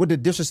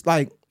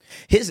disrespect. Like,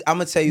 I'm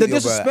gonna tell you the yo,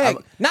 disrespect,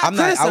 bro, not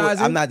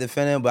criticizing. I'm not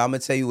defending him, but I'm gonna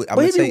tell you.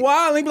 But he be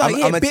wild. He be like,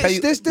 yeah,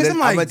 bitch, this. I'm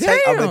like, damn.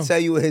 I'm gonna tell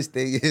you what his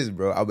thing is,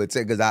 bro. I'm gonna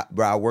tell because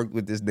I worked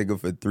with this nigga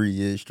for 3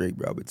 years straight,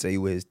 bro. I'm gonna tell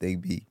you what his thing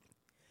be,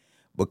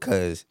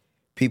 because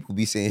people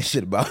be saying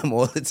shit about him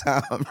all the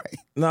time, right?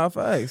 Nah,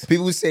 facts.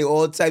 People say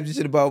all types of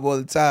shit about him all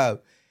the time,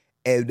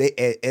 and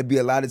it be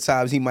a lot of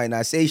times he might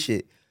not say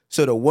shit.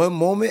 So the one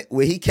moment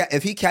where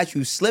if he catch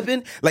you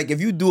slipping, like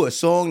if you do a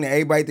song that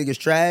everybody think is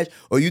trash,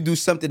 or you do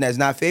something that's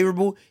not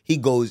favorable, he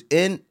goes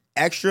in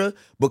extra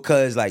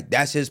because like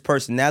that's his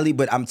personality.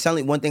 But I'm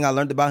telling you, one thing I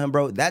learned about him,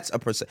 bro, that's a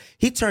person.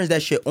 He turns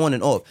that shit on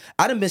and off.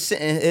 I done been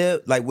sitting here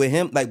like with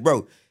him, like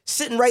bro,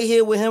 sitting right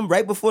here with him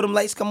right before them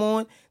lights come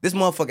on. This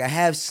motherfucker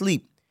half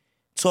sleep,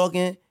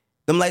 talking.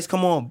 Them lights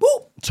come on,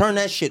 boop, turn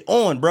that shit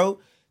on, bro.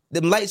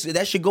 Them lights,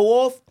 that shit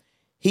go off.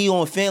 He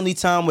on family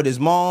time with his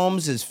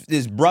moms,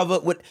 his brother.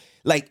 With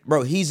like,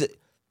 bro, it's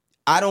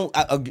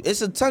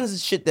a tons of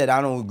shit that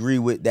I don't agree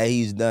with that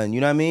he's done.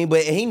 You know what I mean?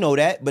 But he know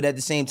that. But at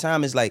the same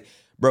time, it's like,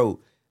 bro,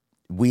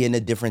 we in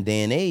a different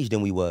day and age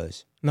than we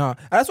was. Nah,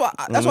 that's why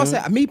I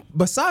said me.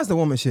 Besides the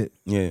woman shit,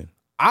 yeah,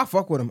 I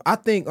fuck with him. I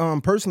think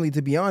personally,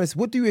 to be honest,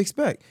 what do you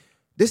expect?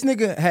 This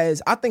nigga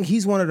I think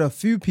he's one of the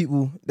few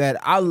people that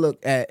I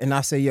look at and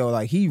I say, yo,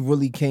 like he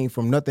really came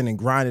from nothing and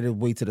grinded his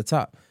way to the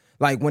top.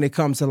 Like when it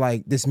comes to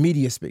like this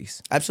media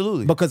space.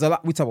 Absolutely. Because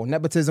we talk about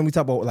nepotism, we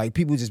talk about like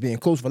people just being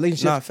close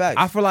relationships. Nah, facts.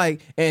 I feel like,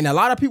 and a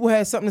lot of people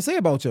had something to say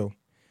about you.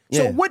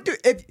 So Yeah. what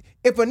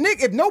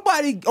if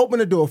nobody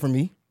opened the door for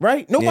me,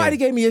 right? Nobody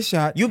gave me a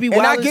shot. You be and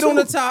I wildin' get on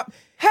the too. top.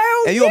 Hell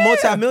And yeah. you a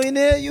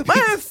multimillionaire? You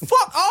Man,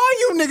 fuck all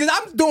you niggas.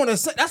 I'm doing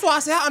this. That's why I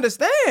say I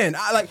understand.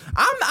 I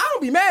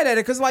don't be mad at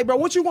it because like, bro,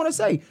 what you want to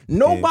say?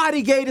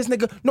 Nobody gave this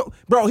nigga. No,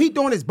 bro, he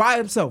doing this by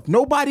himself.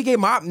 Nobody gave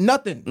my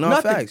nothing. No,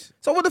 nothing. facts.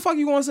 So what the fuck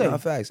you want to say? No,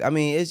 facts. I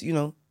mean, it's, you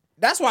know.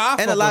 That's why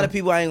I. And a lot of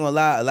people, I ain't gonna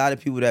lie, a lot of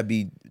people that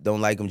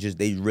don't like him,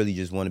 they really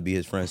just want to be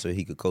his friend so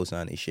he could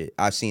co-sign his shit.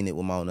 I've seen it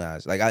with my own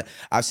eyes. Like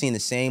I've seen the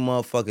same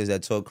motherfuckers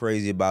that talk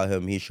crazy about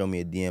him. He show me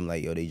a DM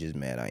like, yo, they just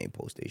mad I ain't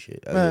post their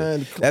shit.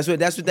 That's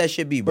what that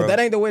shit be, bro. But that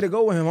ain't the way to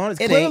go with him.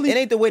 Honestly, It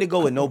ain't the way to go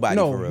with nobody.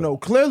 For real. No.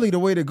 Clearly, the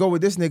way to go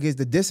with this nigga is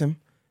to diss him.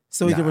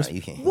 So he Nah, can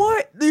you can't.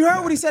 What? You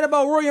heard what he said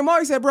about Roy and Maul?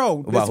 He said,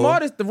 bro,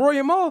 the Roy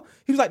and Maul,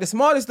 he was like, the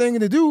smartest thing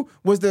to do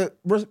was to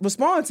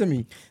respond to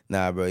me.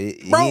 Nah, bro. He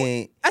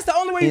ain't. That's the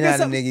only way He you not get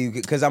a something. nigga.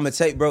 Because I'm gonna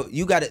tell you, bro.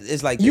 You got it.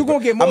 It's like You this, bro.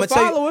 gonna get more I'ma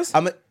tell you- followers.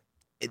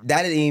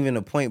 That ain't even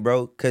the point,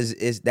 bro. Because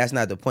that's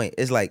not the point.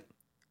 It's like,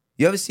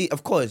 you ever see?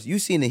 Of course, you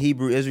seen the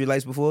Hebrew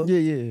Israelites before,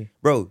 Yeah.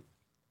 bro.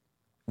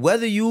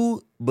 Whether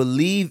you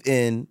believe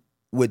in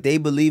what they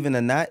believe in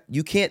or not,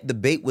 you can't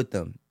debate with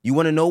them. You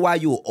want to know why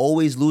you will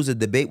always lose a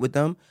debate with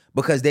them?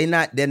 Because they're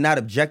not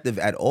objective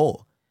at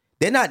all.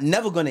 They're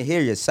never gonna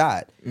hear your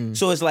side.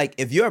 So it's like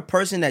if you're a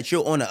person that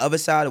you're on the other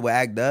side of what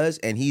Act does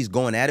and he's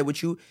going at it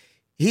with you,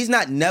 he's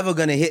never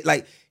gonna hit,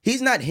 like,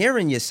 he's not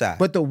hearing your side.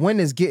 But the win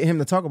is getting him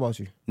to talk about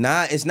you.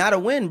 Nah, it's not a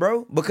win,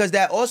 bro. Because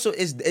that also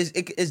is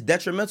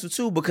detrimental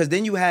too. Because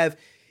then you have,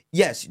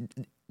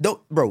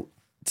 bro.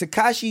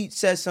 Tekashi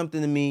said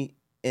something to me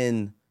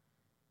and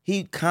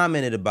he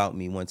commented about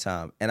me one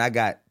time, and I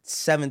got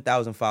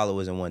 7,000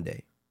 followers in one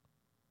day,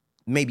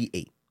 maybe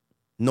 8.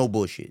 No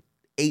bullshit.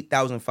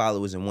 8,000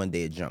 followers in one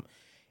day at jump.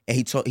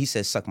 And he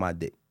said, suck my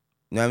dick.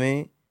 You know what I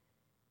mean?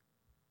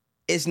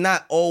 It's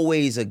not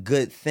always a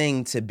good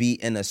thing to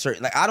be in a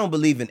certain, like, I don't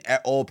believe in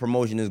all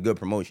promotion is good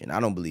promotion.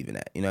 I don't believe in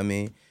that. You know what I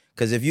mean?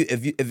 Because if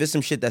it's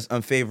some shit that's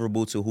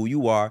unfavorable to who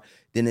you are,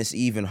 then it's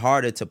even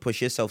harder to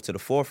push yourself to the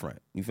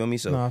forefront. You feel me?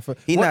 So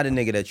he's not a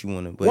nigga that you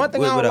want to. One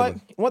thing I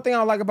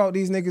don't like about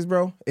these niggas,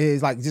 bro,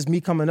 is like just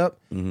me coming up.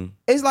 Mm-hmm.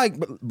 It's like,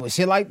 but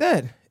shit like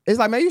that. It's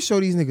like, man, you show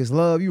these niggas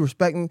love, you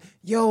respecting.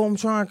 Yo, I'm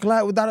trying to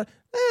collab with that.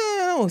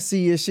 I don't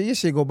see your shit. Your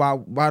shit go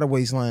by the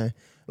waistline.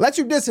 Let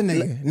you diss a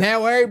nigga.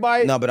 Now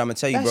everybody. No, but I'm gonna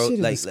tell you, that bro. shit is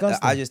Like,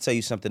 disgusting. I just tell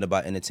you something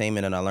about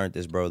entertainment, and I learned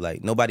this, bro.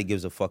 Like, nobody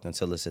gives a fuck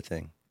until it's a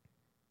thing.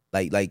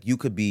 Like you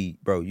could be,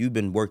 bro. You've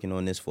been working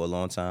on this for a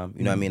long time.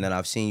 You know what I mean? And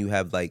I've seen you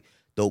have like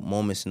dope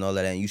moments and all of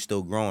that, and you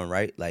still growing,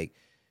 right? Like,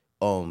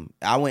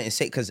 I went and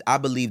say, because I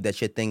believe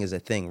that your thing is a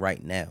thing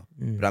right now.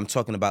 But I'm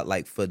talking about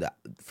like from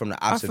the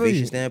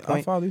observation standpoint.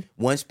 I follow you.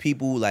 Once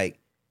people like,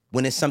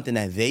 when it's something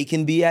that they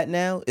can be at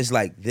now, it's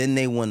like then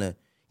they wanna,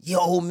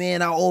 yo,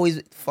 man, I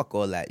always fuck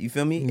all that. You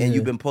feel me? Yeah. And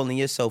you've been pulling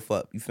yourself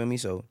up. You feel me?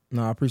 So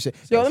No, I appreciate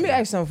it. Yo, let me ask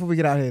you something before we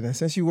get out of here then.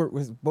 Since you work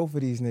with both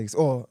of these niggas,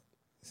 or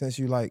since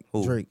you like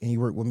Who? Drake and you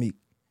work with Meek,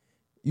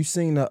 you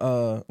seen the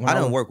I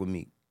don't work with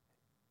Meek.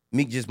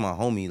 Meek just my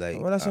homie. Like,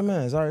 Well, that's your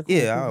man. It's all right. Cool,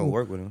 yeah, cool, I don't cool.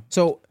 work with him.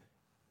 So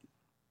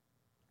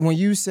when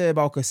you said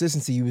about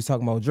consistency, you was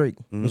talking about Drake,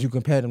 but you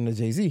compared him to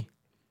Jay-Z.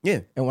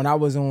 Yeah. And when I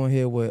was on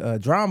here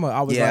with Drama,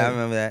 I was I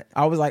remember that.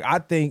 I was like, I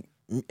think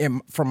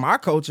from my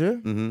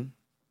culture,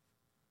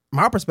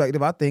 my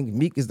perspective, I think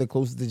Meek is the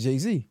closest to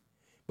Jay-Z.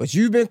 But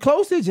you've been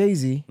close to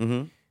Jay-Z.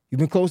 You've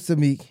been close to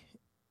Meek,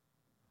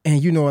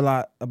 and you know a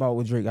lot about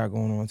what Drake got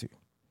going on too.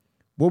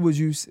 What would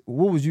you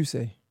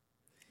say?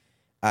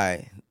 All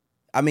right.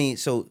 I mean,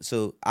 so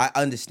I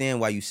understand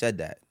why you said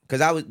that,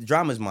 because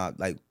Drama's my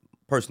like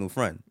personal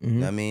friend. You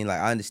know what I mean? Like,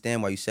 I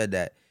understand why you said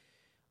that.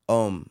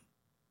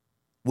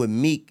 With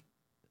Meek,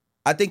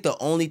 I think the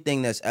only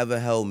thing that's ever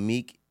held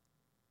Meek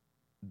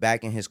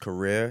back in his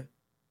career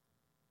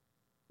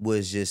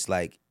was just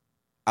like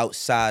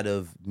outside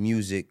of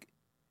music.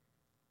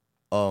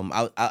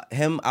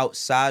 Him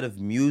outside of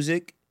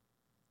music,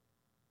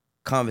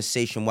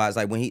 conversation wise,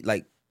 like when he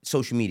like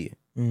social media.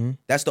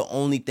 That's the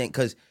only thing.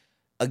 Because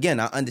again,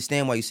 I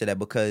understand why you said that,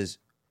 because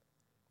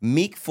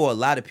Meek, for a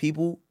lot of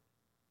people,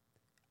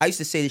 I used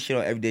to say this shit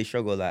on Everyday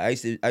Struggle a lot. I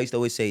used to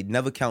always say,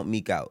 never count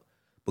Meek out,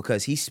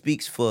 because he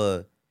speaks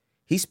for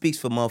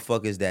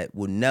motherfuckers that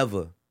will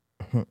never,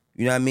 you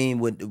know what I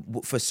mean,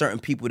 for certain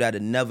people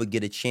that'll never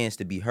get a chance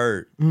to be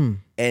heard.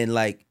 And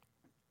like,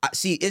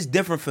 see, it's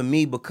different for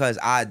me, because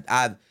I'm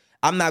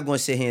not going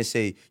to sit here and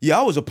say, yeah,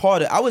 I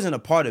wasn't a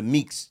part of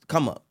Meek's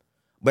come up,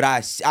 but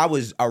I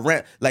was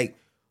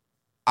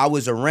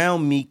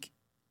around Meek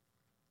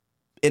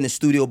in the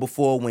studio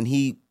before when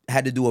he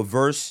had to do a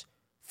verse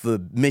for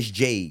Miss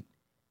Jade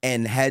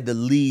and had to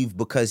leave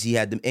because he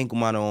had the ankle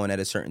monitor on at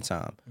a certain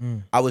time.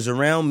 I was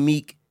around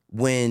Meek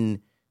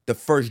when the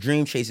first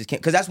Dream Chasers came,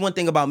 because that's one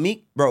thing about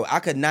Meek, bro.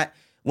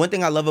 One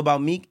thing I love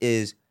about Meek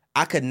is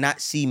I could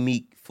not see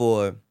Meek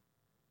for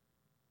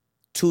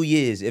 2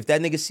 years. If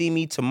that nigga see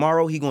me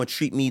tomorrow, he gonna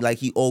treat me like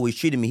he always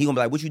treated me. He gonna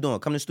be like, what you doing?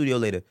 Come to the studio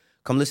later.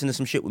 Come listen to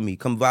some shit with me.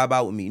 Come vibe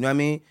out with me. You know what I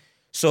mean?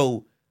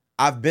 So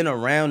I've been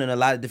around in a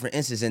lot of different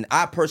instances, and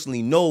I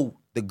personally know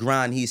the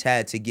grind he's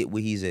had to get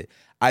where he's at.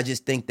 I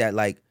just think that,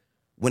 like,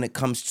 when it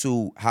comes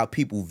to how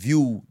people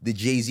view the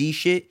Jay-Z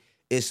shit,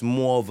 it's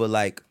more of a,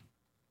 like,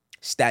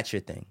 stature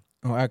thing.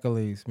 Oh,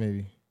 accolades,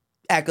 maybe.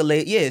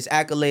 It's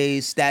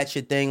accolades, stature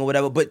thing or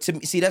whatever. But to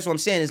me, see, that's what I'm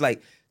saying, is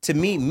like, to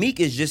me,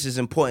 Meek is just as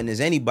important as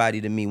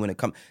anybody to me when it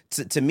comes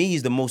to me.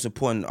 He's the most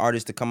important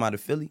artist to come out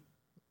of Philly.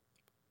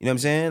 You know what I'm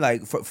saying?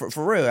 Like,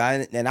 for real.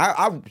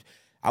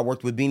 I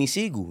worked with Beanie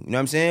Siegel. You know what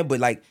I'm saying? But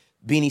like,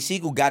 Beanie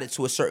Siegel got it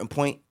to a certain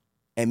point,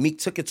 and Meek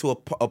took it to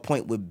a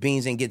point where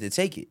Beans didn't get to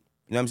take it.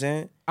 You know what I'm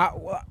saying?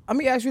 Let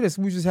me ask you this: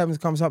 we was just having this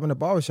conversation in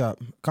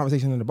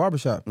the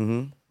barbershop.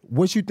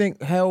 What you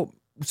think held?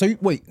 So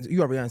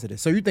you already answered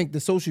this. So you think the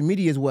social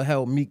media is what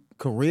held Meek's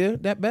career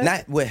that bad?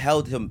 Not what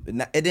held him.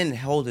 It didn't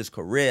hold his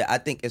career. I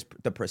think it's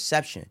the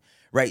perception,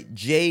 right?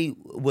 Jay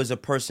was a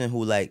person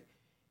who, like,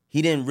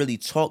 he didn't really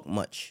talk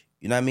much.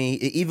 You know what I mean?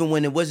 Even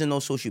when there wasn't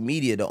no social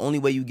media, the only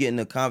way you get in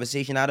a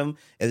conversation out of him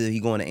is if he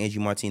going to Angie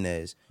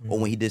Martinez or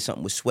when he did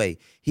something with Sway.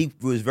 He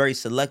was very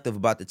selective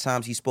about the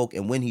times he spoke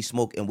and when he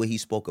spoke and what he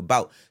spoke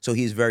about. So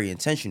he's very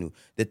intentional.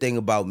 The thing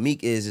about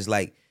Meek is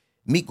like,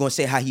 Meek gonna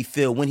say how he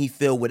feel, when he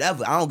feel,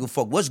 whatever. I don't give a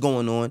fuck what's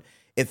going on.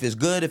 If it's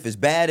good, if it's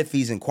bad, if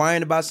he's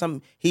inquiring about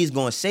something, he's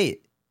gonna say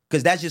it.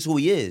 Because that's just who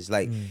he is.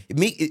 Like,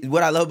 Meek,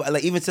 what I love about,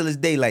 like, even to this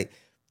day, like,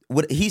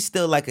 he's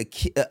still like a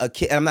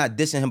kid. I'm not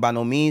dissing him by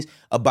no means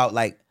about,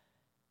 like,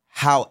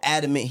 how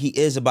adamant he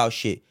is about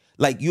shit.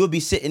 Like, you'll be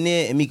sitting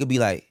there and Meek could be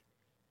like,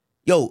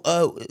 yo,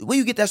 where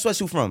you get that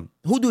sweatsuit from?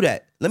 Who do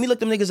that? Let me look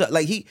them niggas up.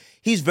 Like,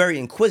 he's very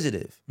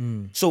inquisitive.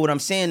 So what I'm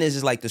saying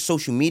is like the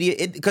social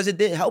media, because it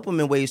did help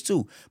him in ways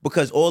too.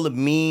 Because all the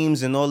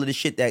memes and all of the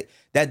shit that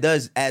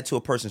does add to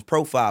a person's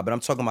profile. But I'm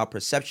talking about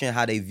perception,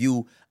 how they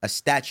view a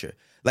stature.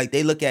 Like,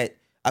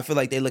 I feel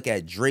like they look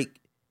at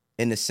Drake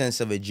in the sense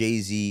of a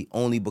Jay-Z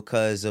only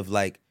because of,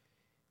 like,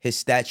 his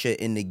stature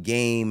in the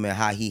game and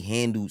how he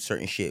handled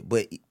certain shit.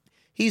 But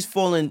he's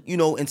fallen,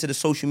 into the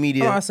social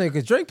media. Oh, I say,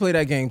 because Drake played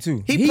that game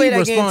too. He played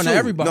that game too. To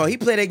everybody. No, he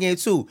played that game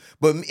too.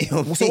 But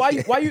so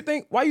why you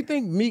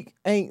think Meek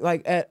ain't,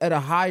 like, at a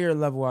higher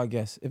level? I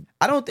guess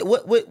I don't think.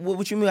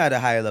 What you mean at a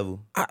higher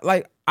level?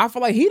 I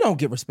feel like he don't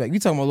get respect.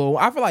 You talking about Lil?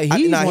 I feel like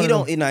he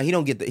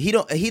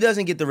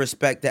doesn't get the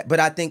respect that.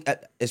 But I think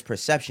it's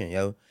perception,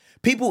 yo.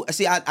 People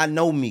see. I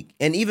know Meek,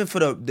 and even for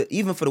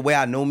the way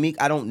I know Meek,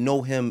 I don't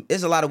know him.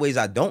 There's a lot of ways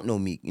I don't know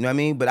Meek. You know what I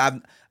mean?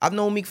 But I've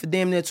known Meek for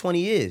damn near 20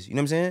 years. You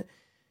know what I'm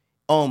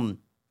saying?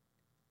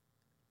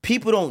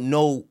 People don't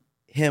know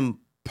him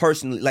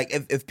personally. Like,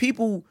 if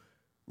people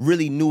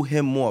really knew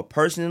him more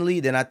personally,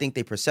 then I think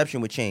their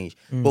perception would change.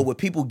 But what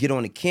people get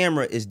on the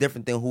camera is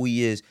different than who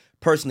he is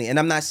personally. And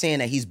I'm not saying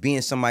that he's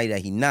being somebody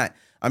that he's not.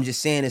 I'm just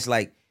saying it's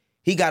like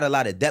he got a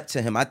lot of depth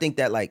to him. I think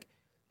that, like,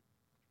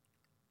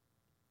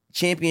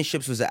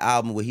 Championships was an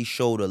album where he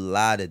showed a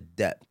lot of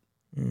depth.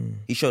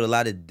 He showed a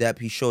lot of depth.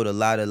 He showed a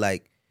lot of,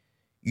 like,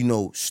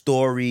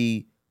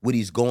 story, what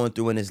he's going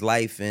through in his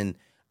life. And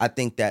I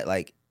think that,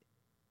 like,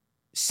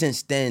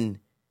 since then,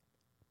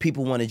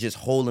 people want to just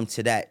hold him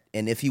to that.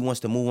 And if he wants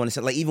to move on,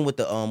 like, even with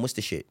the what's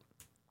the shit?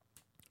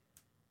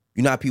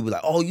 You know how people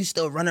like, oh, you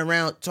still running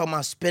around talking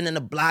about spinning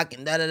the block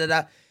and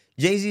da-da-da-da.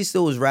 Jay-Z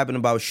still was rapping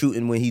about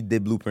shooting when he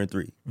did Blueprint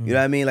 3. You know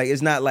what I mean? Like,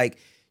 it's not like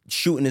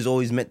shooting is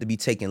always meant to be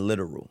taken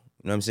literal.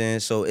 You know what I'm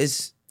saying? So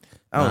it's,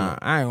 I don't know.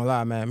 I ain't gonna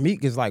lie, man.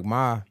 Meek is like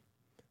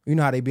you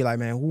know how they be like,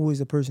 man, who is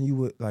the person you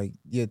would, like,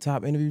 your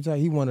top interview type?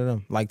 He one of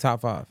them, like,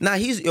 top 5. Nah,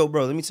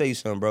 bro, let me tell you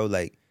something, bro.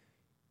 Like,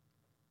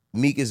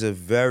 Meek is a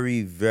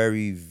very,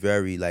 very,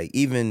 very, like,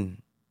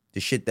 even the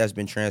shit that's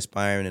been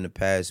transpiring in the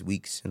past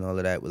weeks and all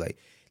of that, with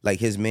like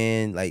his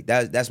man, like,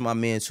 that's my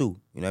man, too.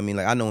 You know what I mean?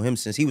 Like, I know him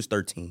since he was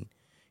 13. You know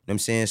what I'm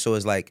saying? So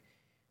it's like,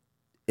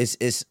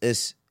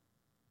 it's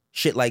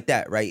shit like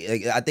that, right?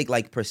 Like, I think,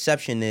 like,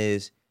 perception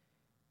is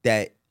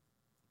that,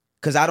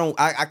 because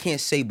I can't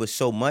say but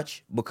so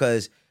much,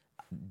 because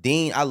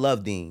Dean, I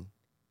love Dean,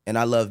 and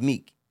I love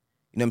Meek.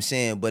 You know what I'm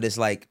saying? But it's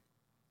like,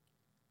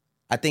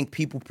 I think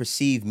people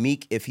perceive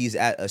Meek, if he's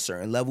at a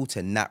certain level,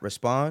 to not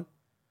respond,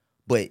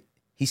 but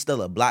he's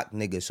still a block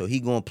nigga, so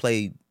he gonna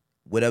play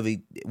whatever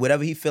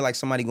he feel like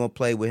somebody gonna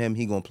play with him,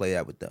 he gonna play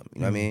that with them.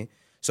 You know what I mean?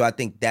 So I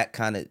think that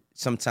kind of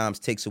sometimes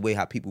takes away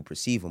how people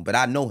perceive him. But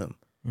I know him,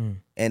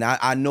 and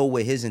I know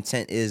what his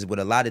intent is with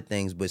a lot of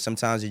things, but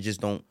sometimes it just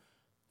don't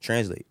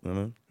translate. You know what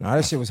I mean? Nah,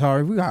 that shit was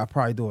hard. We gotta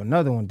probably do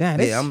another one.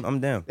 Damn, Yeah, I'm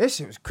down. This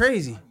shit was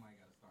crazy.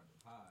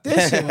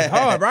 This shit was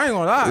hard, bro. I ain't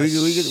gonna lie. We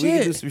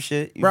can do some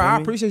shit. Bro, I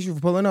appreciate you for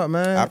pulling up,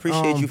 man. I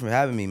appreciate you for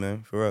having me,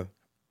 man. For real.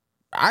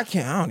 I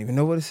don't even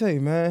know what to say,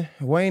 man.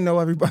 Wayne know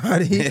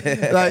everybody.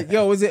 Like,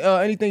 yo, was it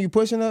anything you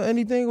pushing or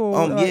anything?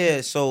 Or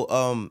yeah,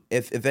 so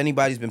if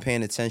anybody's been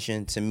paying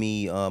attention to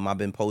me, I've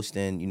been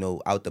posting, you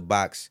know, Out the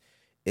Box.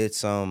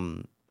 It's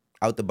Out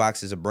the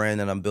Box is a brand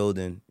that I'm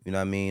building, you know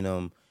what I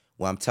mean?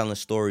 Where I'm telling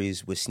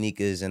stories with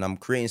sneakers, and I'm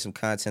creating some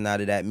content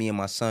out of that. Me and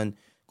my son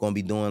gonna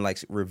be doing like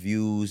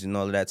reviews and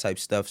all of that type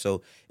stuff.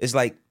 So it's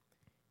like,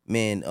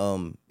 man,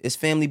 it's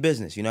family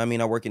business. You know what I mean?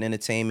 I work in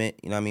entertainment.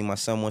 You know what I mean? My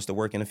son wants to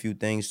work in a few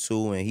things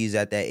too, and he's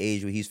at that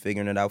age where he's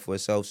figuring it out for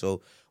himself.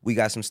 So we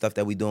got some stuff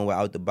that we doing with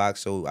Out the Box.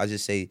 So I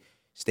just say,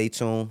 stay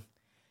tuned.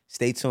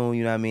 Stay tuned,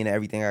 you know what I mean?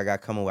 Everything I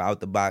got coming with Out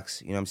the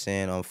Box. You know what I'm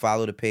saying?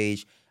 Follow the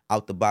page,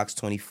 Out the Box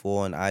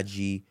 24 on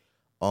IG.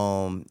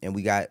 And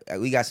we got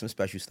some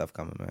special stuff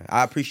coming, man.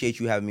 I appreciate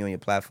you having me on your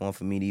platform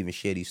for me to even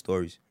share these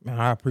stories. Man,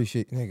 I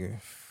appreciate you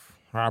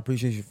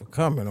for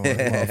coming on this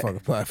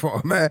motherfucking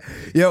platform, man.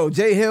 Yo,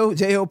 J Hill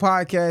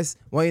Podcast.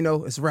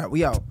 Wayno, it's a wrap.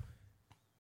 We out.